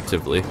safe,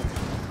 relatively.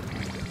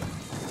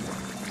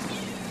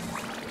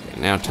 Okay,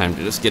 now time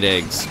to just get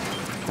eggs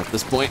at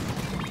this point.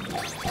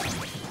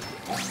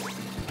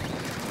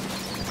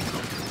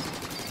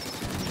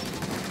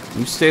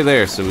 You stay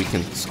there so we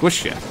can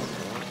squish you.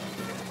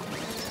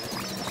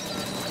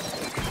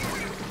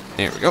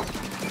 There we go.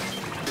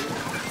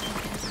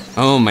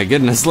 Oh my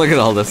goodness, look at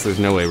all this. There's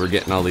no way we're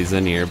getting all these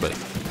in here, but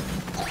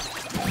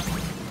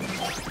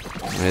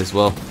might as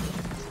well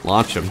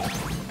launch them,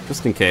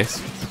 just in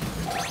case.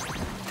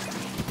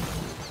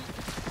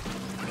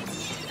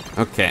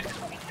 Okay,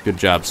 good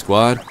job,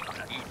 squad.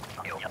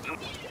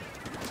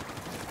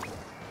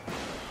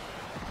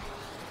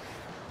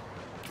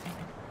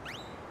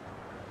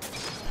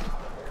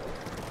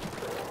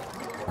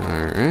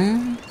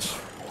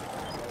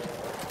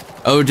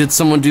 Oh, did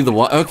someone do the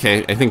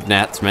okay, I think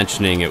Nat's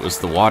mentioning it was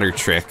the water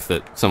trick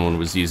that someone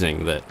was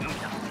using, that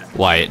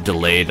why it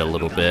delayed a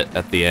little bit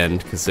at the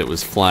end, because it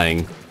was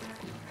flying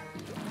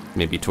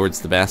maybe towards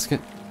the basket.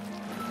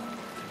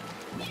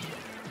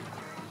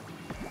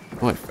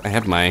 Oh, I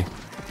have my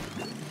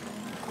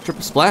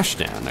triple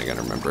splashdown I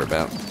gotta remember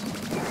about.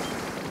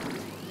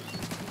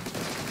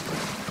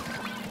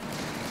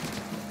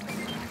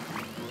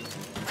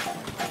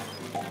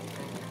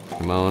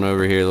 Come on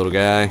over here, little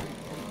guy.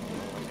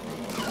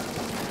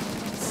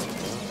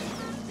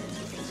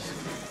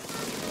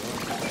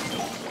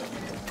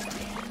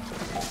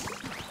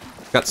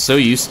 Got so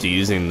used to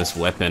using this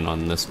weapon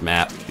on this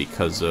map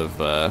because of,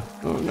 oh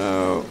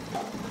no.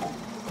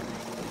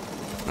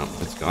 Oh,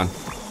 it's gone.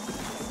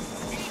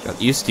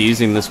 Got used to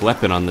using this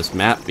weapon on this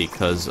map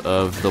because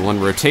of the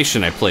one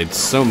rotation I played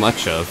so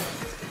much of.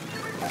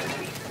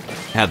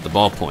 Had the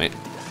ballpoint.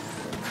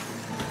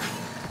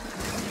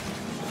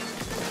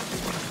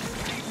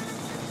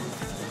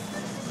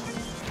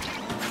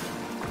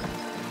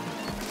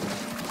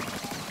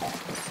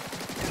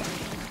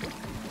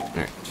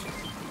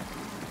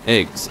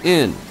 Eggs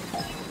in.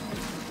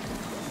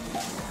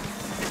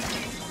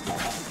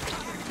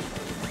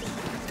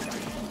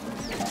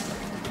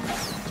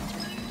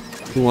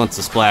 Who wants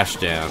a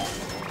splashdown?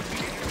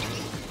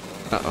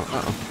 Uh-oh,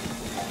 uh-oh.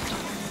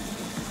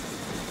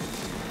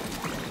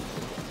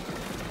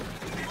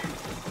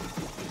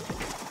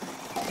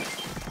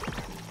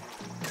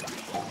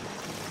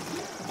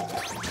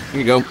 Here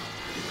you go.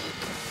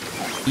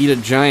 Eat a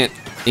giant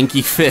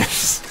inky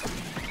fish.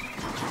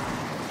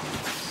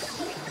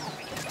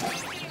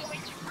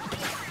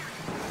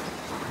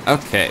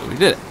 Okay, we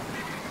did it.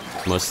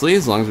 Mostly,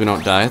 as long as we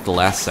don't die at the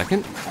last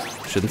second.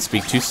 Shouldn't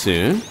speak too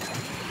soon.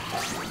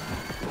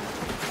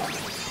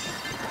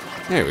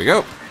 There we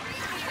go.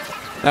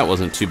 That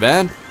wasn't too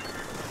bad.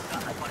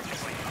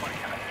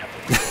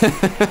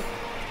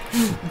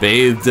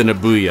 Bathed in a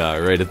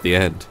booyah right at the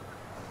end.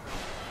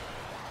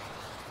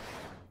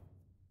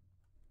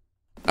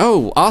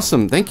 Oh,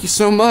 awesome. Thank you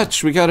so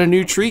much. We got a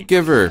new treat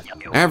giver.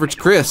 Average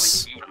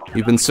Chris.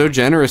 You've been so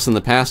generous in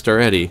the past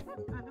already.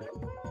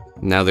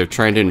 Now they're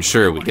trying to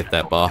ensure we get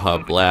that Baja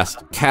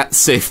Blast.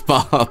 Cat-safe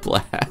Baja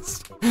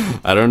Blast.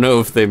 I don't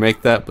know if they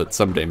make that, but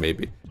someday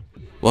maybe.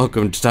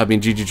 Welcome to Tommy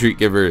and Gigi Treat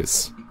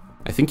Givers.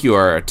 I think you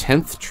are our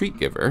 10th treat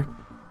giver.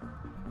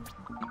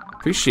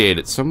 Appreciate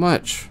it so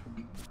much.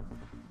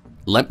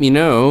 Let me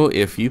know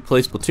if you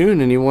play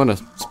Splatoon and you want a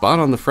spot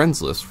on the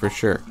friends list for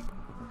sure.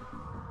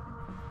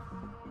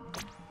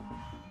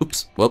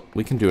 Oops, well,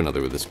 we can do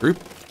another with this group.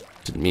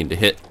 Didn't mean to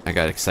hit. I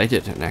got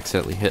excited and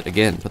accidentally hit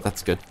again, but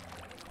that's good.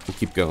 We'll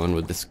keep going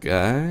with this,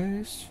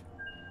 guys.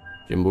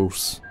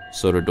 Jimbos,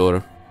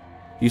 Soradora.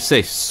 You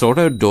say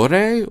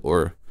Soradore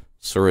or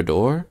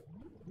Sorador?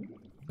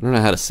 I don't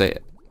know how to say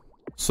it.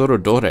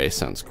 Soradore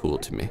sounds cool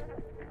to me.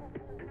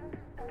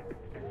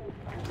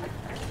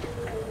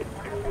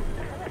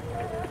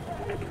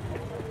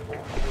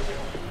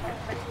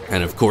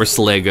 And of course,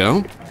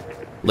 Lego.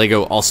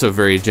 Lego also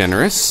very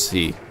generous.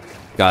 He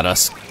got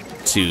us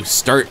to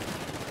start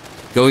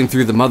going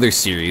through the Mother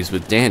series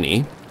with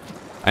Danny.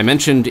 I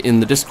mentioned in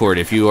the Discord,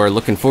 if you are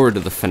looking forward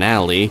to the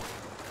finale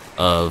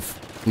of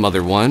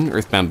Mother 1,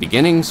 Earthbound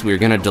Beginnings, we're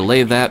gonna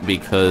delay that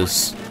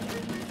because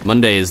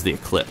Monday is the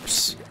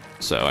eclipse.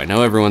 So I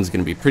know everyone's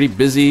gonna be pretty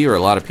busy, or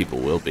a lot of people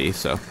will be,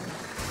 so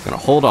I'm gonna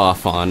hold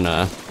off on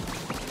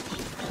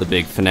the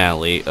big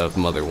finale of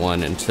Mother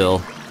 1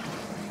 until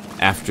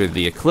after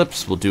the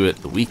eclipse. We'll do it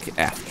the week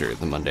after,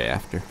 the Monday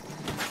after.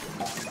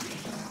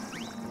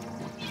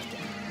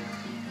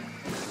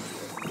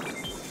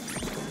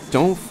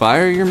 Don't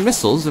fire your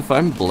missiles if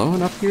I'm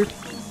blowing up your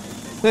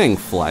thing,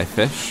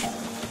 flyfish.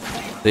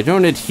 They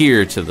don't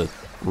adhere to the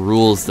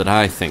rules that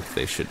I think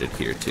they should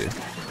adhere to.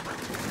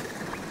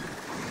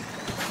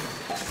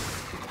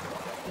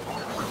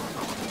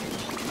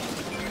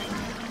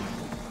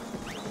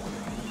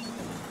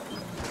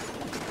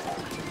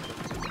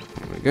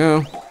 we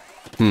go.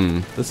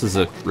 This is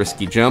a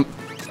risky jump.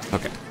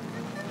 Okay.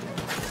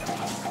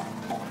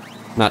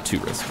 Not too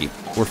risky.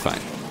 We're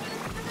fine.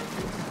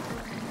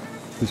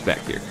 Who's back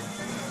here?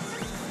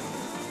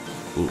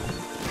 Ooh.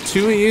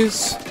 Tui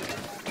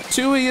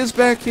is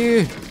back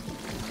here.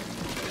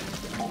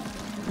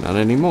 Not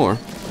anymore.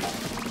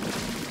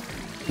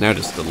 Now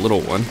just a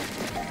little one.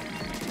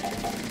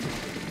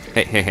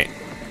 Hey.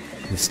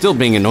 He's still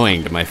being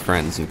annoying to my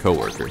friends and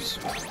coworkers.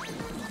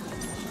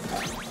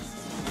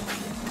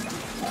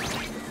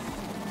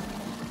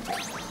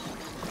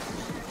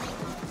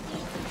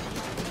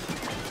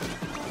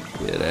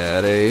 Get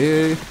out of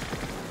here.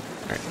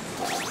 Alright.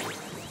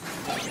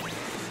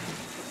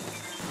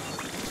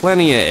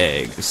 Plenty of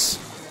eggs.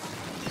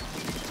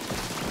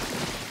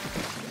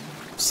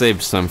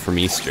 Saved some from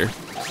Easter.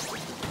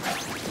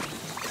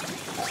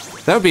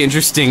 That would be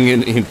interesting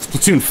in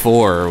Splatoon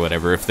 4 or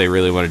whatever, if they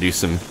really want to do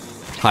some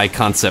high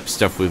concept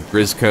stuff with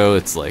Grizzco.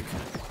 It's like,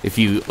 if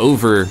you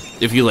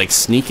like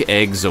sneak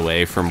eggs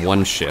away from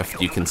one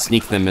shift, you can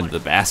sneak them into the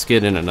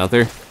basket in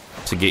another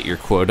to get your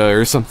quota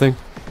or something.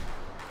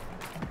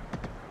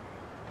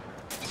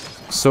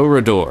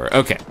 Sorador,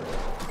 okay.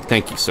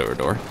 Thank you,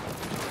 Sorador.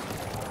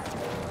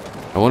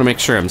 I want to make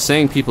sure I'm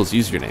saying people's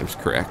usernames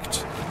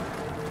correct.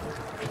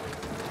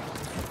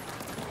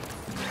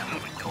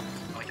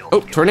 Oh,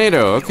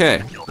 tornado,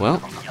 okay.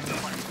 Well,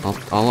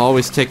 I'll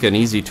always take an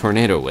easy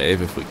tornado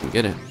wave if we can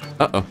get it.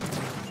 Uh-oh.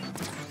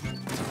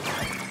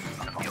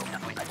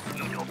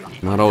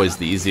 Not always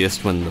the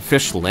easiest when the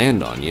fish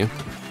land on you.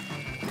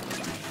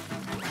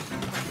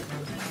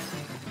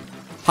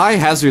 High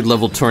hazard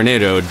level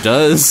tornado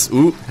does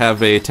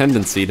have a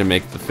tendency to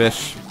make the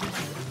fish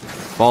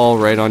fall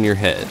right on your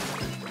head.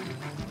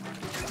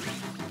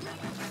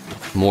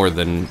 More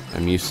than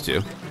I'm used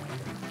to.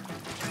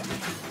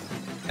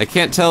 I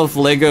can't tell if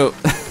Lego,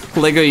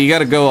 you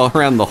gotta go all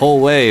around the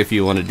whole way if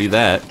you want to do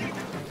that.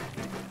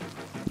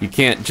 You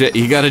can't,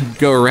 you gotta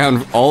go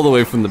around all the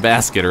way from the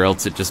basket or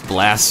else it just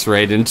blasts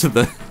right into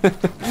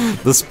the,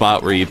 the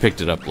spot where you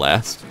picked it up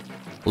last.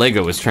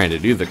 Lego was trying to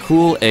do the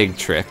cool egg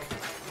trick.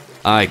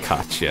 I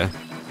caught ya.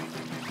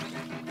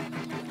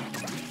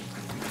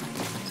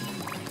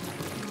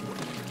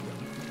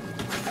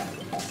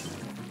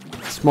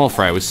 Small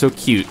fry was so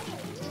cute,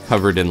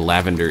 covered in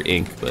lavender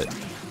ink, but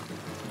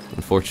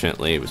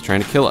unfortunately, it was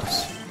trying to kill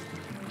us.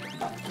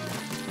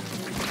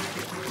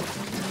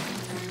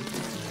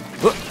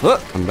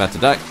 I'm about to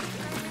die.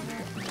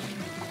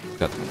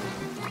 Got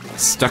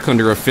stuck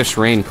under a fish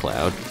rain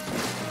cloud.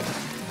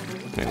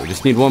 Right, we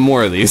just need one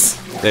more of these.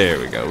 There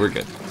we go, we're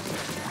good.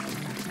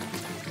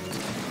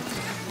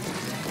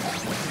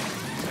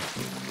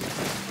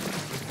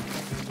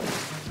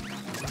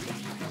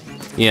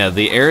 Yeah,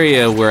 the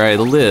area where I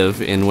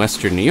live in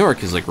Western New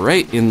York is like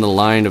right in the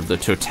line of the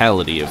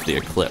totality of the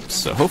eclipse,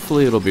 so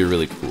hopefully it'll be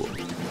really cool.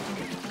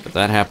 But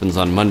that happens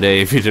on Monday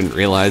if you didn't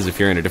realize, if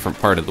you're in a different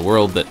part of the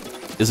world that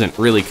isn't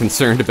really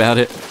concerned about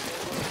it.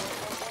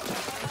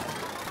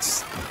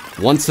 It's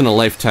once in a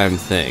lifetime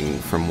thing,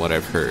 from what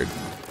I've heard.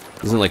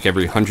 Isn't it like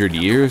every 100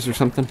 years or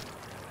something?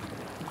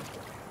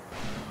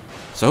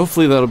 So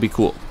hopefully that'll be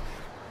cool.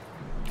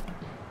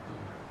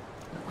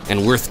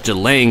 And worth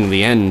delaying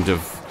the end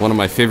of one of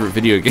my favorite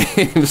video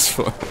games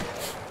for.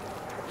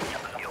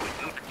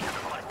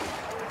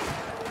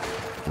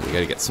 We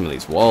gotta get some of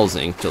these walls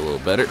inked a little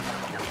better.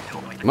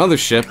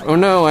 Mothership, oh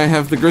no, I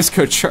have the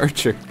Grizzco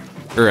Charger.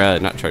 Or,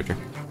 not Charger.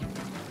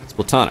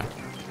 Splatana.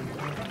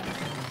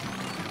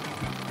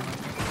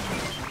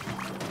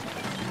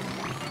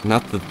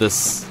 Not that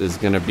this is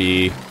gonna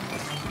be...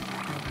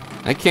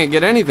 I can't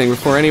get anything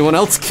before anyone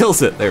else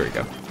kills it. There we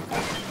go.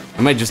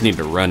 I might just need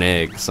to run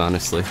eggs,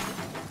 honestly.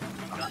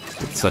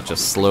 It's such a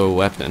slow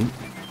weapon.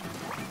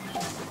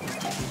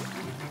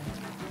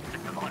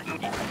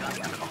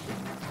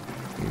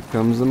 Here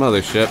comes the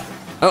mothership.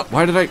 Oh,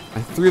 why did I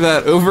threw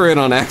that over it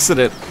on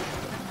accident.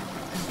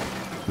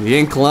 The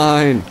ink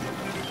line.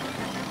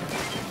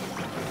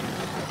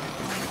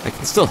 I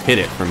can still hit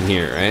it from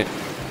here, right?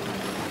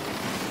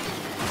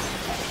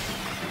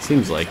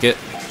 Seems like it.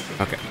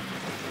 Okay.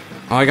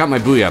 Oh, I got my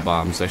booyah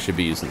bombs. I should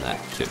be using that,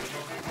 too.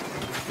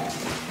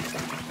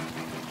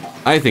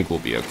 I think we'll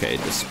be okay,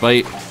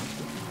 despite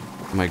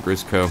my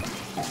Grizzco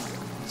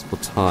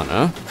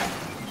Splatana.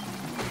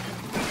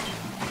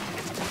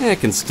 Yeah, I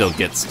can still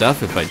get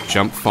stuff if I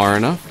jump far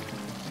enough.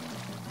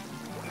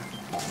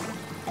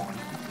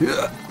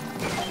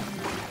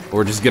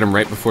 Or just get them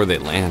right before they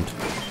land.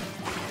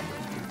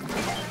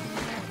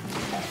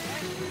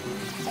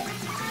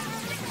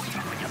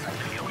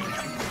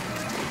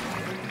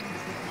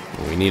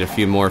 We need a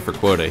few more for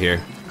quota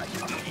here.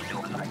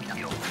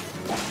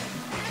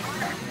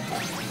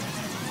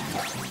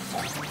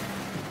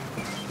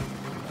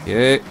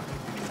 Okay.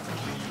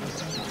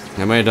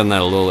 I might have done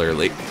that a little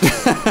early.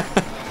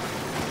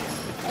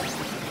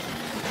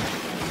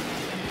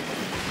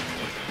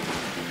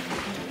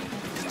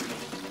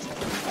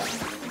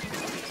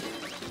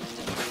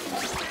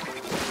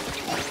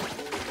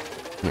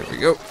 There we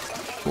go.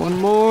 One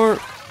more.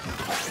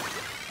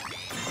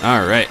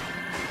 All right.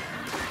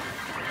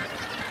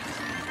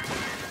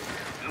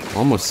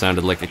 almost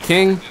sounded like a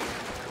king.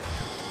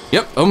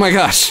 Yep, oh my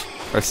gosh.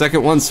 Our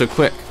second one so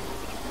quick.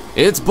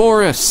 It's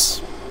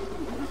Boris.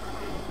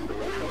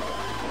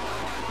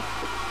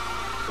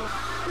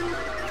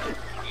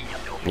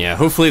 Yeah,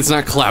 hopefully it's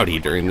not cloudy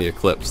during the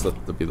eclipse.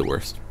 That'd be the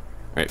worst.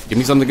 All right, give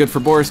me something good for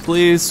Boris,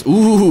 please.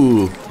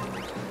 Ooh.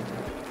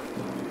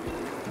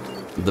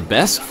 The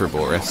best for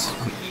Boris,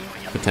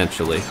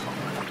 potentially.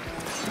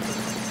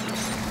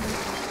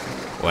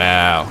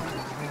 Wow.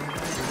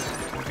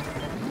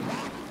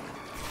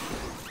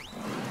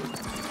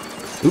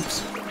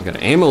 Oops, I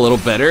gotta aim a little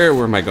better.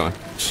 Where am I going?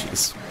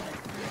 Jeez.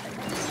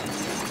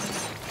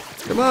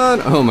 Come on,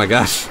 oh my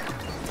gosh.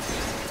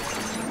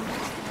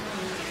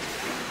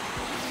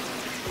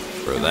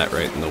 Throw that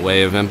right in the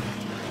way of him.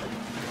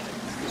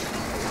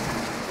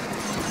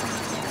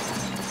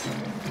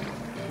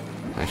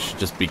 I should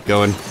just be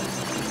going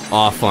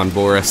off on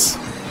Boris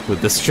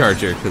with this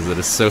charger because it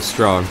is so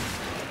strong.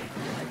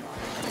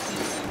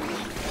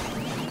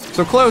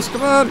 So close,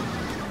 come on!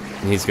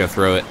 And he's gonna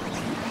throw it.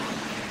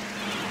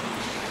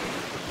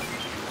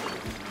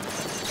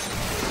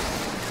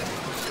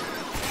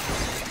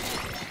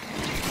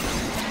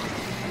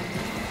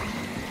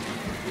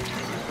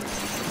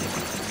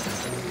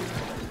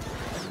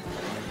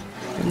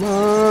 Come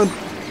on!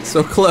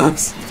 So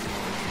close!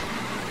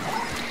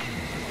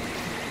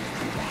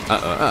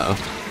 Uh-oh.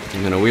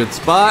 I'm in a weird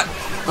spot.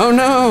 Oh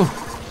no!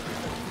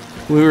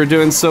 We were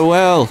doing so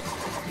well.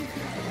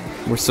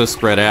 We're so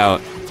spread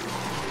out.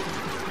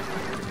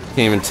 Can't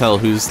even tell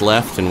who's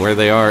left and where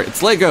they are.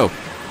 It's Lego!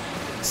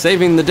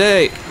 Saving the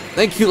day!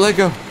 Thank you,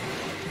 Lego!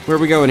 Where are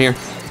we going here?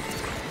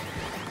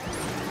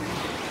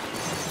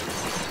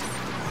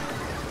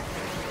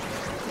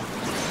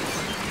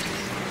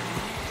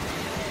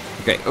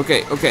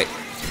 Okay.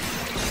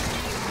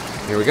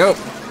 Here we go.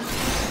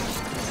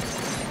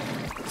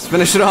 Let's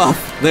finish it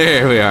off.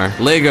 There we are.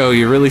 Lego,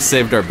 you really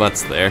saved our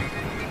butts there.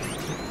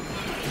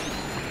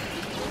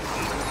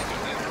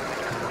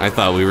 I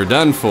thought we were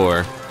done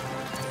for.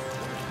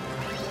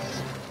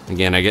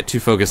 Again, I get too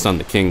focused on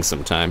the king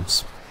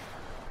sometimes.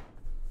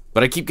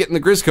 But I keep getting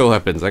the Grizzco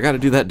weapons. I gotta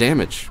do that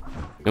damage.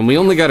 And we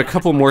only got a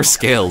couple more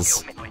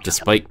scales,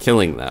 despite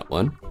killing that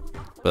one.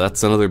 But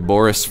that's another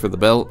Boris for the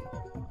belt.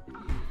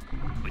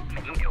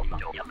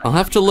 I'll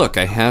have to look.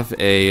 I have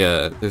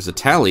a, there's a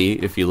tally.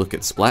 If you look at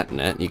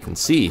Splatnet, you can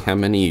see how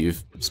many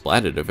you've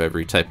splatted of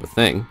every type of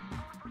thing.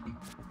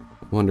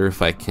 I wonder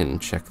if I can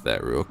check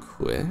that real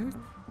quick.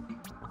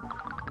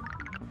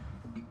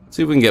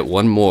 See if we can get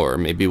one more.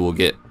 Maybe we'll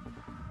get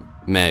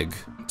Meg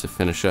to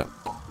finish up.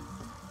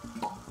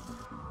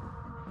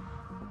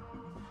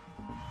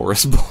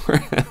 Boris.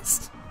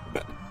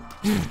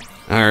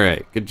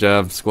 Alright, good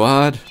job,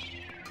 squad.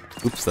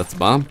 Oops, that's a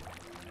bomb.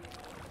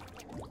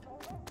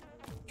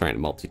 Trying to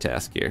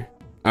multitask here.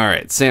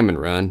 Alright, Salmon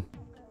Run.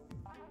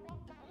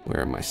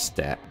 Where are my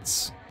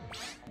stats?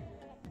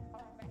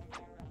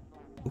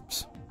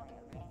 Oops.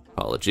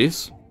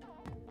 Apologies.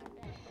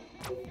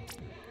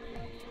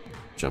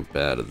 Jump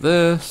out of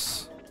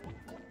this.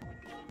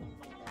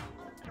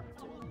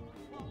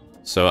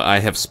 So I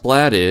have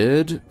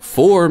splatted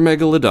 4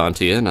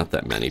 Megalodontia, not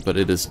that many, but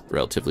it is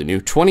relatively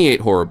new,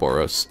 28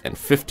 Horrorboros, and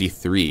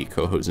 53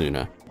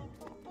 Kohozuna.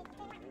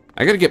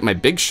 I gotta get my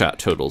big shot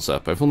totals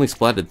up. I've only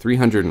splatted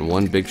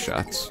 301 big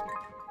shots,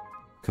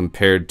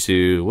 compared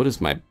to, what is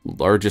my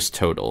largest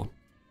total?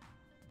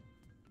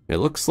 It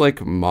looks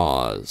like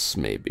maws,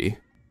 maybe.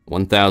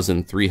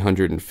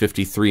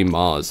 1,353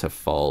 maws have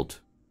fell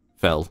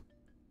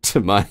to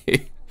my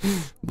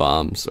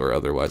bombs, or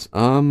otherwise.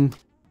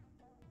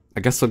 I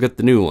guess I'll get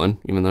the new one,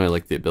 even though I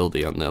like the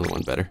ability on the other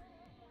one better.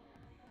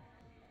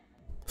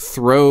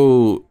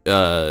 Throw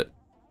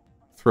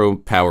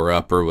power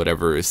up or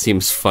whatever, it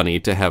seems funny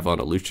to have on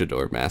a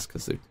luchador mask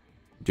because they're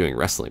doing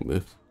wrestling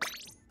moves.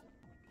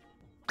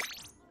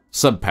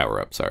 Sub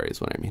power up, sorry, is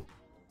what I mean.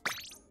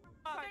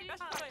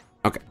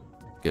 Okay,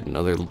 get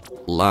another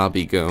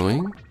lobby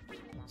going.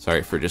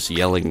 Sorry for just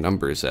yelling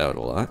numbers out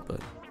a lot, but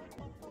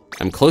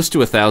I'm close to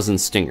 1,000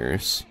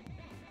 stingers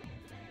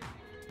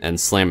and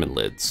slamming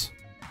lids.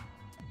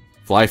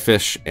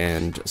 Flyfish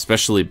and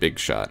especially big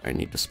shot I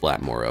need to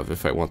splat more of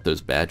if I want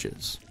those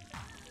badges.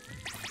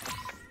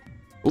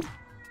 Oop,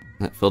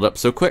 that filled up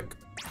so quick.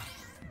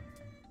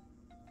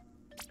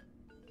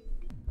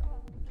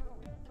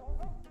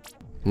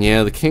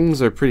 Yeah, the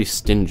kings are pretty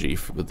stingy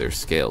with their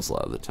scales a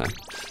lot of the time.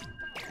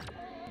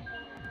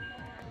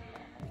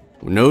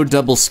 No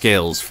double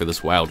scales for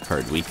this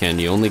wildcard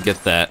weekend. You only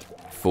get that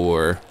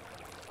for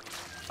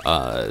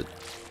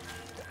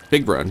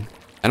Big Run.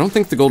 I don't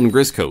think the Golden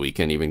Grizzco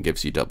weekend even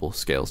gives you double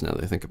scales now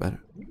that I think about it.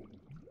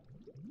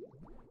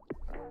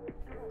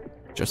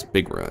 Just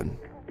Big Run.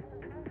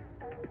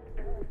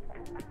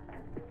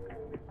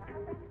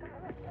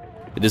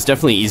 It is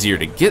definitely easier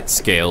to get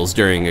scales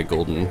during a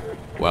Golden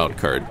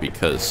Wildcard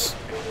because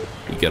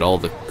you get all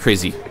the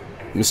crazy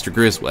Mr.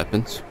 Grizz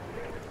weapons.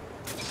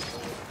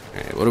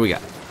 Alright, what do we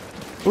got?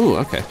 Ooh,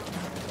 okay.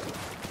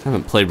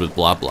 Haven't played with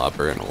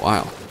Bloblobber in a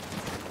while.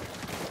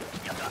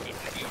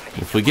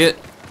 If we get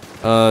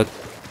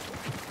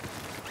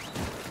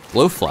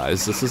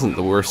blowflies. This isn't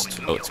the worst.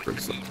 Oh, it's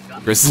Grizzler.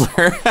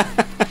 Grizzler.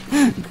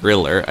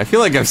 Griller. I feel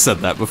like I've said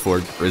that before,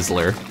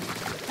 Grizzler,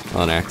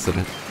 on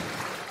accident.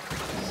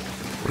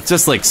 It's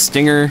just like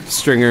stinger,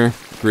 stringer,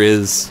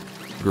 grizz,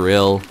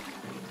 grill,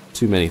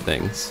 too many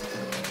things.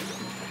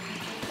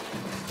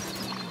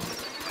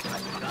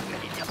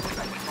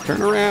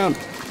 Turn around.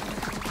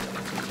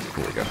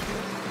 There we go.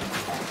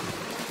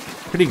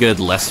 Pretty good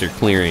lesser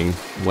clearing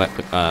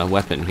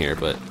weapon here,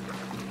 but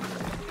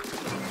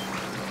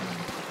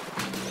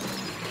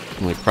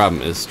the only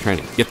problem is trying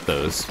to get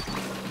those.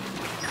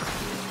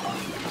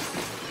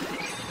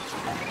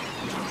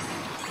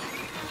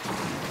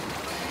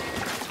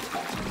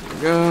 There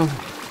we go.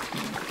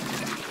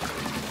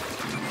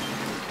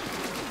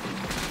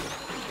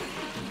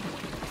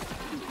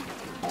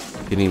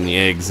 Getting the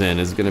eggs in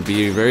is going to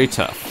be very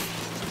tough.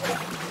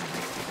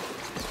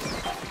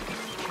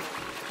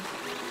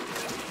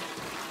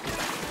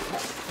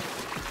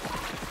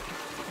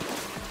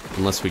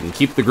 Unless we can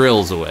keep the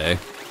grills away.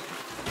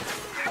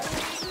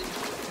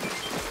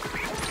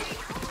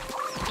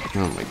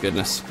 Oh my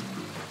goodness.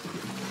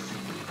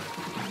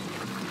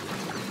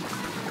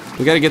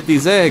 We gotta get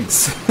these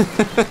eggs.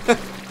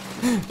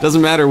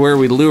 Doesn't matter where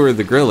we lure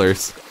the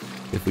grillers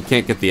if we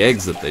can't get the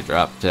eggs that they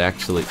drop to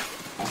actually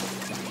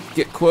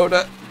get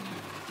quota.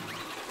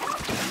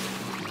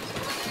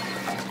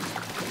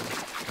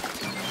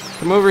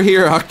 Come over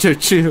here,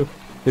 Octo-Chew.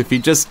 If you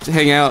just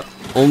hang out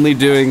only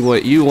doing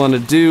what you want to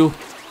do,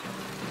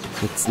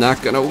 it's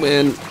not gonna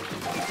win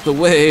the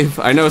wave.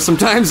 I know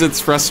sometimes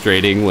it's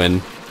frustrating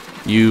when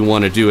you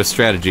want to do a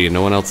strategy and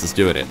no one else is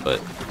doing it,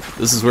 but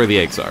this is where the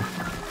eggs are.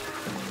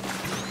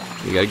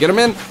 You gotta get them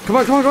in. Come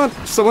on, come on, come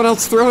on. Someone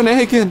else throw an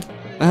egg in.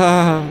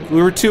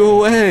 We were 2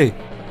 away.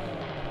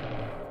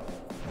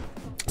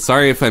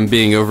 Sorry if I'm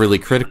being overly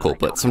critical,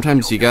 but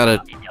sometimes you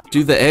gotta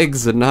do the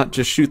eggs and not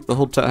just shoot the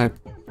whole time.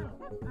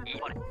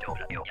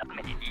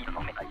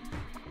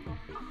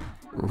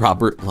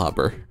 Robert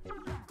Blobber.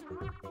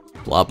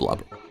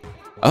 Bloblobber.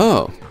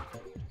 Oh,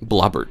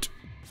 Blobbert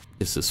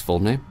is his full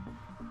name.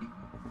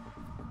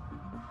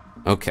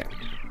 Okay.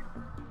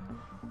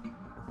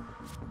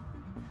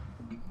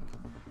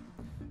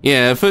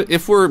 Yeah,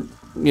 if we're,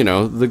 you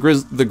know, the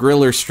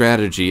griller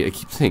strategy, I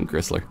keep saying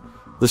Grizzler.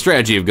 The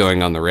strategy of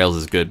going on the rails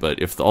is good,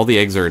 but if all the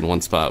eggs are in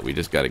one spot, we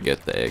just gotta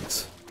get the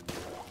eggs.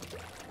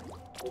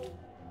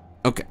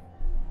 Okay.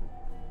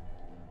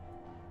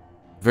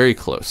 Very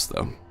close,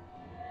 though.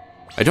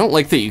 I don't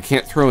like that you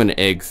can't throw an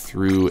egg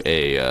through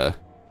a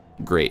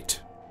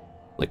grate,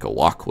 like a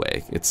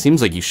walkway. It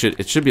seems like it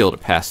should be able to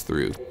pass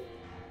through,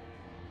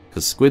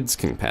 because squids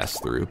can pass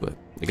through, but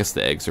I guess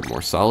the eggs are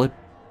more solid.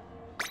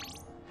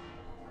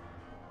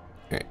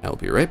 All right, I'll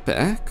be right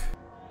back.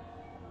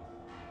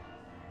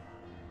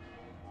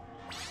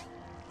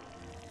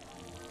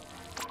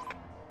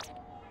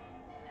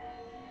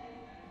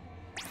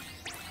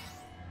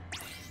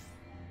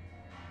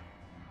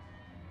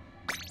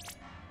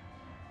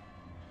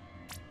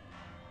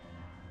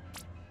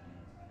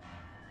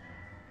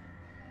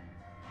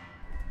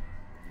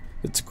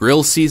 It's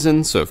grill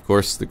season, so of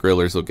course the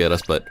grillers will get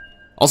us, but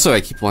also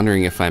I keep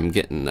wondering if I'm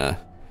getting my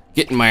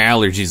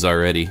allergies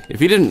already.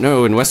 If you didn't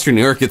know, in Western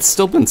New York it's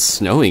still been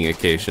snowing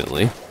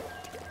occasionally,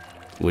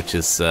 which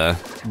is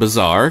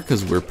bizarre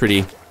because we're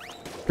pretty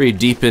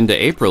deep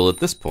into April at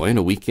this point,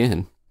 a week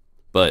in.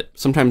 But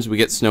sometimes we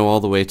get snow all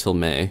the way till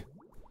May.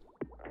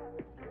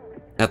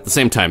 At the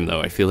same time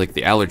though, I feel like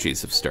the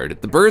allergies have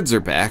started. The birds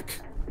are back,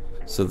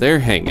 so they're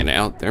hanging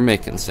out, they're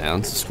making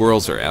sounds, the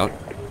squirrels are out.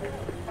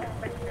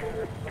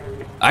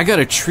 I got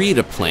a tree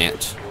to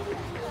plant.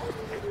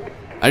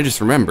 I just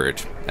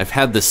remembered. I've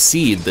had the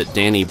seed that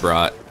Danny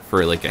brought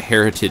for like a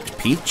heritage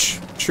peach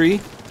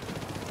tree.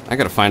 I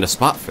gotta find a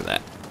spot for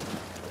that.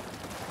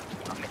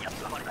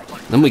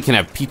 Then we can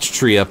have peach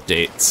tree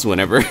updates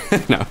whenever.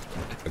 No.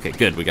 Okay,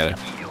 good. We got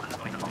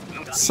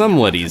a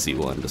somewhat easy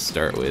one to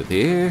start with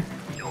here.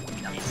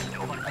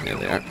 There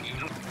they are.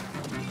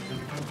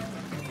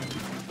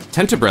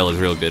 Tentabrel is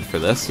real good for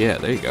this. Yeah,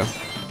 there you go.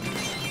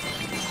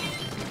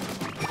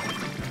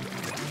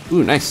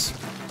 Ooh, nice.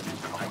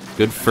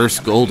 Good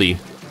first Goldie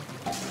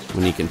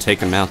when you can take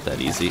him out that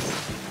easy.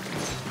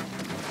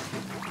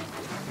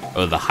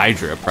 Oh, the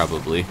Hydra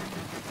probably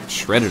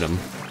shredded him.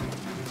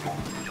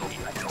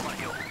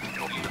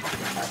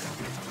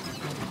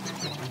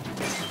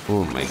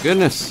 Oh my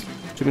goodness,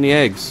 too many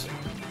eggs.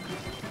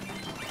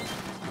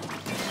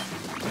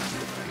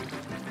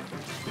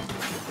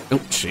 Oh,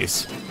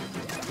 jeez.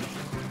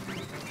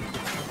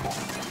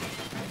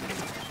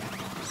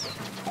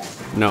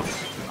 No.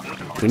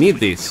 We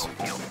need these.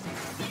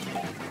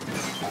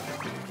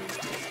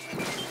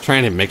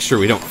 Trying to make sure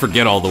we don't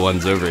forget all the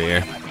ones over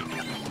here.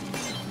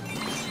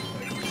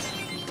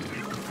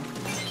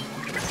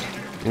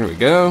 There we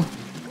go.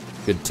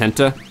 Good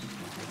Tenta.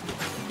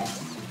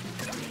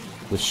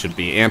 This should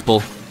be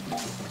ample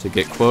to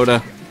get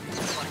quota.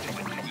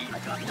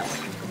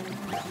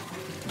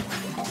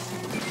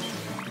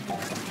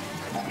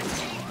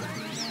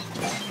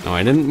 Oh,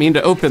 I didn't mean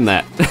to open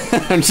that.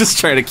 I'm just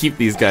trying to keep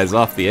these guys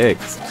off the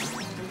eggs.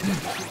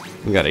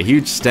 We got a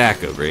huge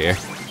stack over here.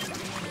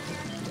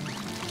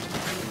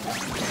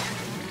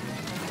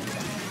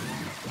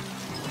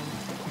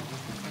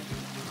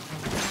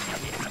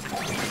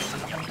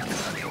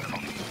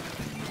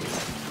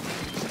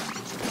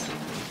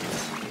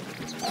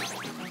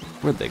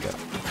 Where'd they go?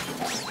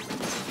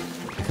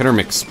 I heard them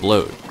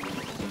explode.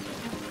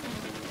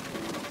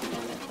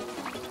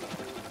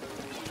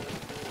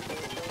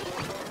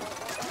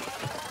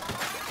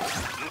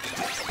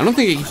 I don't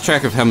think it keeps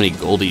track of how many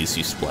goldies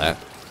you splat.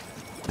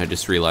 I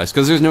just realized,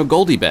 because there's no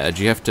goldie badge,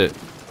 you have to...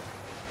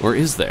 Or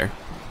is there?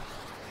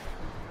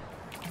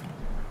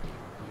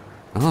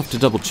 I'll have to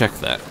double check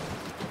that.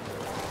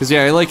 Because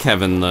yeah, I like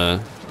having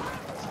the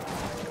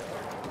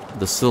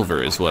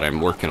silver is what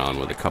I'm working on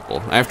with a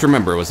couple. I have to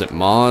remember, was it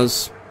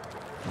Maws,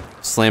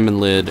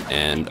 Salmonid,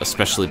 and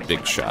especially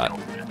Big Shot?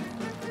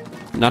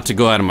 Not to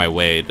go out of my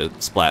way to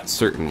splat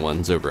certain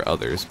ones over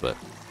others, but...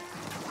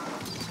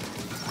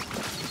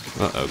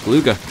 Uh-oh,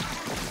 Gluga.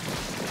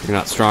 You're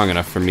not strong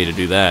enough for me to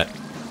do that.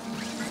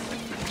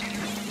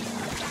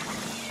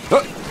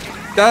 Oh!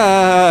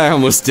 Ah, I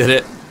almost did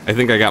it. I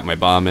think I got my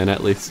bomb in,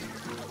 at least.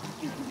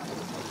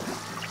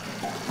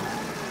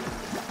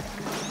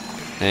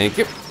 Thank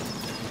you.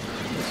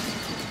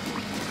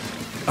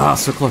 Ah,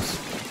 so close.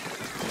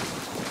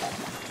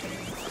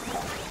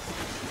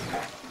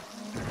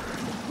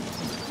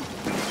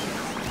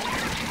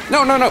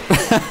 No, no, no!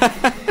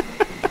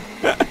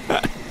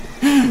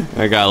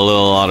 I got a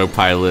little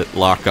autopilot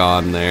lock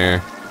on there.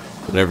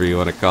 Whatever you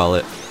want to call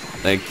it.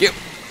 Thank you.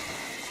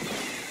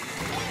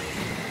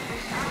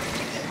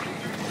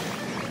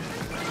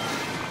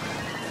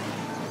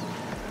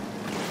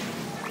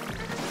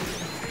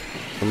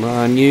 Come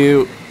on,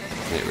 you.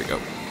 There we go.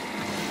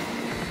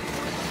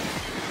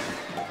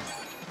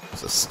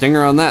 There's a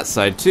stinger on that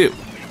side, too.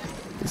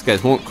 These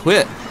guys won't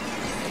quit.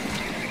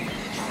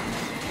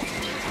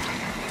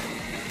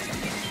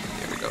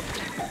 There we go.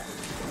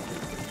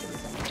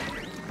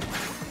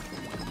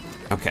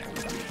 Okay.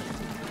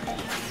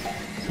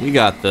 We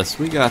got this.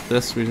 We got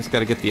this. We just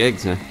gotta get the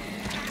eggs in.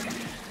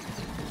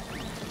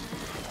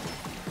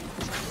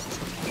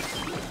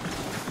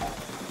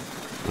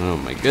 Oh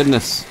my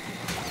goodness.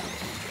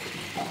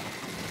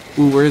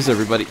 Ooh, where is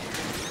everybody?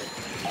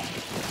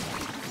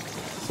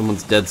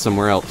 Someone's dead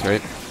somewhere else,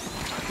 right?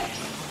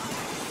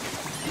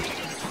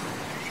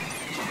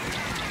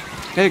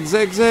 Eggs,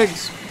 eggs,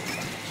 eggs!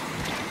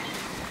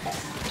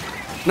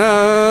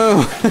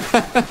 No!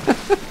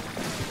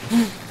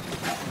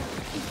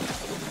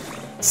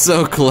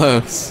 So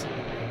close.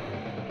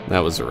 That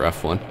was a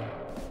rough one.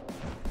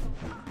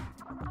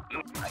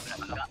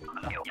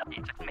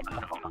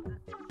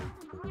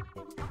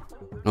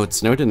 Oh, it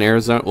snowed in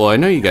Arizona? Well, I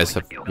know you guys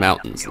have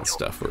mountains and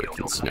stuff where it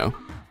can snow.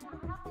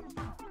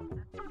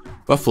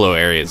 Buffalo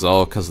area is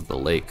all because of the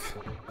lake.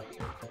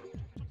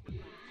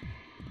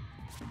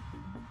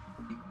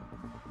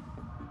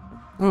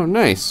 Oh,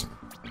 nice.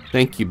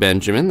 Thank you,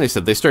 Benjamin. They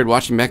said they started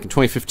watching back in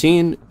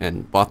 2015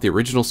 and bought the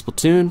original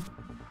Splatoon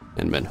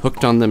and been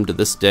hooked on them to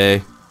this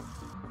day.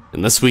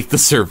 And this week the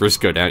servers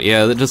go down.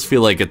 Yeah, that does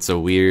feel like it's a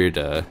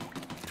weird,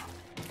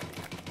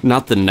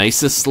 not the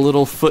nicest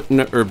little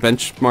footnote or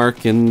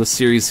benchmark in the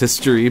series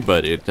history,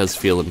 but it does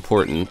feel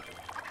important.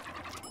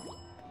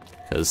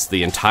 Because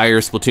the entire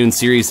Splatoon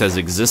series has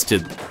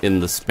existed in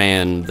the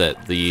span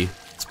that the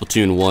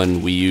Splatoon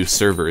 1 Wii U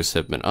servers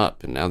have been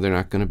up, and now they're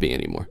not going to be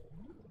anymore.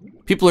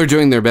 People are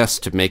doing their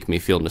best to make me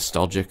feel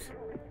nostalgic,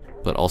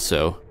 but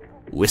also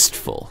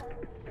wistful.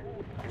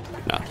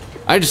 No,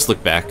 I just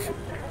look back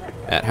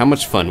at how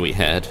much fun we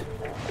had.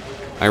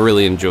 I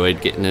really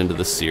enjoyed getting into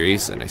this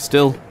series, and I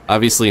still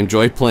obviously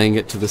enjoy playing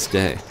it to this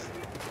day.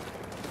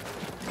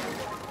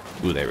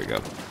 Ooh, there we go.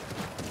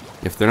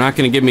 If they're not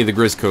going to give me the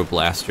Grizzco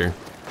Blaster,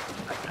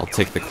 I'll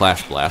take the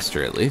Clash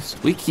Blaster at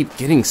least. We keep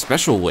getting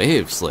special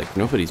waves like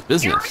nobody's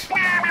business.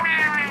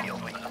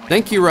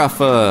 Thank you,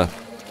 Rafa.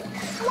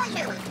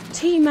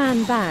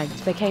 T-Man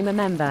Bagged became a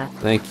member.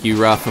 Thank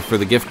you, Rafa, for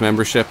the gift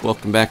membership.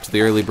 Welcome back to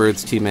the Early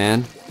Birds,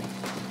 T-Man.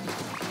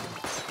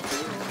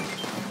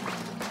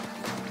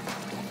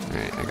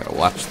 Alright, I gotta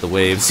watch the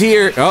waves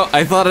here. Oh,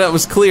 I thought that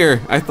was clear.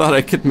 I thought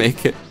I could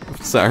make it.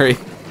 Sorry.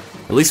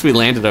 At least we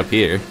landed up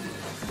here.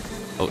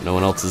 Oh, no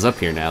one else is up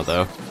here now,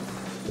 though.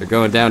 They're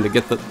going down to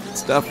get the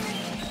stuff.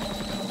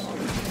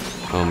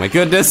 Oh my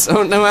goodness.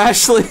 Oh no,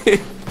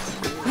 Ashley.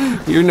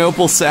 Your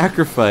noble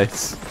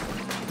sacrifice.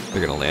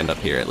 They're gonna land up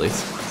here at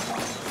least.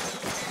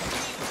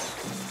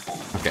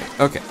 Okay,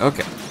 okay,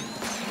 okay.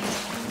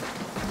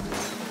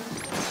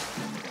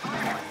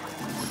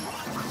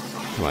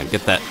 Come on,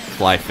 get that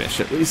fly fish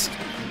at least.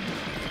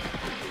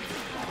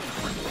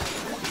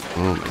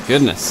 Oh my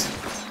goodness.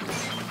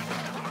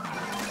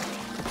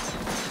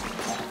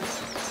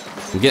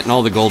 I'm getting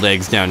all the gold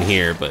eggs down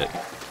here, but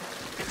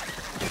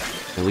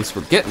at least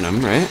we're getting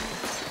them, right?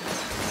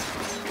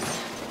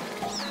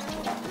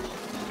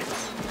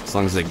 As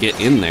long as I get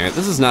in there.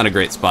 This is not a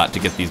great spot to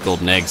get these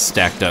golden eggs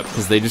stacked up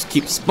because they just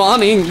keep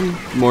spawning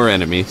more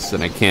enemies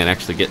and I can't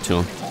actually get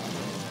to them.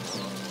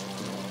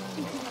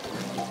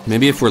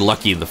 Maybe if we're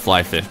lucky, the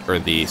fly fish or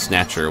the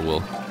snatcher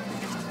will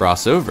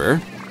cross over.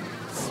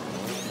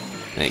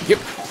 Thank you.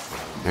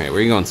 Alright, where are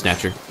you going,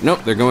 Snatcher?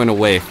 Nope, they're going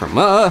away from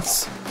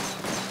us.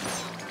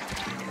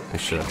 I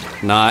should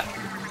have not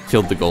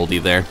killed the Goldie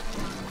there.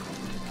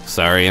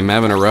 Sorry, I'm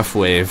having a rough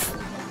wave.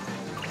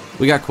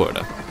 We got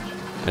quota.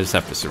 I just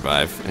have to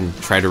survive and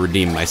try to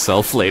redeem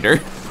myself later.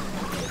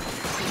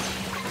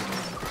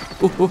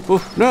 Ooh, ooh,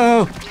 ooh.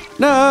 No!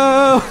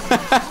 No!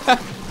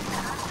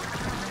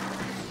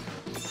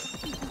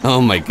 Oh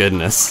my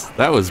goodness.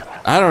 That was,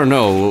 I don't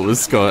know what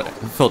was going, it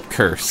felt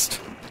cursed.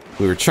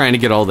 We were trying to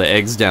get all the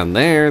eggs down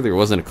there. There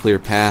wasn't a clear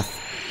path.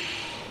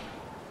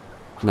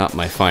 Not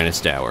my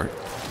finest hour.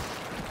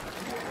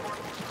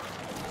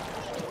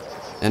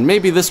 And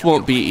maybe this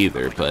won't be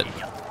either, but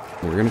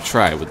we're gonna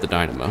try with the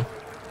dynamo.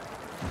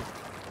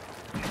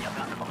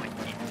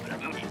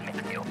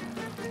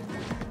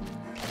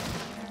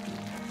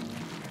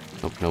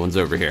 Oh, no one's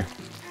over here.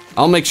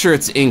 I'll make sure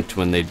it's inked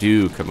when they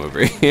do come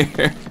over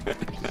here.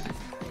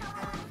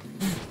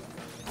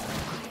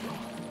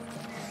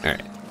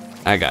 Alright,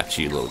 I got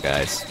you little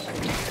guys.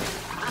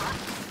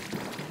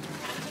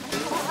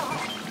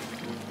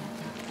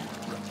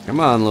 Come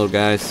on, little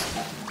guys.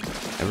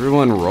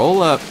 Everyone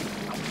roll up.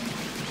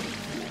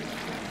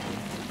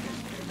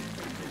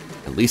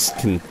 At least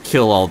can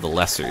kill all the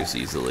lessers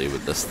easily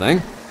with this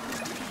thing.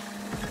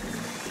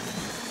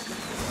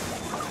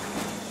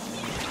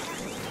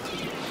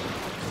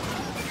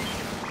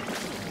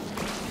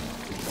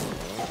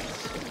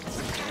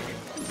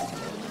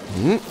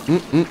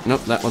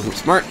 Nope, that wasn't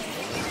smart.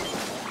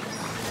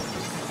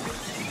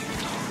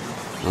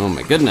 Oh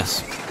my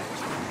goodness.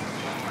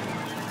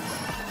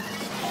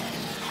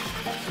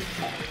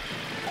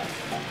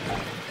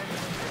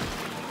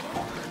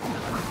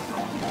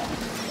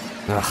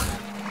 Ugh.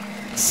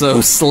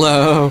 So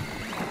slow.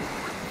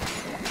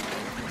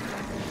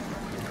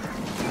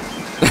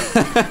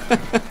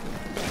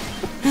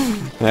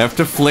 I have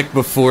to flick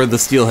before the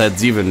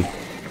steelhead's even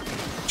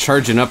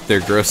charging up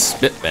their gross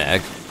spit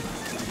bag.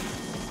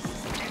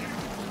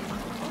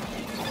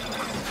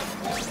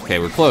 Okay,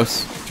 we're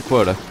close to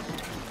quota.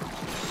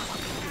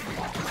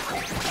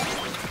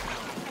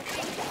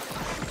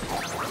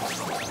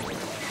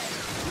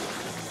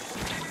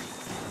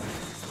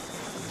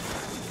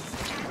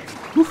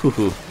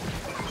 Woohoo.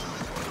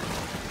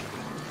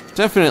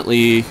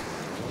 Definitely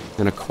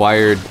an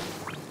acquired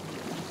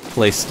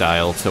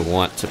playstyle to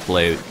want to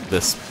play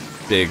this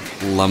big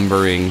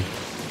lumbering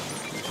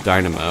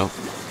dynamo.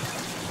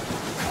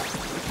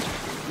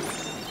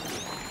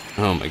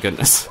 Oh my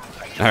goodness.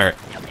 Alright.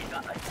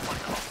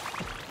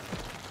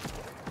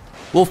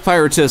 Wolf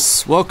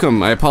Piratus,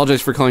 welcome. I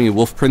apologize for calling you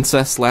Wolf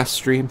Princess last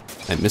stream.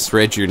 I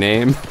misread your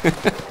name.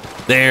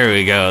 There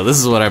we go. This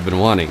is what I've been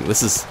wanting.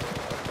 This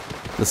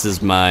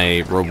is my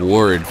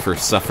reward for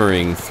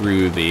suffering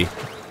through the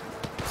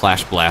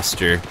Flash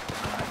Blaster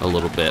a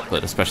little bit,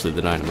 but especially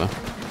the dynamo.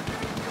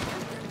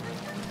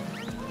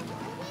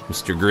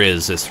 Mr.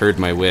 Grizz has heard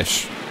my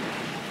wish.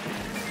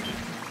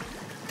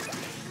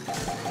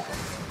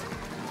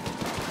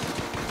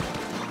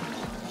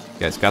 You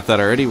guys got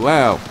that already?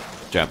 Wow.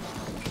 Good job.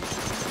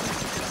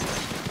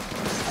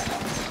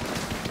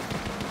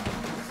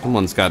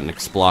 Someone's got an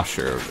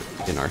explosher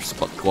in our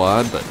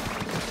squad, but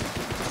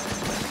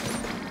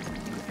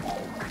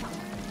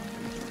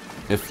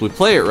if we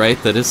play it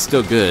right, that is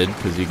still good,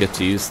 because you get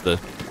to use the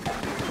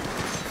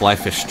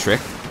flyfish trick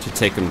to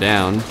take them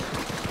down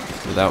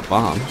without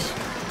bombs.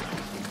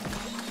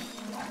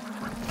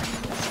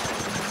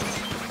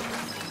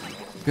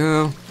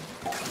 Go.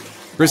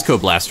 Grisco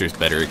Blaster's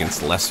better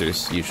against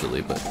lessers,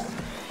 usually, but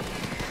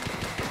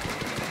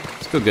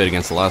still good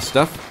against a lot of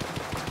stuff.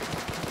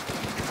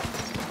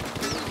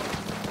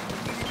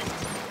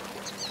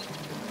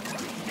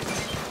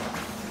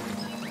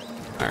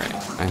 Alright,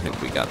 I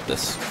think we got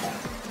this.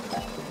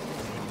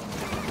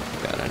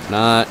 Gotta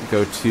not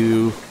go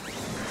too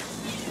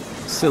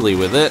silly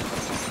with it.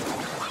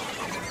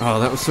 Oh,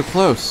 that was so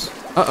close.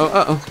 Uh-oh,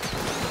 uh-oh.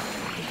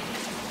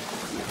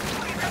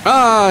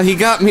 Ah, he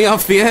got me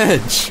off the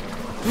edge.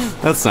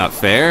 That's not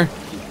fair.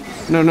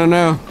 No, no,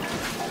 no.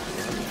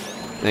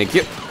 Thank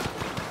you.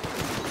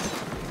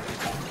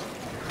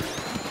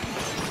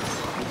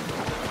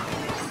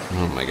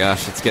 Oh my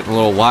gosh, it's getting a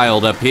little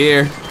wild up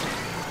here.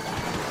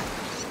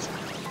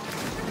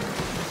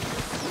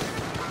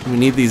 We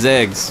need these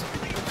eggs.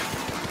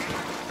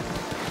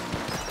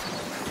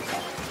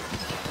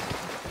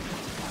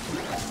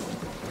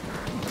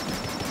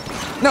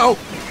 No!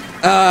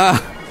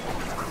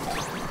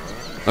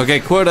 Okay,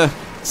 quota.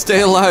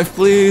 Stay alive,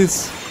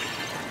 please.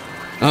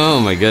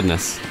 Oh my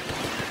goodness.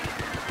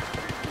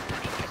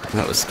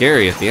 That was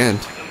scary at the end.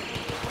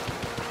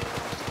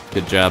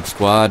 Good job,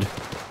 squad.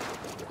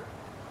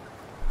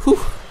 Whew.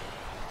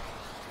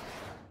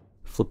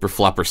 Flipper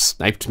Flopper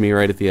sniped me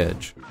right at the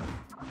edge.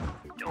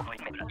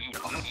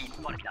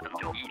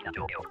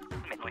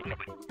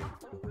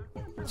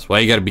 That's why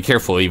you gotta be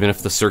careful, even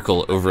if the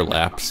circle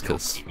overlaps,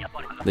 because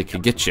they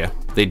could get you.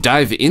 They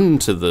dive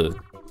into the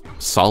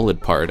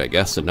solid part, I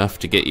guess, enough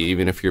to get you,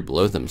 even if you're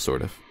below them,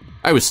 sort of.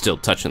 I was still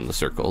touching the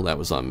circle, that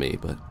was on me,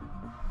 but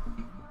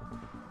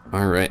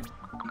Alright.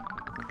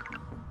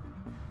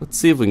 Let's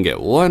see if we can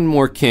get one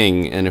more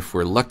king, and if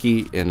we're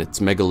lucky and it's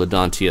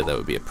Megalodontia, that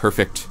would be a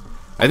perfect...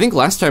 I think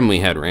last time we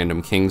had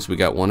random kings, we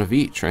got one of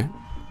each, right?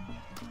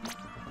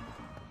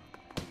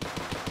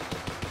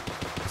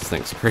 This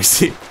thing's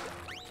crazy.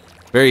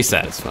 Very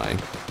satisfying.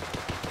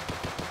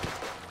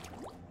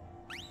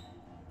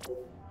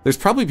 There's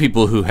probably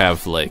people who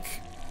have, like...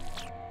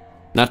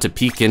 Not to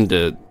peek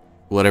into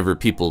whatever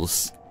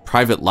people's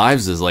private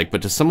lives is like,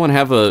 but does someone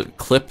have a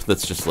clip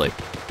that's just like...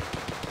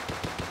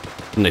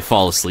 When they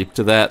fall asleep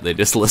to that, they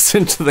just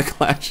listen to the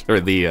Clash or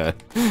the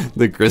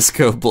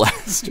Grisco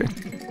blaster.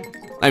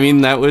 I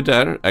mean, that would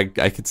I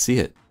could see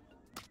it.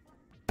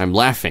 I'm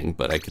laughing,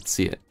 but I could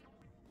see it.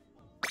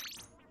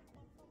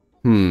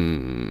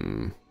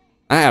 I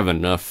have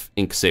enough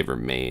Inksaver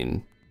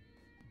main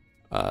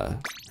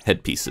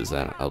headpieces.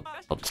 I'll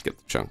just get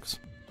the chunks.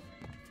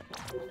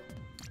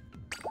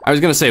 I was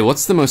gonna say,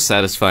 what's the most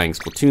satisfying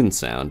Splatoon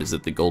sound? Is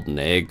it the golden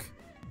egg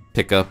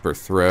pick up or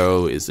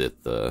throw? Is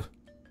it the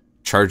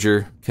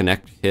charger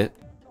connect hit?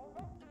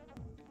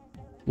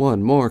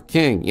 One more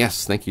king.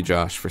 Yes, thank you,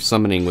 Josh, for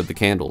summoning with the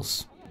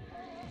candles.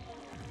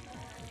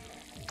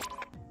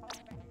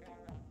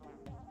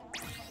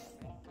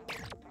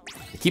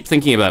 I keep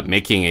thinking about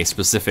making a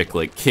specific,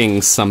 like,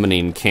 king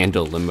summoning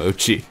candle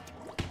emoji.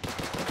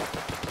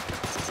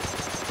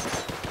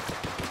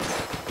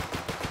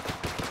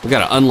 We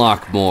gotta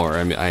unlock more.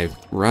 I mean, I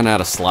run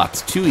out of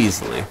slots too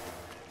easily.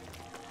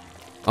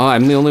 Oh,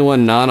 I'm the only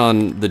one not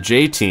on the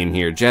J team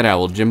here. Jet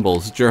Owl,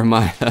 Jimbles,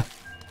 Jeremiah.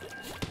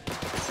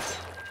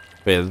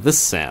 Wait, this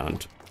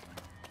sound.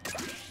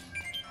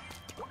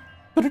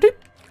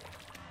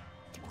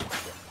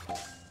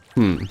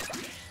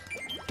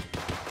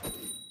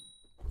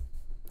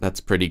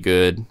 That's pretty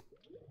good.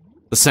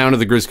 The sound of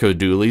the Grisco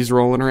doolies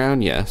rolling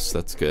around? Yes,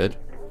 that's good.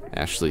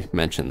 Ashley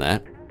mentioned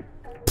that.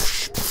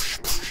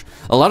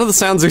 A lot of the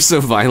sounds are so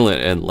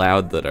violent and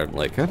loud that I'm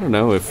like, I don't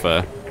know if,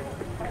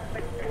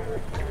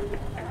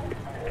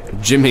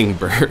 Jimming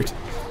bird.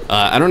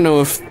 I don't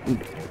know if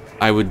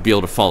I would be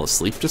able to fall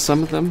asleep to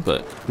some of them,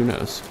 but who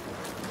knows.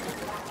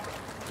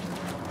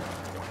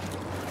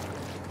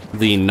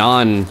 The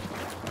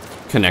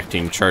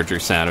non-connecting charger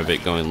sound of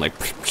it going like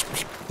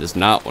is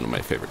not one of my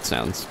favorite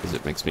sounds, because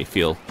it makes me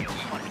feel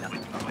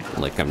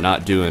like I'm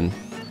not doing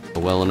a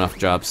well enough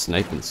job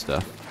sniping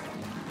stuff.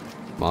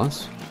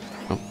 Moss?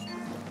 Oh.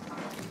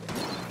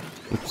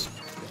 Oops.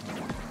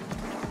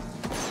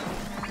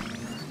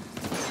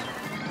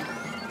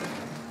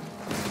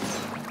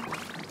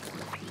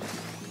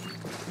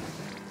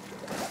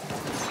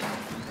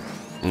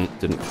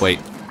 Didn't quite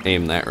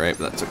aim that right,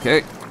 but that's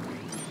okay.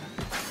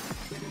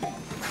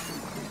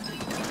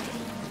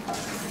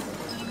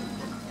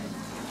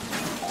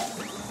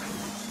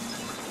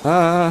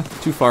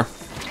 Too far.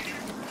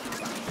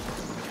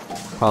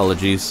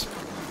 Apologies.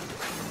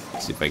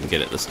 Let's see if I can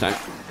get it this time.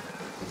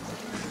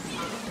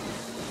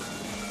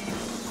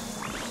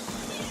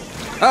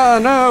 Oh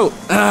no!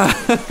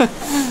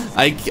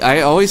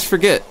 I always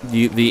forget.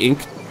 The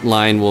ink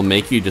line will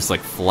make you just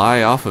like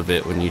fly off of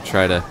it when you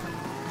try to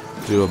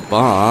do a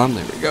bomb.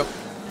 There we go.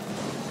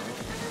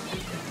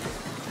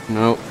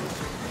 Nope.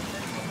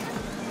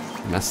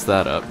 Messed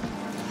that up.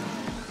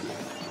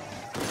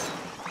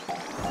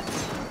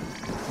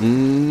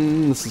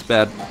 This is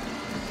bad.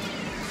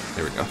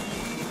 There we go.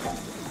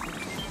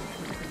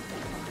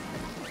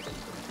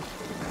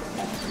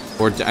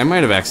 Or I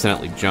might have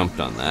accidentally jumped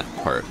on that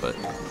part, but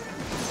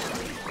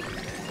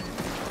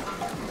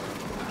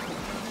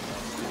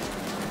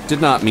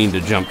did not mean to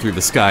jump through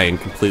the sky and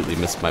completely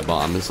miss my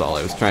bomb is all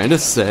I was trying to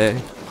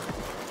say.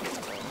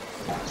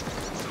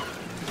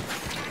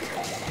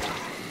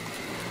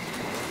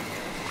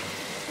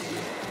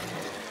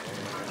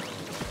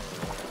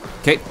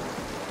 Okay.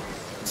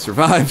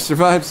 Survive,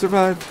 survive,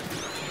 survive.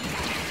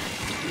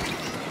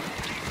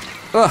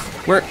 Ugh,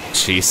 where?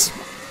 Jeez.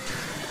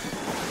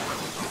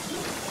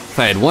 If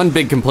I had one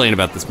big complaint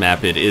about this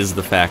map, it is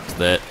the fact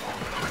that...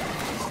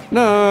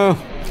 No!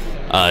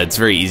 It's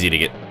very easy to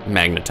get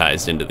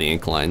magnetized into the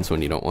ink lines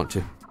when you don't want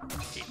to.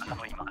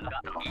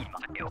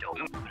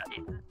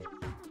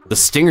 The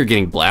stinger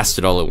getting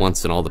blasted all at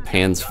once and all the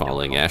pans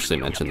falling, Ashley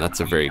mentioned, that's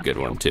a very good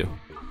one too.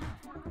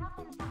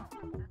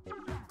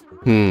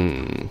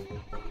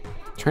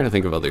 Trying to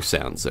think of other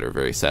sounds that are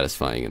very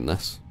satisfying in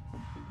this.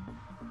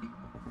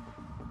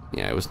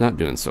 Yeah, I was not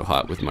doing so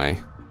hot with my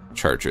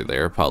charger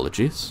there,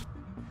 apologies.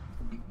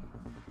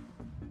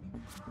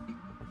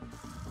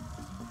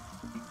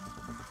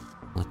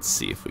 Let's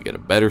see if we get a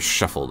better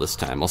shuffle this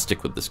time. I'll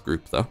stick with this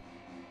group though.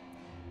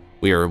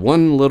 We are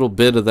one little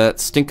bit of that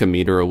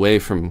stinkometer away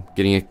from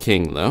getting a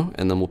king though,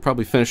 and then we'll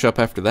probably finish up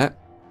after that.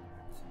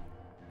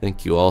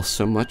 Thank you all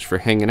so much for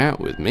hanging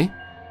out with me.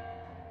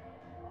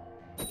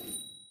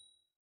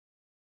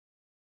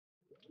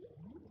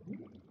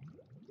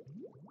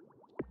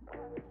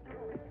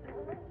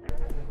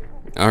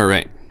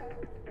 Alright.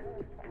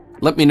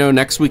 Let me know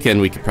next weekend,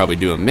 we could probably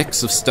do a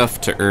mix of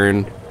stuff to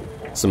earn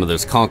some of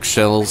those conch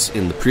shells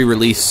in the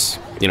pre-release,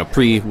 you know,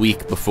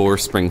 pre-week before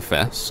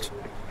SpringFest.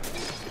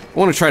 I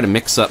want to try to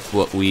mix up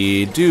what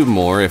we do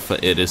more if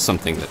it is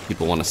something that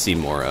people want to see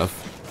more of.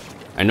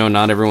 I know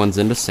not everyone's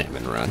into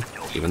Salmon Run,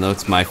 even though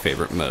it's my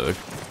favorite mode.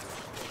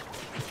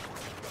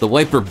 The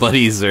wiper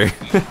buddies are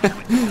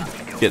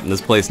getting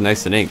this place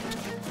nice and inked.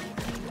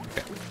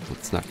 Okay,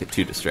 let's not get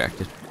too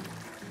distracted.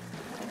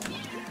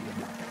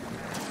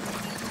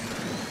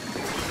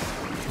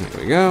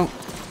 There we go.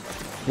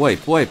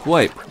 Wipe, wipe,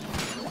 wipe.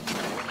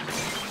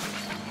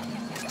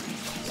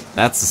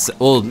 That's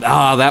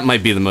that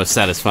might be the most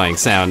satisfying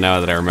sound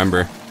now that I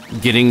remember.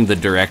 Getting the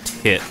direct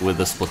hit with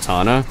the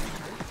Splatana.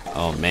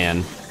 Oh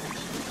man.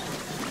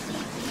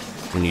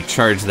 When you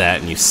charge that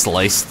and you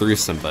slice through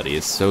somebody,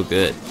 it's so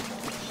good.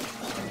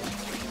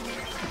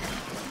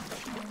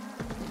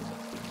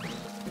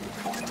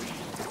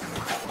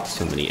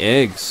 So many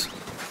eggs.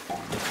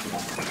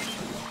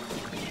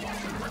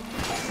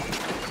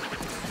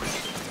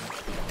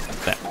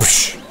 That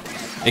whoosh.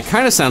 It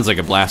kind of sounds like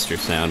a blaster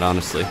sound,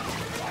 honestly.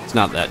 It's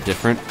not that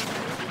different.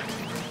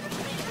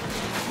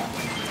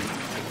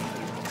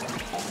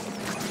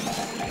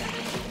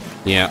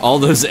 Yeah, all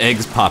those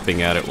eggs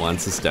popping out at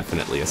once is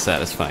definitely a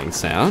satisfying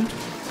sound.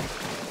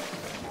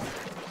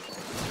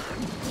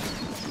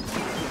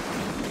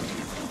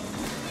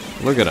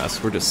 Look at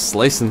us, we're just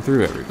slicing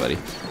through everybody.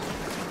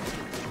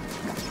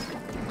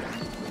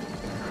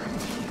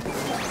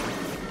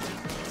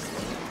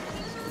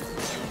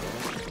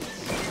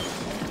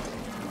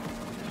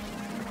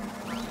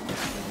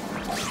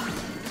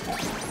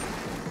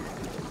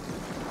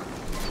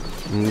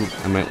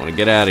 I might want to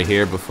get out of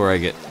here before I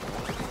get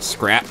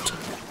scrapped.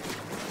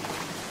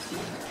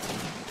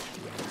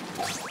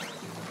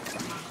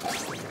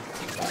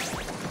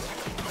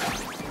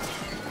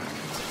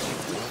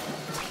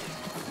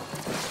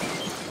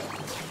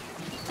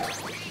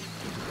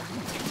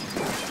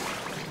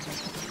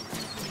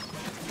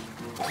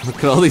 Look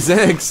at all these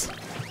eggs.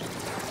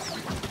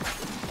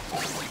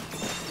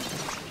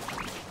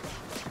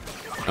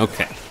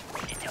 Okay.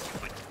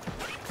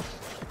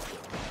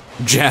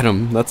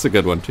 Jadam, that's a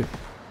good one too.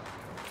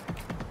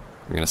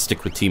 We're gonna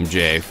stick with Team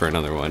J for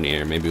another one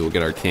here. Maybe we'll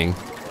get our king.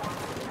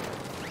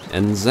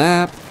 And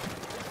zap.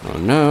 Oh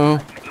no.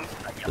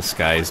 The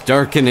sky is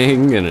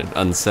darkening in an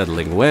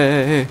unsettling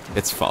way.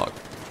 It's fog.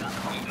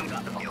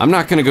 I'm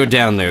not gonna go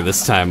down there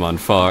this time on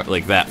fog,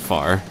 like that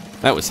far.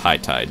 That was high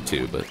tide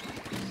too, but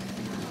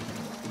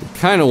you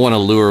kind of want to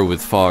lure with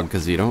fog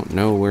because you don't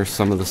know where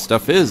some of the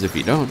stuff is if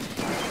you don't.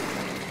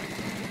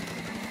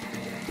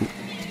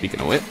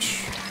 Speaking of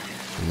which,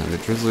 another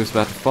drizzler's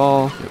about to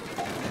fall. Yep.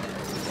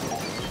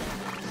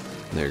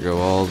 There go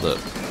all the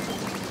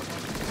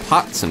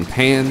pots and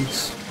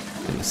pans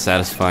in a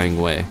satisfying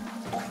way.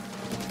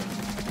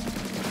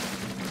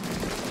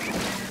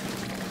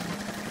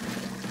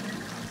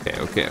 Okay,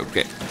 okay,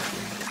 okay.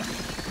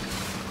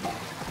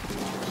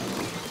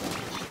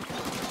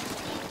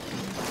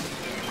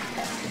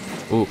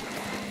 Ooh.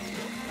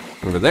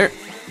 Over there.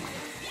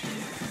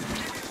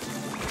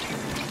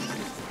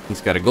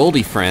 He's got a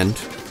Goldie friend.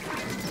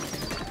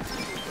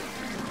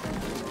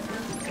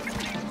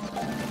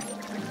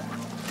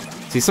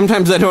 See,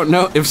 sometimes I don't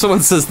know. If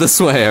someone says this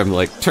way, I'm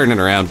like turning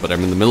around, but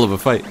I'm in the middle of a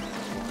fight.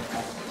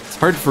 It's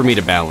hard for me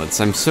to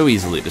balance. I'm so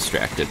easily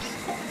distracted.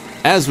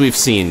 As we've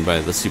seen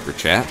by the super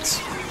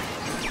chats.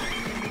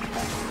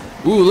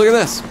 Ooh, look at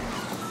this.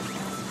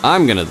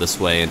 I'm gonna this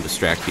way and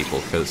distract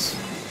people, because...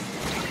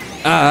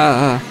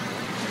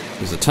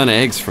 there's a ton of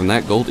eggs from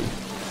that Goldie.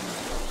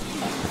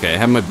 Okay, I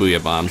have my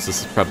Booyah Bombs.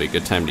 This is probably a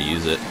good time to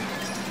use it.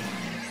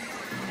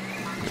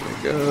 There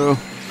we go.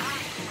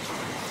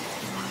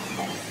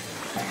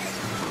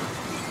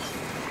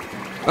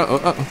 Uh-oh,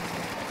 uh-oh.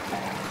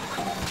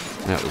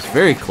 That was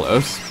very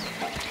close.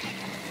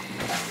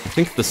 I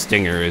think the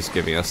stinger is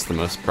giving us the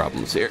most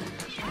problems here.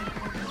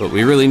 But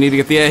we really need to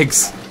get the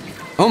eggs.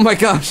 Oh my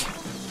gosh!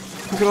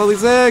 Look at all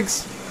these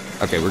eggs!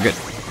 Okay, we're good.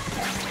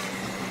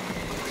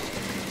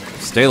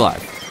 Stay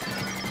alive.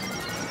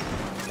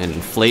 And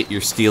inflate your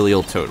steel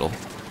eel total.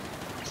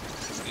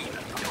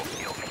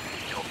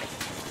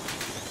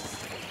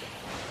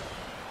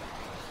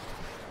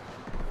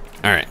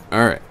 Alright,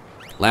 alright.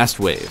 Last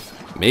wave.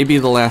 Maybe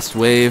the last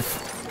wave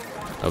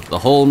of the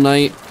whole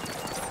night.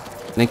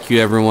 Thank you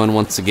everyone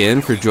once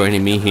again for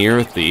joining me here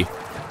at the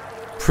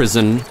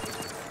prison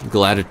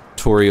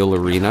gladiatorial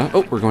arena.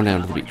 Oh, we're going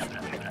down to the beach.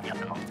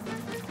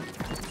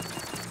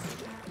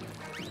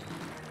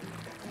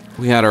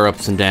 We had our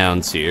ups and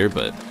downs here,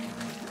 but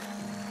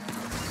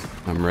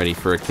I'm ready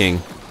for a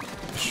king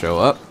to show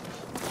up.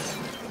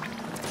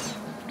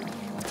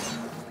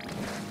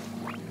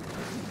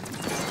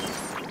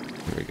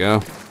 There we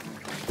go.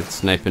 Good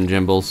sniping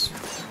Jimbles.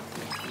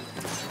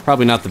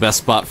 Probably not the best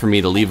spot for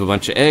me to leave a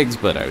bunch of eggs,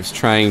 but I was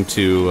trying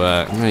to,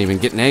 I'm not even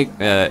getting egg,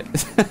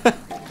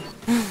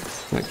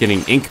 not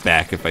getting ink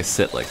back if I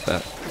sit like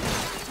that.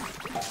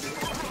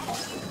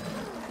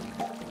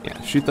 Yeah,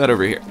 shoot that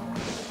over here.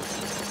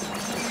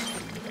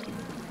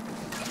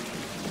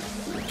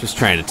 Just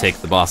trying to take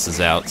the bosses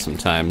out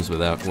sometimes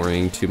without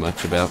worrying too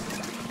much about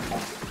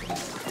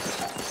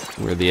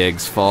where the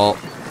eggs fall.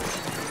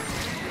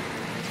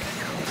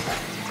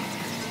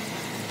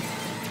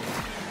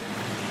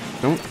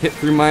 Don't hit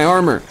through my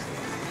armor.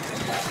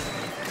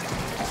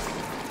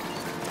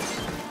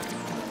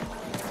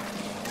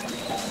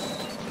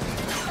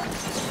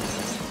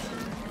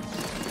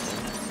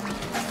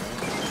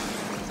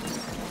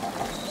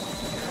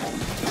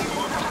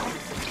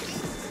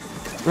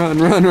 Run,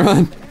 run,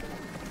 run.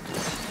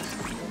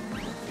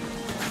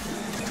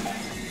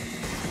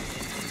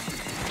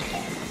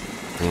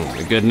 Oh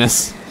my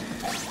goodness.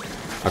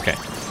 Okay.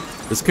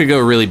 This could go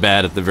really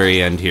bad at the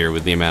very end here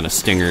with the amount of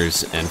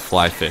stingers and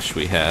fly fish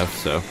we have,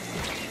 so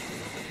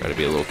gotta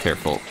be a little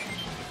careful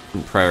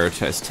and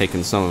prioritize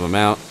taking some of them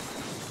out.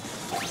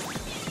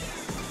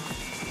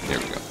 There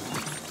we go.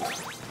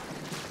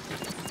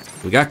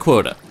 We got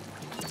quota.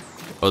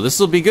 Oh, this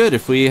will be good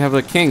if we have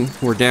a king.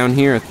 We're down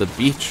here at the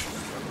beach.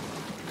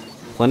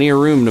 Plenty of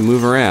room to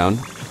move around.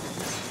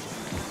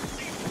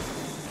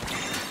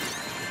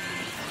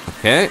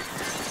 Okay.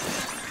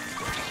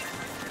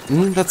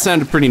 That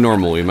sounded pretty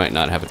normal. We might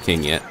not have a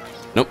king yet.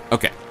 Nope,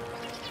 okay.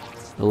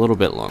 A little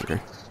bit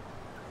longer.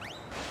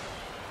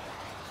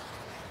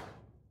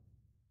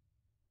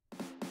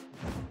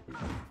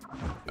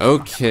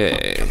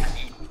 Okay.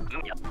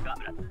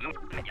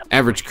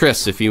 Average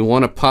Chris, if you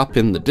want to pop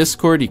in the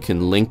Discord, you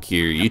can link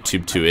your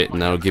YouTube to it, and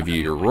that'll give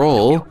you your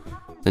role.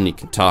 Then you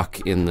can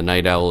talk in the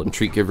Night Owl and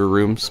Treat Giver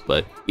rooms.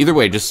 But either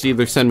way, just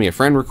either send me a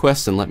friend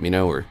request and let me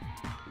know, or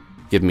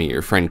give me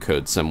your friend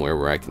code somewhere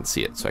where I can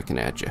see it so I can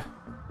add you.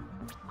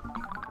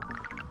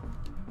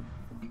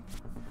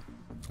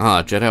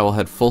 Ah, Jet Owl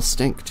had full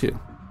stink too.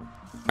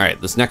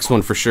 Alright, this next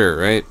one for sure,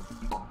 right?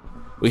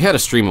 We had a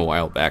stream a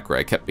while back where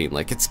I kept being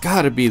like, it's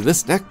gotta be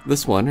this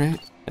one,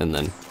 right? And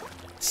then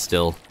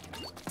still.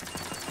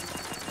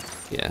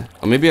 Yeah.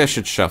 Oh, maybe I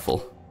should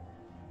shuffle.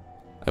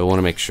 I want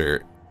to make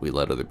sure we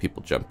let other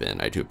people jump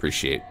in. I do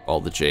appreciate all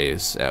the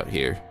J's out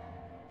here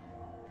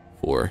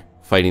for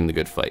fighting the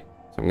good fight.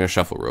 So I'm gonna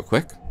shuffle real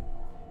quick.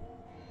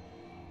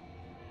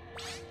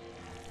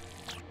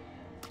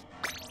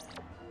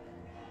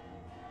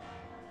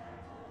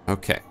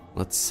 Okay,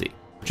 let's see.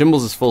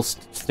 Jimbles is full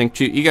stink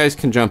too. You guys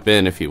can jump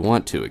in if you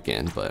want to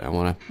again, but I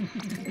want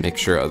to make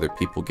sure other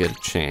people get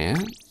a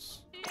chance.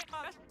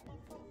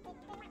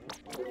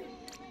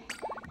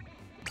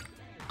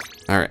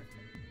 All right.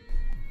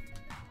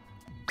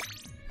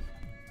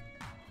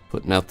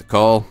 Putting out the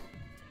call.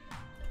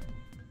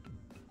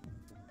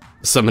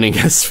 Summoning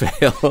has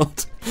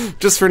failed.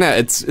 Just for now,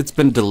 it's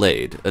been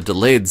delayed. A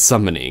delayed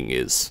summoning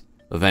is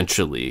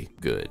eventually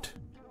good.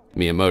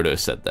 Miyamoto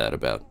said that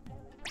about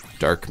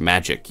dark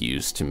magic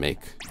used to make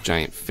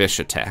giant fish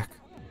attack.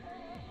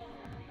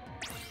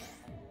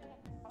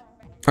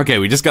 Okay,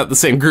 we just got the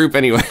same group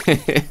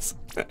anyways.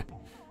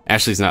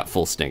 Ashley's not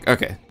full stink.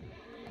 Okay.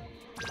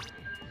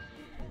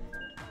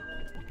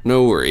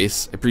 No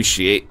worries.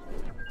 Appreciate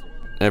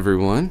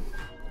everyone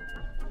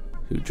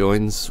who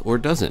joins or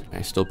doesn't.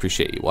 I still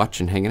appreciate you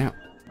watching, hanging out.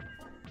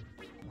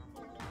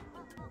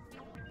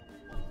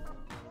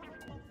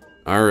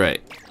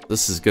 Alright.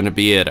 This is gonna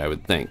be it, I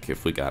would think.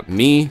 If we got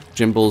me,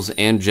 Jimbles,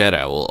 and Jet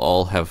Owl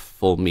all have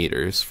full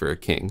meters for a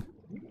king.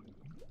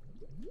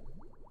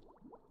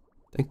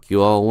 Thank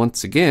you all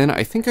once again.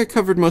 I think I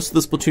covered most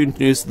of the Splatoon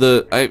news.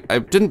 I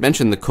didn't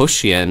mention the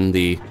Koshien,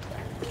 the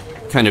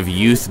kind of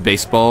youth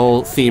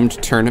baseball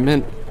themed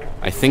tournament,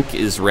 I think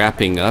is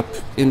wrapping up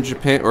in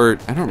Japan, or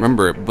I don't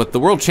remember, but the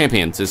World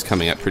Champions is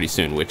coming up pretty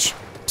soon, which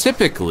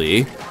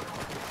typically,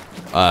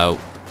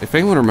 if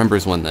anyone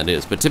remembers when that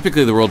is, but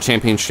typically the World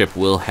Championship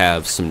will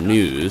have some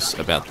news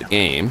about the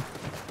game.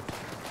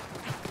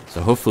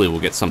 So hopefully we'll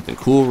get something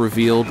cool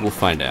revealed. We'll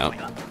find out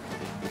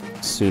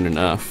soon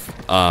enough.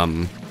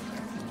 Can't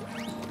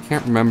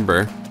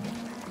remember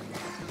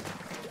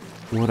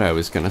what I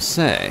was gonna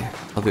say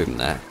other than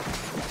that.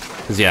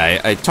 Cause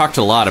yeah, I talked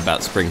a lot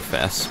about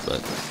SpringFest, but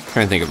I'm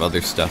trying to think of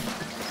other stuff.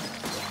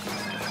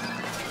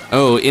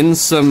 Oh, in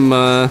some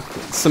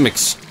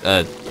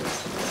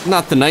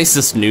not the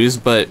nicest news,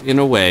 but in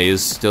a way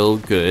is still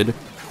good.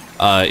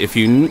 If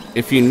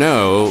you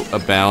know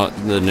about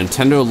the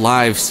Nintendo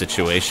Live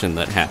situation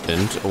that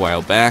happened a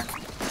while back,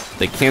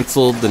 they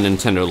canceled the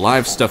Nintendo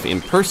Live stuff in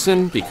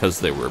person because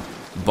there were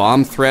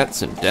bomb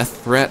threats and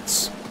death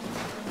threats,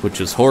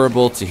 which was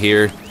horrible to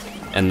hear.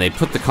 And they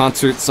put the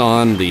concerts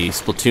on. The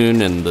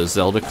Splatoon and the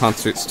Zelda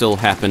concert still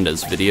happened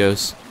as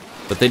videos,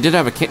 but they did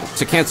have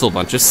to cancel a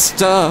bunch of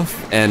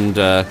stuff. And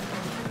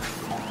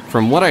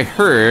from what I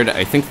heard,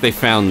 I think they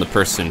found the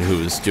person who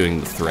was doing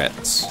the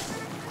threats,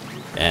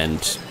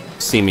 and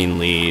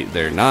seemingly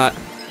they're not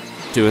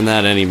doing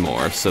that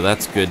anymore, so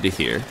that's good to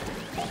hear.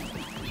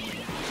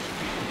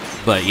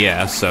 But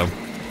yeah, so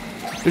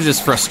it was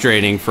just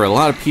frustrating for a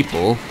lot of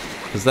people,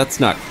 because that's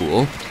not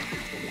cool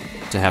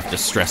to have to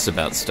stress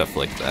about stuff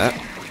like that.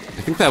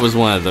 I think that was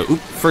one of the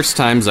first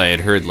times I had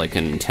heard like a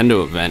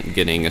Nintendo event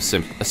getting a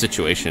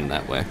situation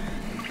that way.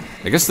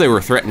 I guess they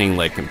were threatening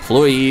like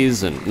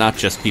employees and not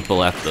just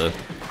people at the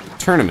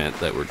tournament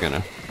that were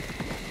gonna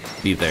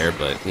be there,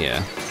 but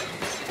yeah.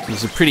 It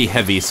was a pretty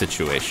heavy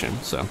situation,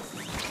 so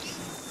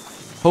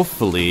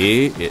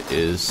hopefully it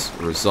is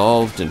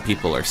resolved and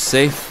people are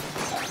safe.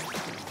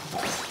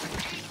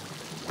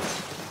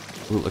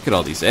 Ooh, look at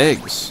all these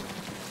eggs.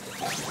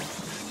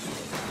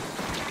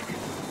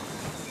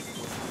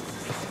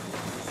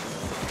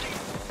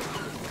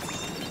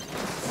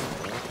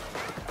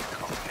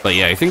 But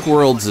yeah, I think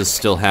Worlds is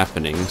still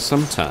happening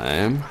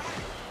sometime.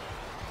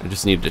 I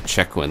just need to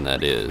check when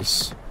that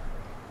is.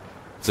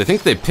 So I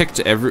think they picked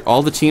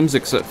all the teams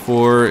except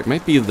for, it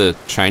might be the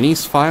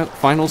Chinese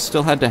finals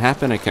still had to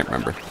happen, I can't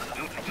remember.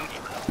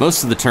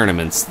 Most of the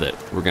tournaments that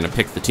we're gonna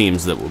pick the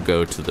teams that will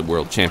go to the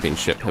World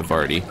Championship have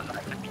already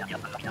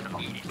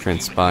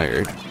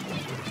transpired.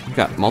 We've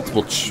got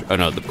multiple, oh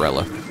no, the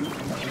Brella.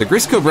 The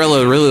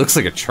Griscobrella really looks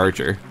like a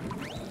charger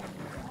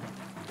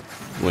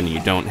when you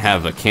don't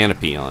have a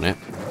canopy on it.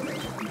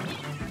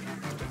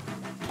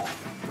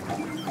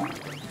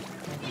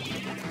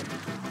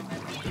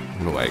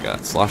 What do I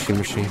got? Sloshing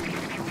machine.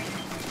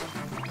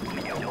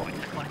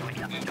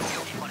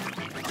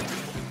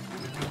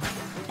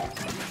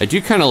 I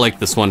do kind of like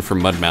this one for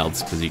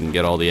Mudmouths because you can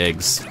get all the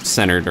eggs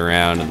centered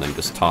around and then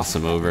just toss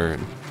them over.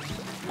 And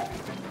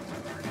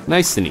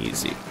nice and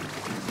easy.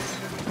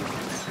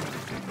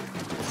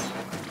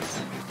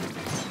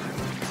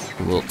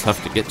 A little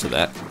tough to get to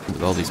that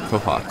with all these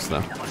Quahawks,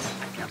 though.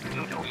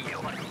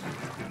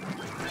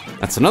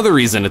 That's another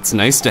reason it's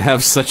nice to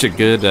have such a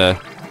good,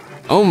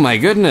 oh my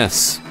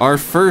goodness! Our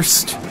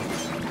first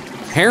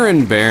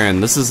Heron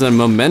Baron. This is a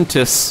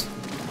momentous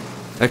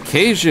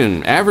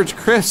occasion. Average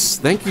Chris,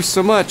 thank you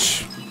so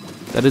much.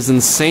 That is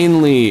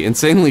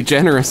insanely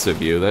generous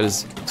of you. That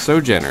is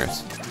so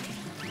generous.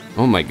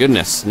 Oh my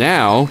goodness.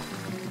 Now,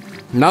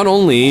 not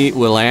only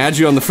will I add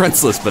you on the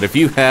friends list, but if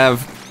you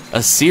have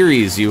a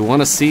series you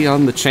want to see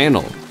on the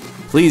channel,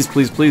 please,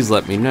 please, please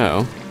let me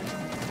know.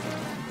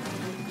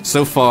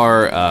 So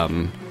far,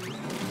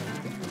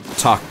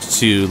 talked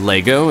to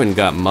Lego and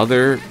got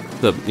Mother,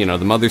 the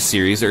Mother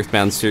series,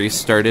 Earthbound series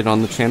started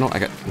on the channel.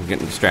 I'm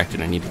getting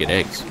distracted, I need to get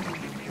eggs.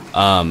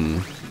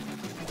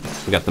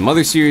 We got the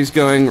Mother series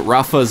going.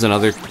 Rafa's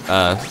another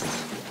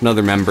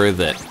member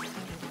that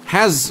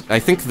has, I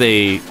think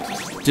they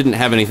didn't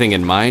have anything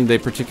in mind they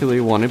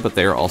particularly wanted, but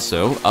they're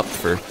also up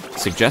for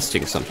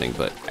suggesting something.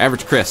 But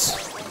Average Chris,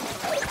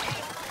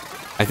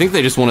 I think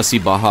they just want to see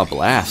Baja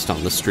Blast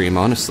on the stream,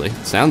 honestly.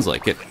 Sounds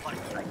like it.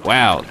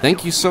 Wow,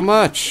 thank you so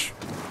much.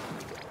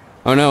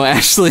 Oh no,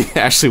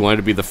 Ashley wanted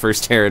to be the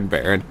first Heron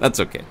Baron. That's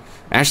okay.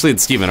 Ashley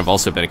and Steven have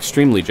also been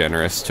extremely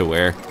generous to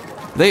where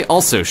they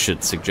also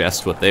should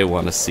suggest what they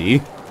want to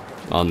see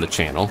on the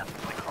channel.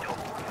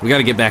 We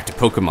gotta get back to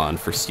Pokemon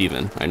for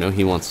Steven. I know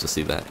he wants to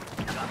see that.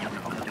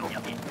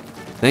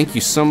 Thank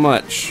you so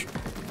much.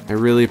 I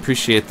really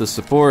appreciate the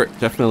support.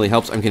 Definitely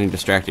helps. I'm getting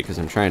distracted because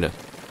I'm trying to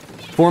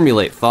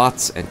formulate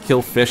thoughts and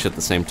kill fish at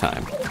the same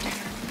time.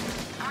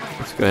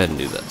 Let's go ahead and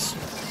do this.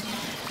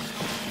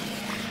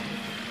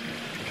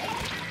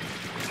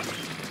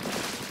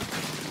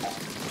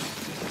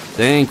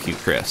 Thank you,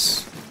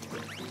 Chris.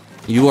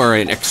 You are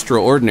an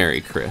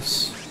extraordinary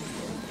Chris.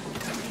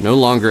 No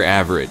longer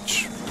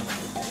average.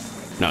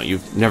 No,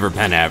 you've never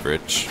been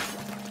average.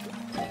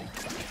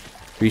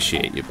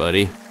 Appreciate you,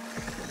 buddy.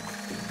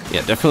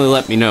 Yeah, definitely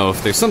let me know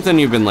if there's something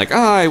you've been like,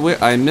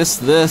 I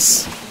missed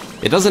this.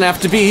 It doesn't have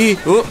to be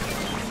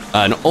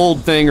an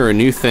old thing or a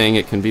new thing.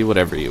 It can be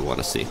whatever you want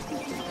to see.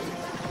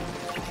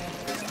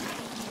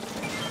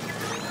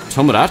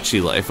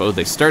 Tomodachi Life, oh,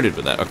 they started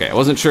with that. Okay, I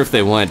wasn't sure if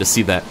they wanted to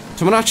see that.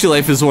 Tomodachi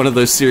Life is one of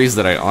those series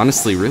that I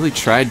honestly really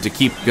tried to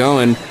keep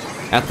going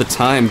at the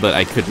time, but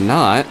I could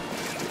not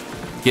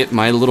get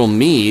my little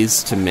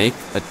Miis to make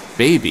a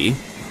baby.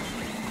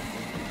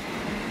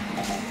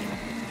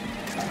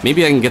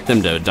 Maybe I can get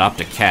them to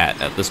adopt a cat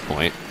at this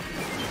point.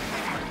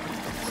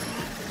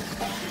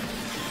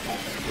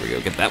 Here we go,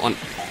 get that one.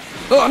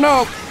 Oh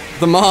no!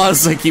 The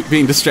maws, I keep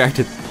being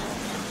distracted.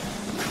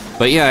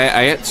 But yeah,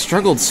 I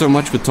struggled so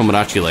much with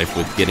Tomodachi Life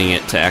with getting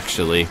it to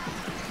actually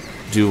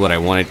do what I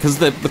wanted, because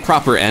the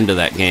proper end of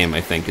that game,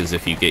 I think, is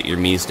if you get your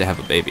Miis to have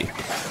a baby.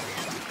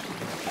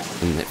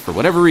 And for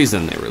whatever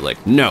reason, they were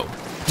like, no.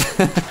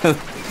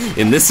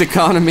 In this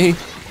economy.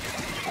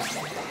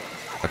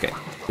 Okay,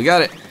 we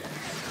got it.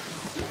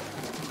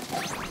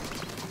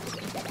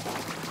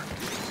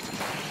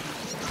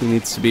 He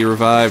needs to be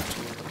revived.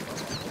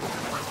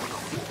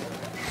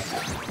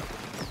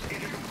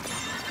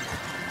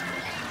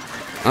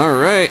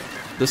 Alright,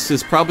 this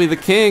is probably the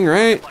king,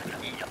 right?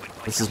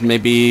 This is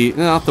maybe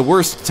not the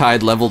worst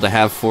tide level to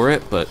have for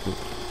it, but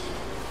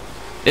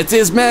it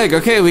is Meg.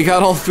 Okay, we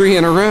got all three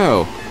in a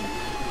row.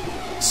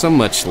 So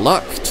much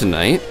luck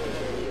tonight,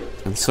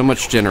 and so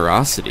much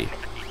generosity.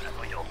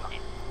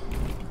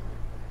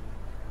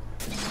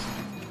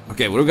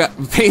 Okay, what do we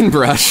got?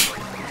 Paintbrush.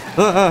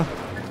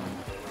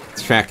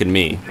 It's tracking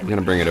me. I'm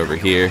gonna bring it over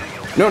here.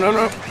 No, no,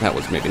 no. That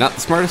was maybe not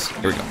the smartest.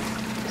 Here we go.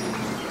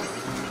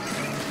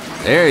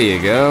 There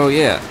you go,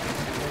 yeah.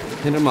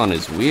 Hit him on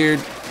his weird,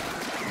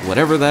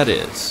 whatever that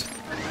is.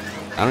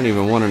 I don't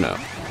even want to know.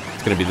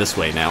 It's gonna be this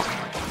way now.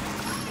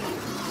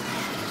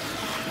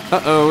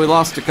 Uh-oh, we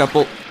lost a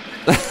couple.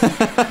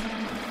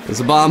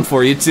 There's a bomb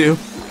for you, too.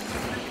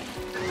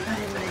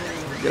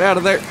 Get out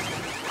of there.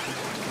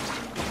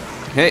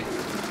 Hey.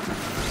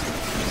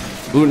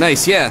 Ooh,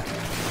 nice, yeah.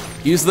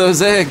 Use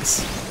those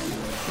eggs.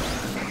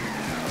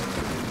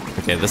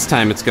 Okay, this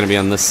time it's gonna be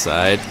on this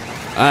side.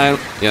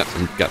 Yeah,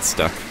 got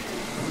stuck.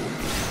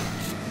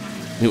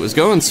 It was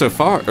going so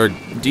far, or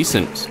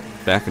decent,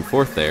 back and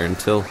forth there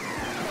until...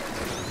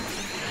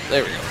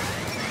 There we go.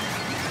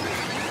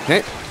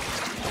 Okay.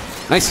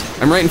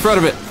 Nice, I'm right in front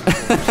of it.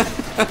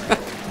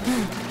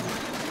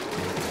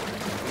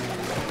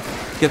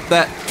 Get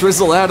that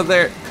drizzle out of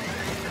there.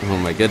 Oh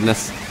my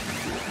goodness.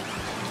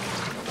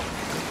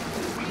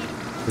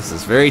 This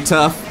is very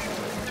tough.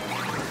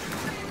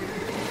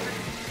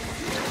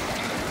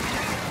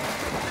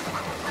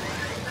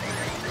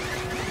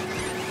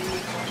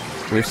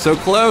 We're so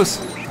close.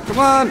 Come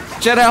on,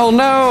 Jet Owl,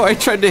 no! I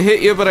tried to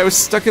hit you, but I was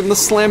stuck in the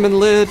slamming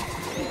lid.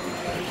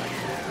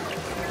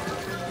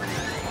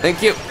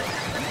 Thank you.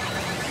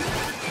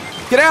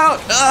 Get out!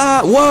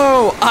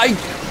 Whoa!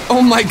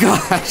 Oh my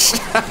gosh!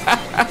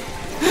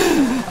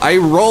 I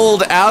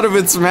rolled out of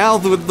its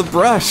mouth with the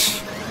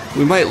brush.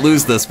 We might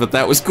lose this, but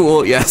that was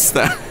cool. Yes,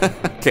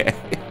 okay.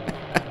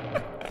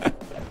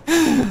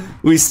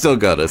 We still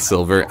got a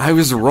silver. I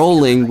was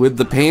rolling with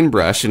the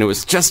paintbrush, and it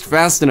was just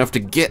fast enough to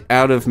get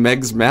out of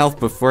Meg's mouth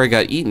before I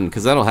got eaten,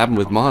 because that'll happen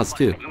with moths,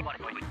 too.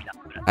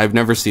 I've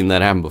never seen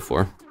that happen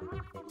before.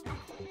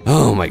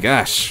 Oh my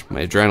gosh,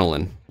 my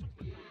adrenaline.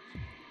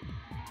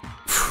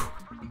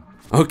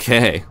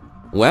 Okay,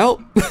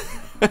 well,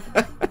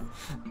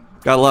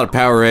 got a lot of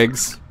power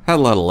eggs, had a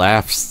lot of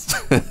laughs,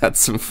 had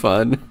some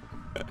fun.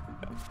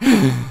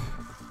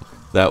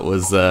 That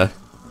was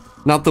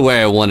not the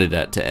way I wanted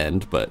that to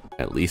end, but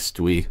at least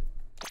we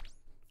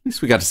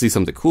got to see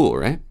something cool,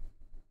 right?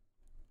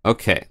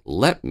 Okay,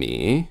 let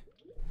me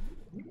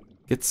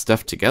get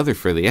stuff together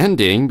for the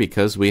ending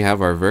because we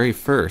have our very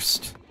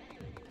first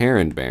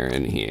Heron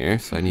Baron here,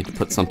 so I need to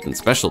put something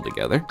special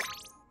together.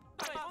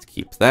 Let's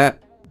keep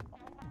that.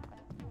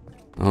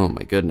 Oh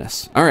my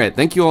goodness. Alright,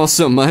 thank you all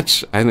so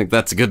much. I think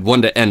that's a good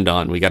one to end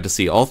on. We got to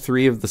see all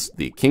three of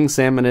the King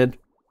Salmonid.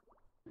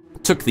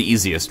 Took the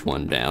easiest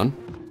one down.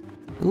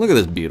 And look at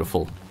this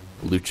beautiful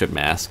lucha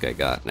mask I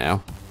got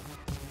now.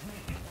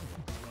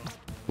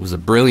 It was a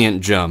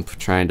brilliant jump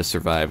trying to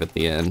survive at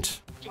the end.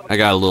 I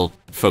got a little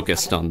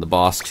focused on the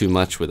boss too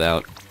much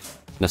without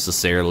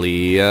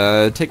necessarily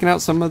taking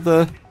out some of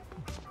the...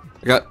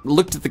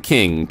 looked at the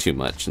king too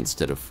much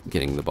instead of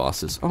getting the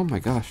bosses. Oh my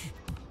gosh.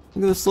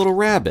 Look at this little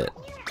rabbit.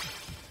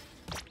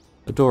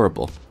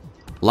 Adorable.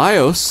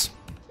 Laios.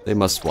 They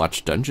must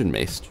watch Dungeon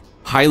Mace.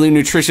 Highly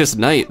nutritious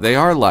night. They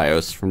are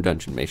Laios from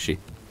Dungeon Mace.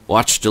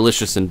 Watch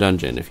Delicious in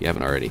Dungeon if you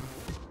haven't already.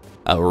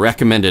 I'll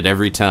recommend it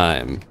every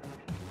time.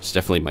 It's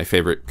definitely my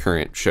favorite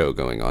current show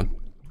going on.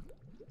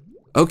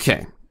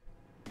 Okay.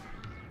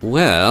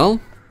 Well,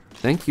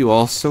 thank you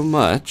all so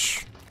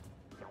much.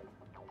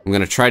 I'm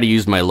gonna try to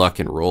use my luck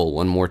and roll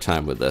one more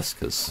time with this,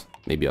 because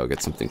maybe I'll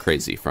get something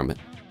crazy from it.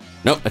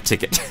 Nope, a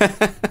ticket.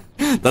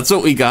 That's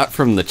what we got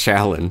from the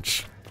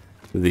challenge.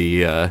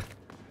 If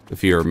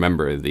you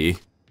remember, the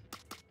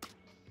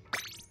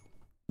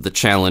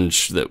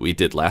challenge that we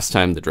did last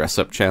time, the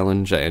dress-up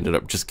challenge, I ended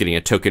up just getting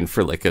a token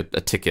for like a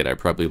ticket I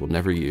probably will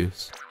never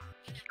use.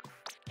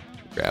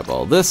 Grab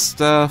all this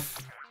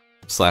stuff.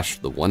 Slash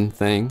the one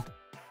thing.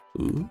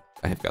 Ooh,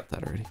 I have got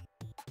that already.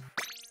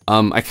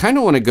 I kind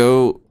of want to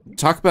go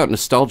talk about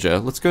nostalgia.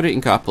 Let's go to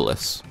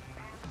Inkopolis.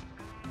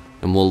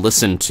 And we'll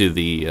listen to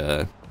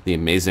the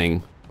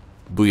amazing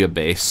Booyah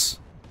Bass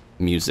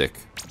music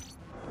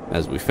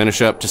as we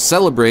finish up to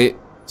celebrate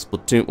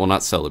Splatoon, well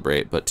not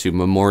celebrate, but to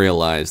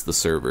memorialize the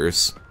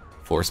servers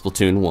for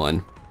Splatoon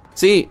 1.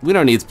 See, we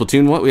don't need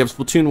Splatoon 1, we have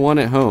Splatoon 1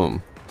 at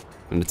home.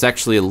 And it's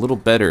actually a little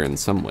better in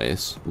some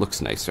ways.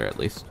 Looks nicer at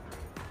least.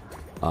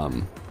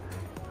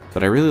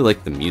 But I really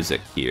like the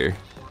music here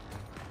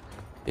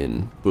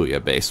in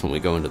Booyah Bass when we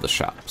go into the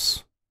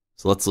shops.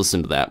 So let's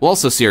listen to that. We'll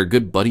also see our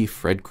good buddy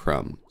Fred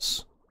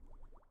Crumbs.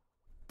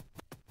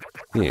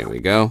 Here we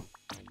go.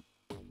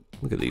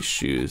 Look at these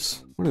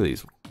shoes. What are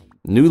these?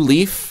 New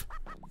Leaf?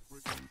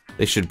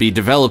 They should be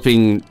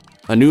developing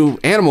a new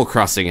Animal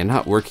Crossing and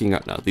not working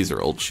on... No, these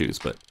are old shoes,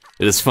 but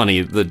it is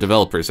funny. The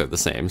developers are the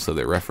same, so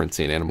they're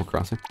referencing Animal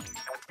Crossing.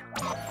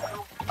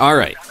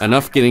 Alright,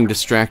 enough getting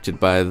distracted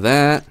by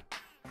that.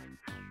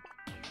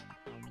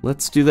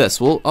 Let's do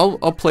this.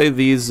 I'll play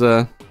these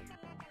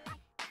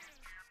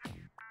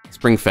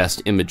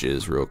SpringFest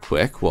images real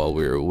quick while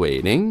we're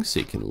waiting, so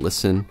you can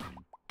listen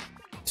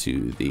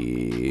to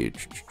the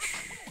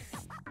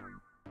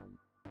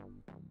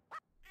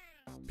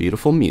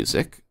beautiful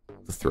music,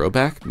 the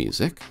throwback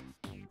music.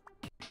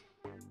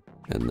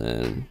 And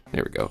then,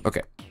 there we go.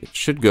 Okay, it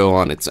should go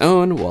on its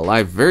own while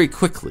I very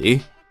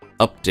quickly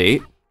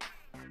update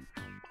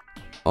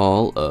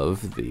all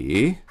of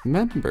the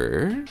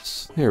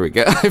members. There we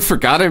go. I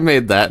forgot I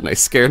made that and I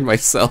scared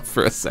myself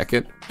for a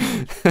second.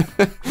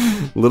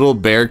 Little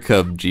bear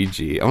cub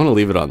GG. I want to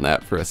leave it on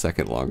that for a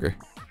second longer.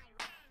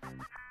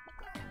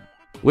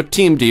 What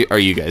team are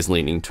you guys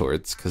leaning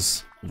towards?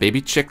 Because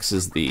Baby Chicks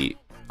is the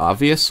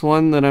obvious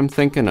one that I'm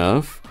thinking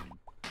of.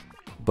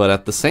 But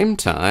at the same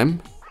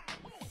time,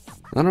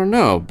 I don't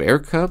know. Bear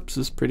Cubs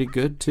is pretty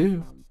good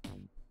too.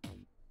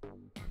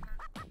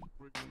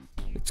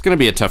 It's gonna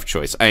be a tough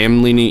choice. I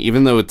am leaning,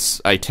 even though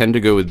I tend to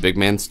go with big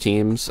man's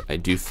teams. I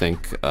do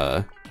think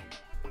I'm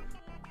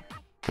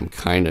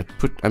kind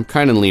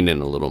of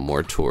leaning a little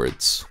more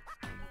towards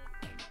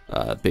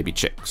baby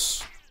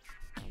chicks.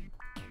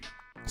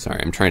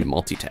 Sorry, I'm trying to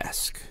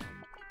multitask.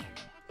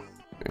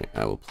 Alright,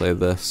 I will play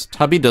this.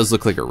 Tubby does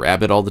look like a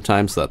rabbit all the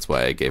time, so that's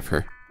why I gave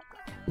her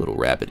little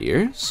rabbit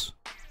ears.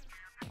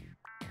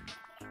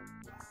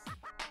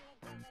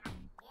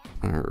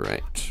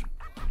 Alright.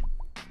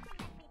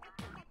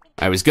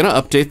 I was gonna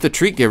update the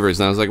treat givers,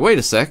 and I was like, wait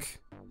a sec.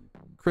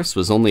 Chris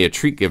was only a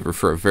treat giver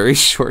for a very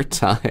short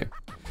time.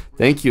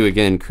 Thank you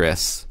again,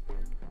 Chris,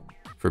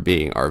 for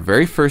being our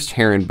very first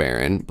Heron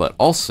Baron, but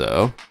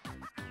also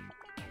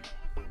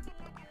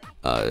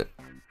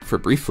for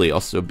briefly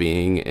also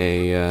being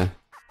a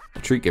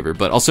treat giver,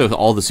 but also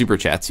all the super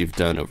chats you've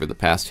done over the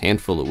past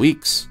handful of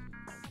weeks.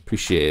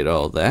 Appreciate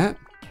all that.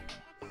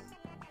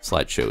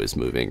 Slideshow is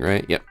moving,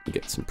 right? Yep,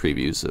 get some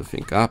previews of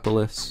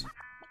Inkopolis.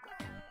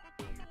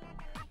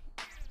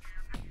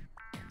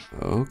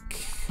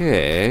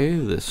 Okay,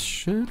 this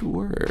should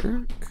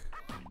work.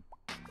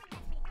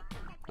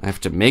 I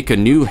have to make a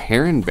new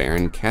Heron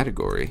Baron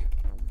category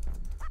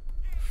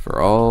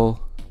for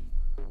all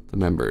the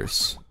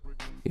members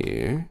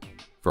here.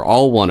 For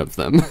all one of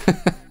them.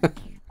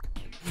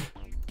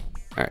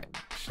 Alright,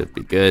 should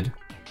be good.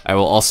 I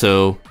will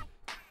also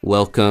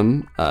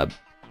welcome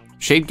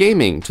Shade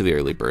Gaming to the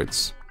early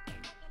birds.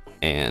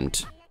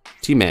 And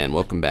T-Man,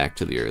 welcome back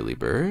to the early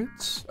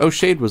birds. Oh,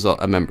 Shade was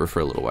a member for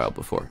a little while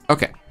before.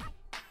 Okay.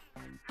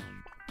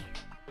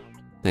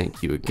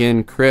 Thank you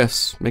again,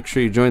 Chris. Make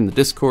sure you join the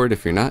Discord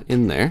if you're not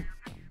in there.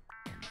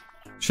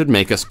 Should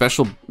make a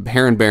special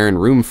Heron Baron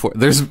room for...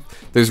 There's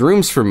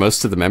rooms for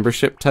most of the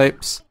membership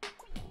types,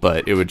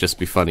 but it would just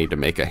be funny to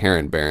make a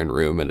Heron Baron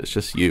room and it's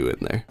just you in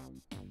there.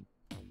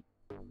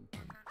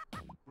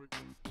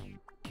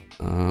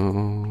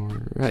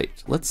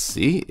 Alright, let's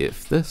see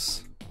if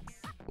this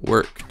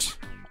worked.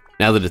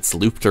 Now that it's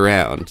looped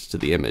around to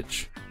the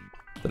image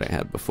that I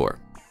had before.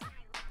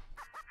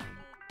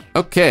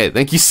 Okay,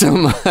 thank you so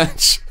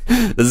much.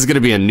 This is gonna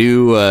be a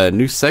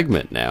new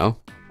segment now,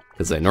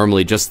 because I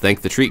normally just thank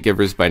the treat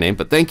givers by name,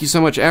 but thank you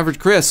so much, Average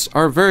Chris,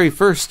 our very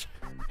first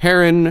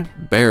Heron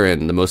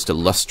Baron, the most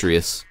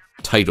illustrious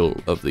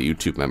title of the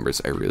YouTube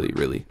members. I really,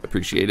 really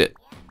appreciate it.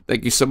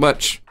 Thank you so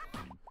much.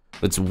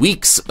 It's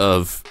weeks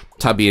of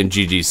Tubby and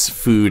Gigi's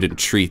food and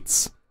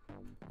treats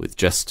with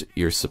just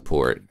your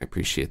support. I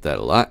appreciate that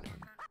a lot.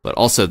 But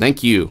also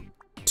thank you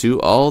to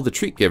all the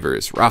treat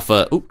givers.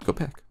 Rafa, oh, go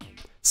back.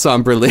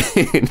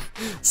 Somberlin,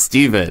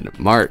 Steven,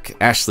 Mark,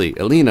 Ashley,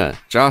 Alina,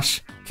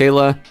 Josh,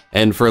 Kayla,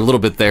 and for a little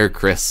bit there,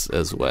 Chris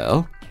as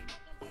well.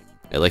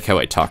 I like how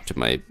I talk to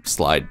my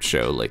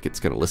slideshow like it's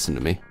gonna listen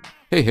to me.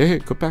 Hey, hey, hey,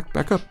 go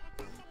back up.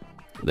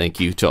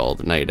 Thank you to all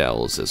the Night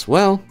Owls as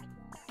well.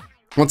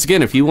 Once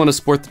again, if you want to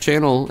support the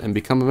channel and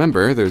become a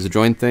member, there's a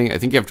join thing. I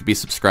think you have to be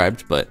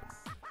subscribed, but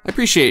I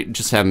appreciate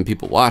just having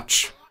people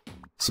watch,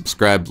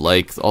 subscribe,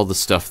 like, all the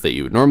stuff that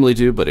you would normally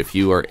do, but if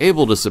you are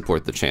able to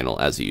support the channel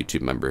as a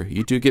YouTube member,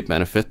 you do get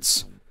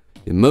benefits,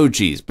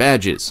 emojis,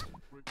 badges,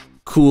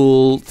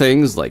 cool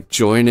things like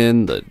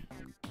joining the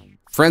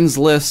friends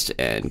list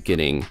and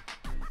getting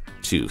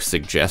to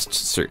suggest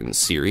certain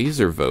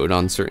series or vote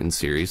on certain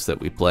series that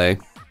we play.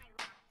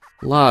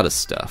 A lot of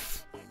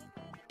stuff.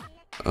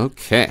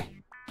 Okay.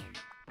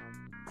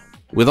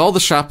 With all the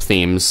shop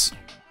themes,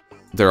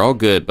 they're all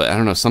good, but I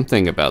don't know,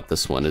 something about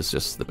this one is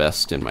just the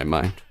best in my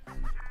mind.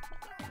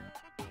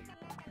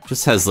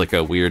 Just has like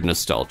a weird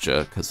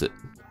nostalgia, because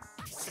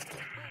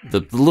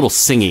the little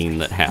singing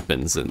that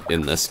happens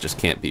in this just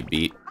can't be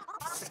beat.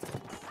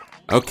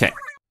 Okay,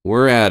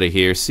 we're out of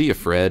here. See ya,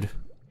 Fred.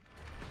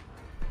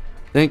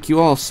 Thank you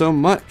all so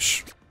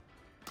much.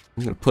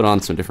 I'm gonna put on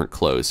some different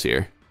clothes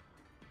here.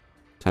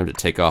 Time to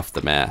take off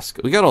the mask.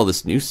 We got all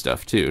this new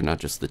stuff too, not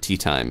just the tea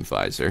time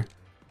visor.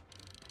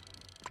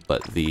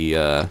 But the,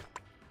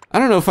 I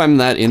don't know if I'm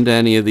that into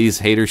any of these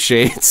hater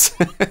shades.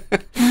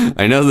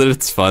 I know that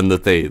it's fun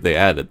that they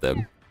added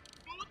them.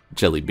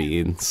 Jelly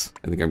beans.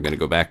 I think I'm gonna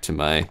go back to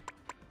my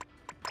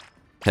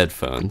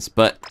headphones,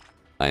 but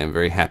I am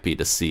very happy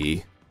to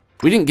see.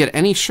 We didn't get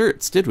any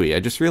shirts, did we? I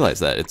just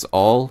realized that. It's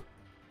all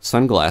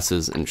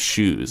sunglasses and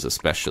shoes,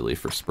 especially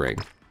for spring.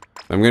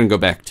 I'm gonna go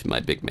back to my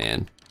big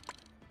man.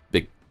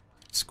 Big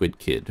Squid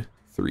Kid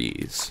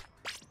 3s.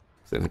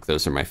 I think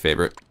those are my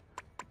favorite.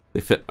 They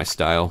fit my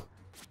style.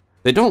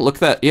 They don't look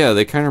that, yeah,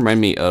 they kind of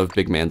remind me of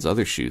Big Man's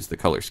other shoes, the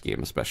color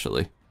scheme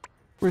especially.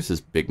 Where's his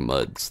Big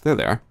Muds? There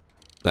they are.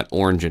 That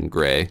orange and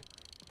gray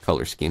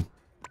color scheme.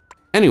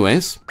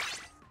 Anyways,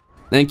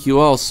 thank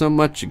you all so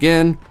much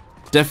again.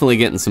 Definitely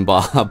getting some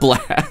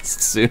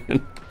blasts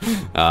soon.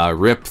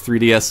 RIP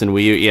 3DS and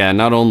Wii U. Yeah,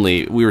 not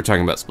only, we were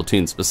talking about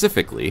Splatoon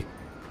specifically,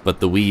 but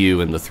the Wii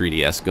U and the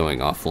 3DS going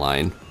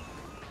offline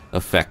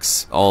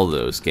affects all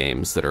those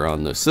games that are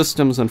on those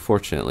systems,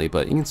 unfortunately,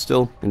 but you can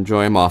still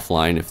enjoy them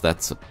offline if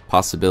that's a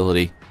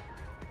possibility.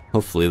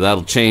 Hopefully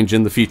that'll change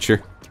in the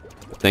future.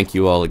 thank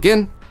you all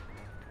again.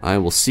 I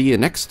will see you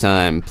next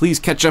time. Please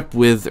catch up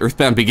with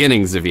Earthbound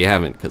Beginnings if you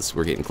haven't, because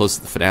we're getting close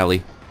to the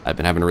finale. I've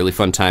been having a really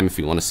fun time. If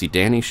you want to see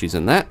Danny, she's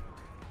in that.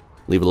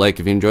 Leave a like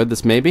if you enjoyed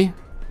this, maybe.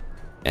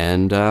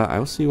 And I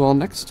will see you all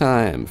next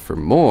time for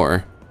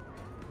more,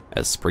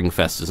 as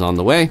SpringFest is on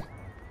the way.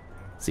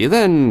 See you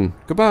then.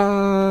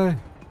 Goodbye.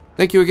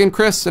 Thank you again,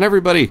 Chris and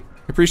everybody.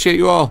 Appreciate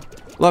you all.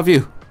 Love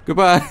you.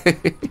 Goodbye.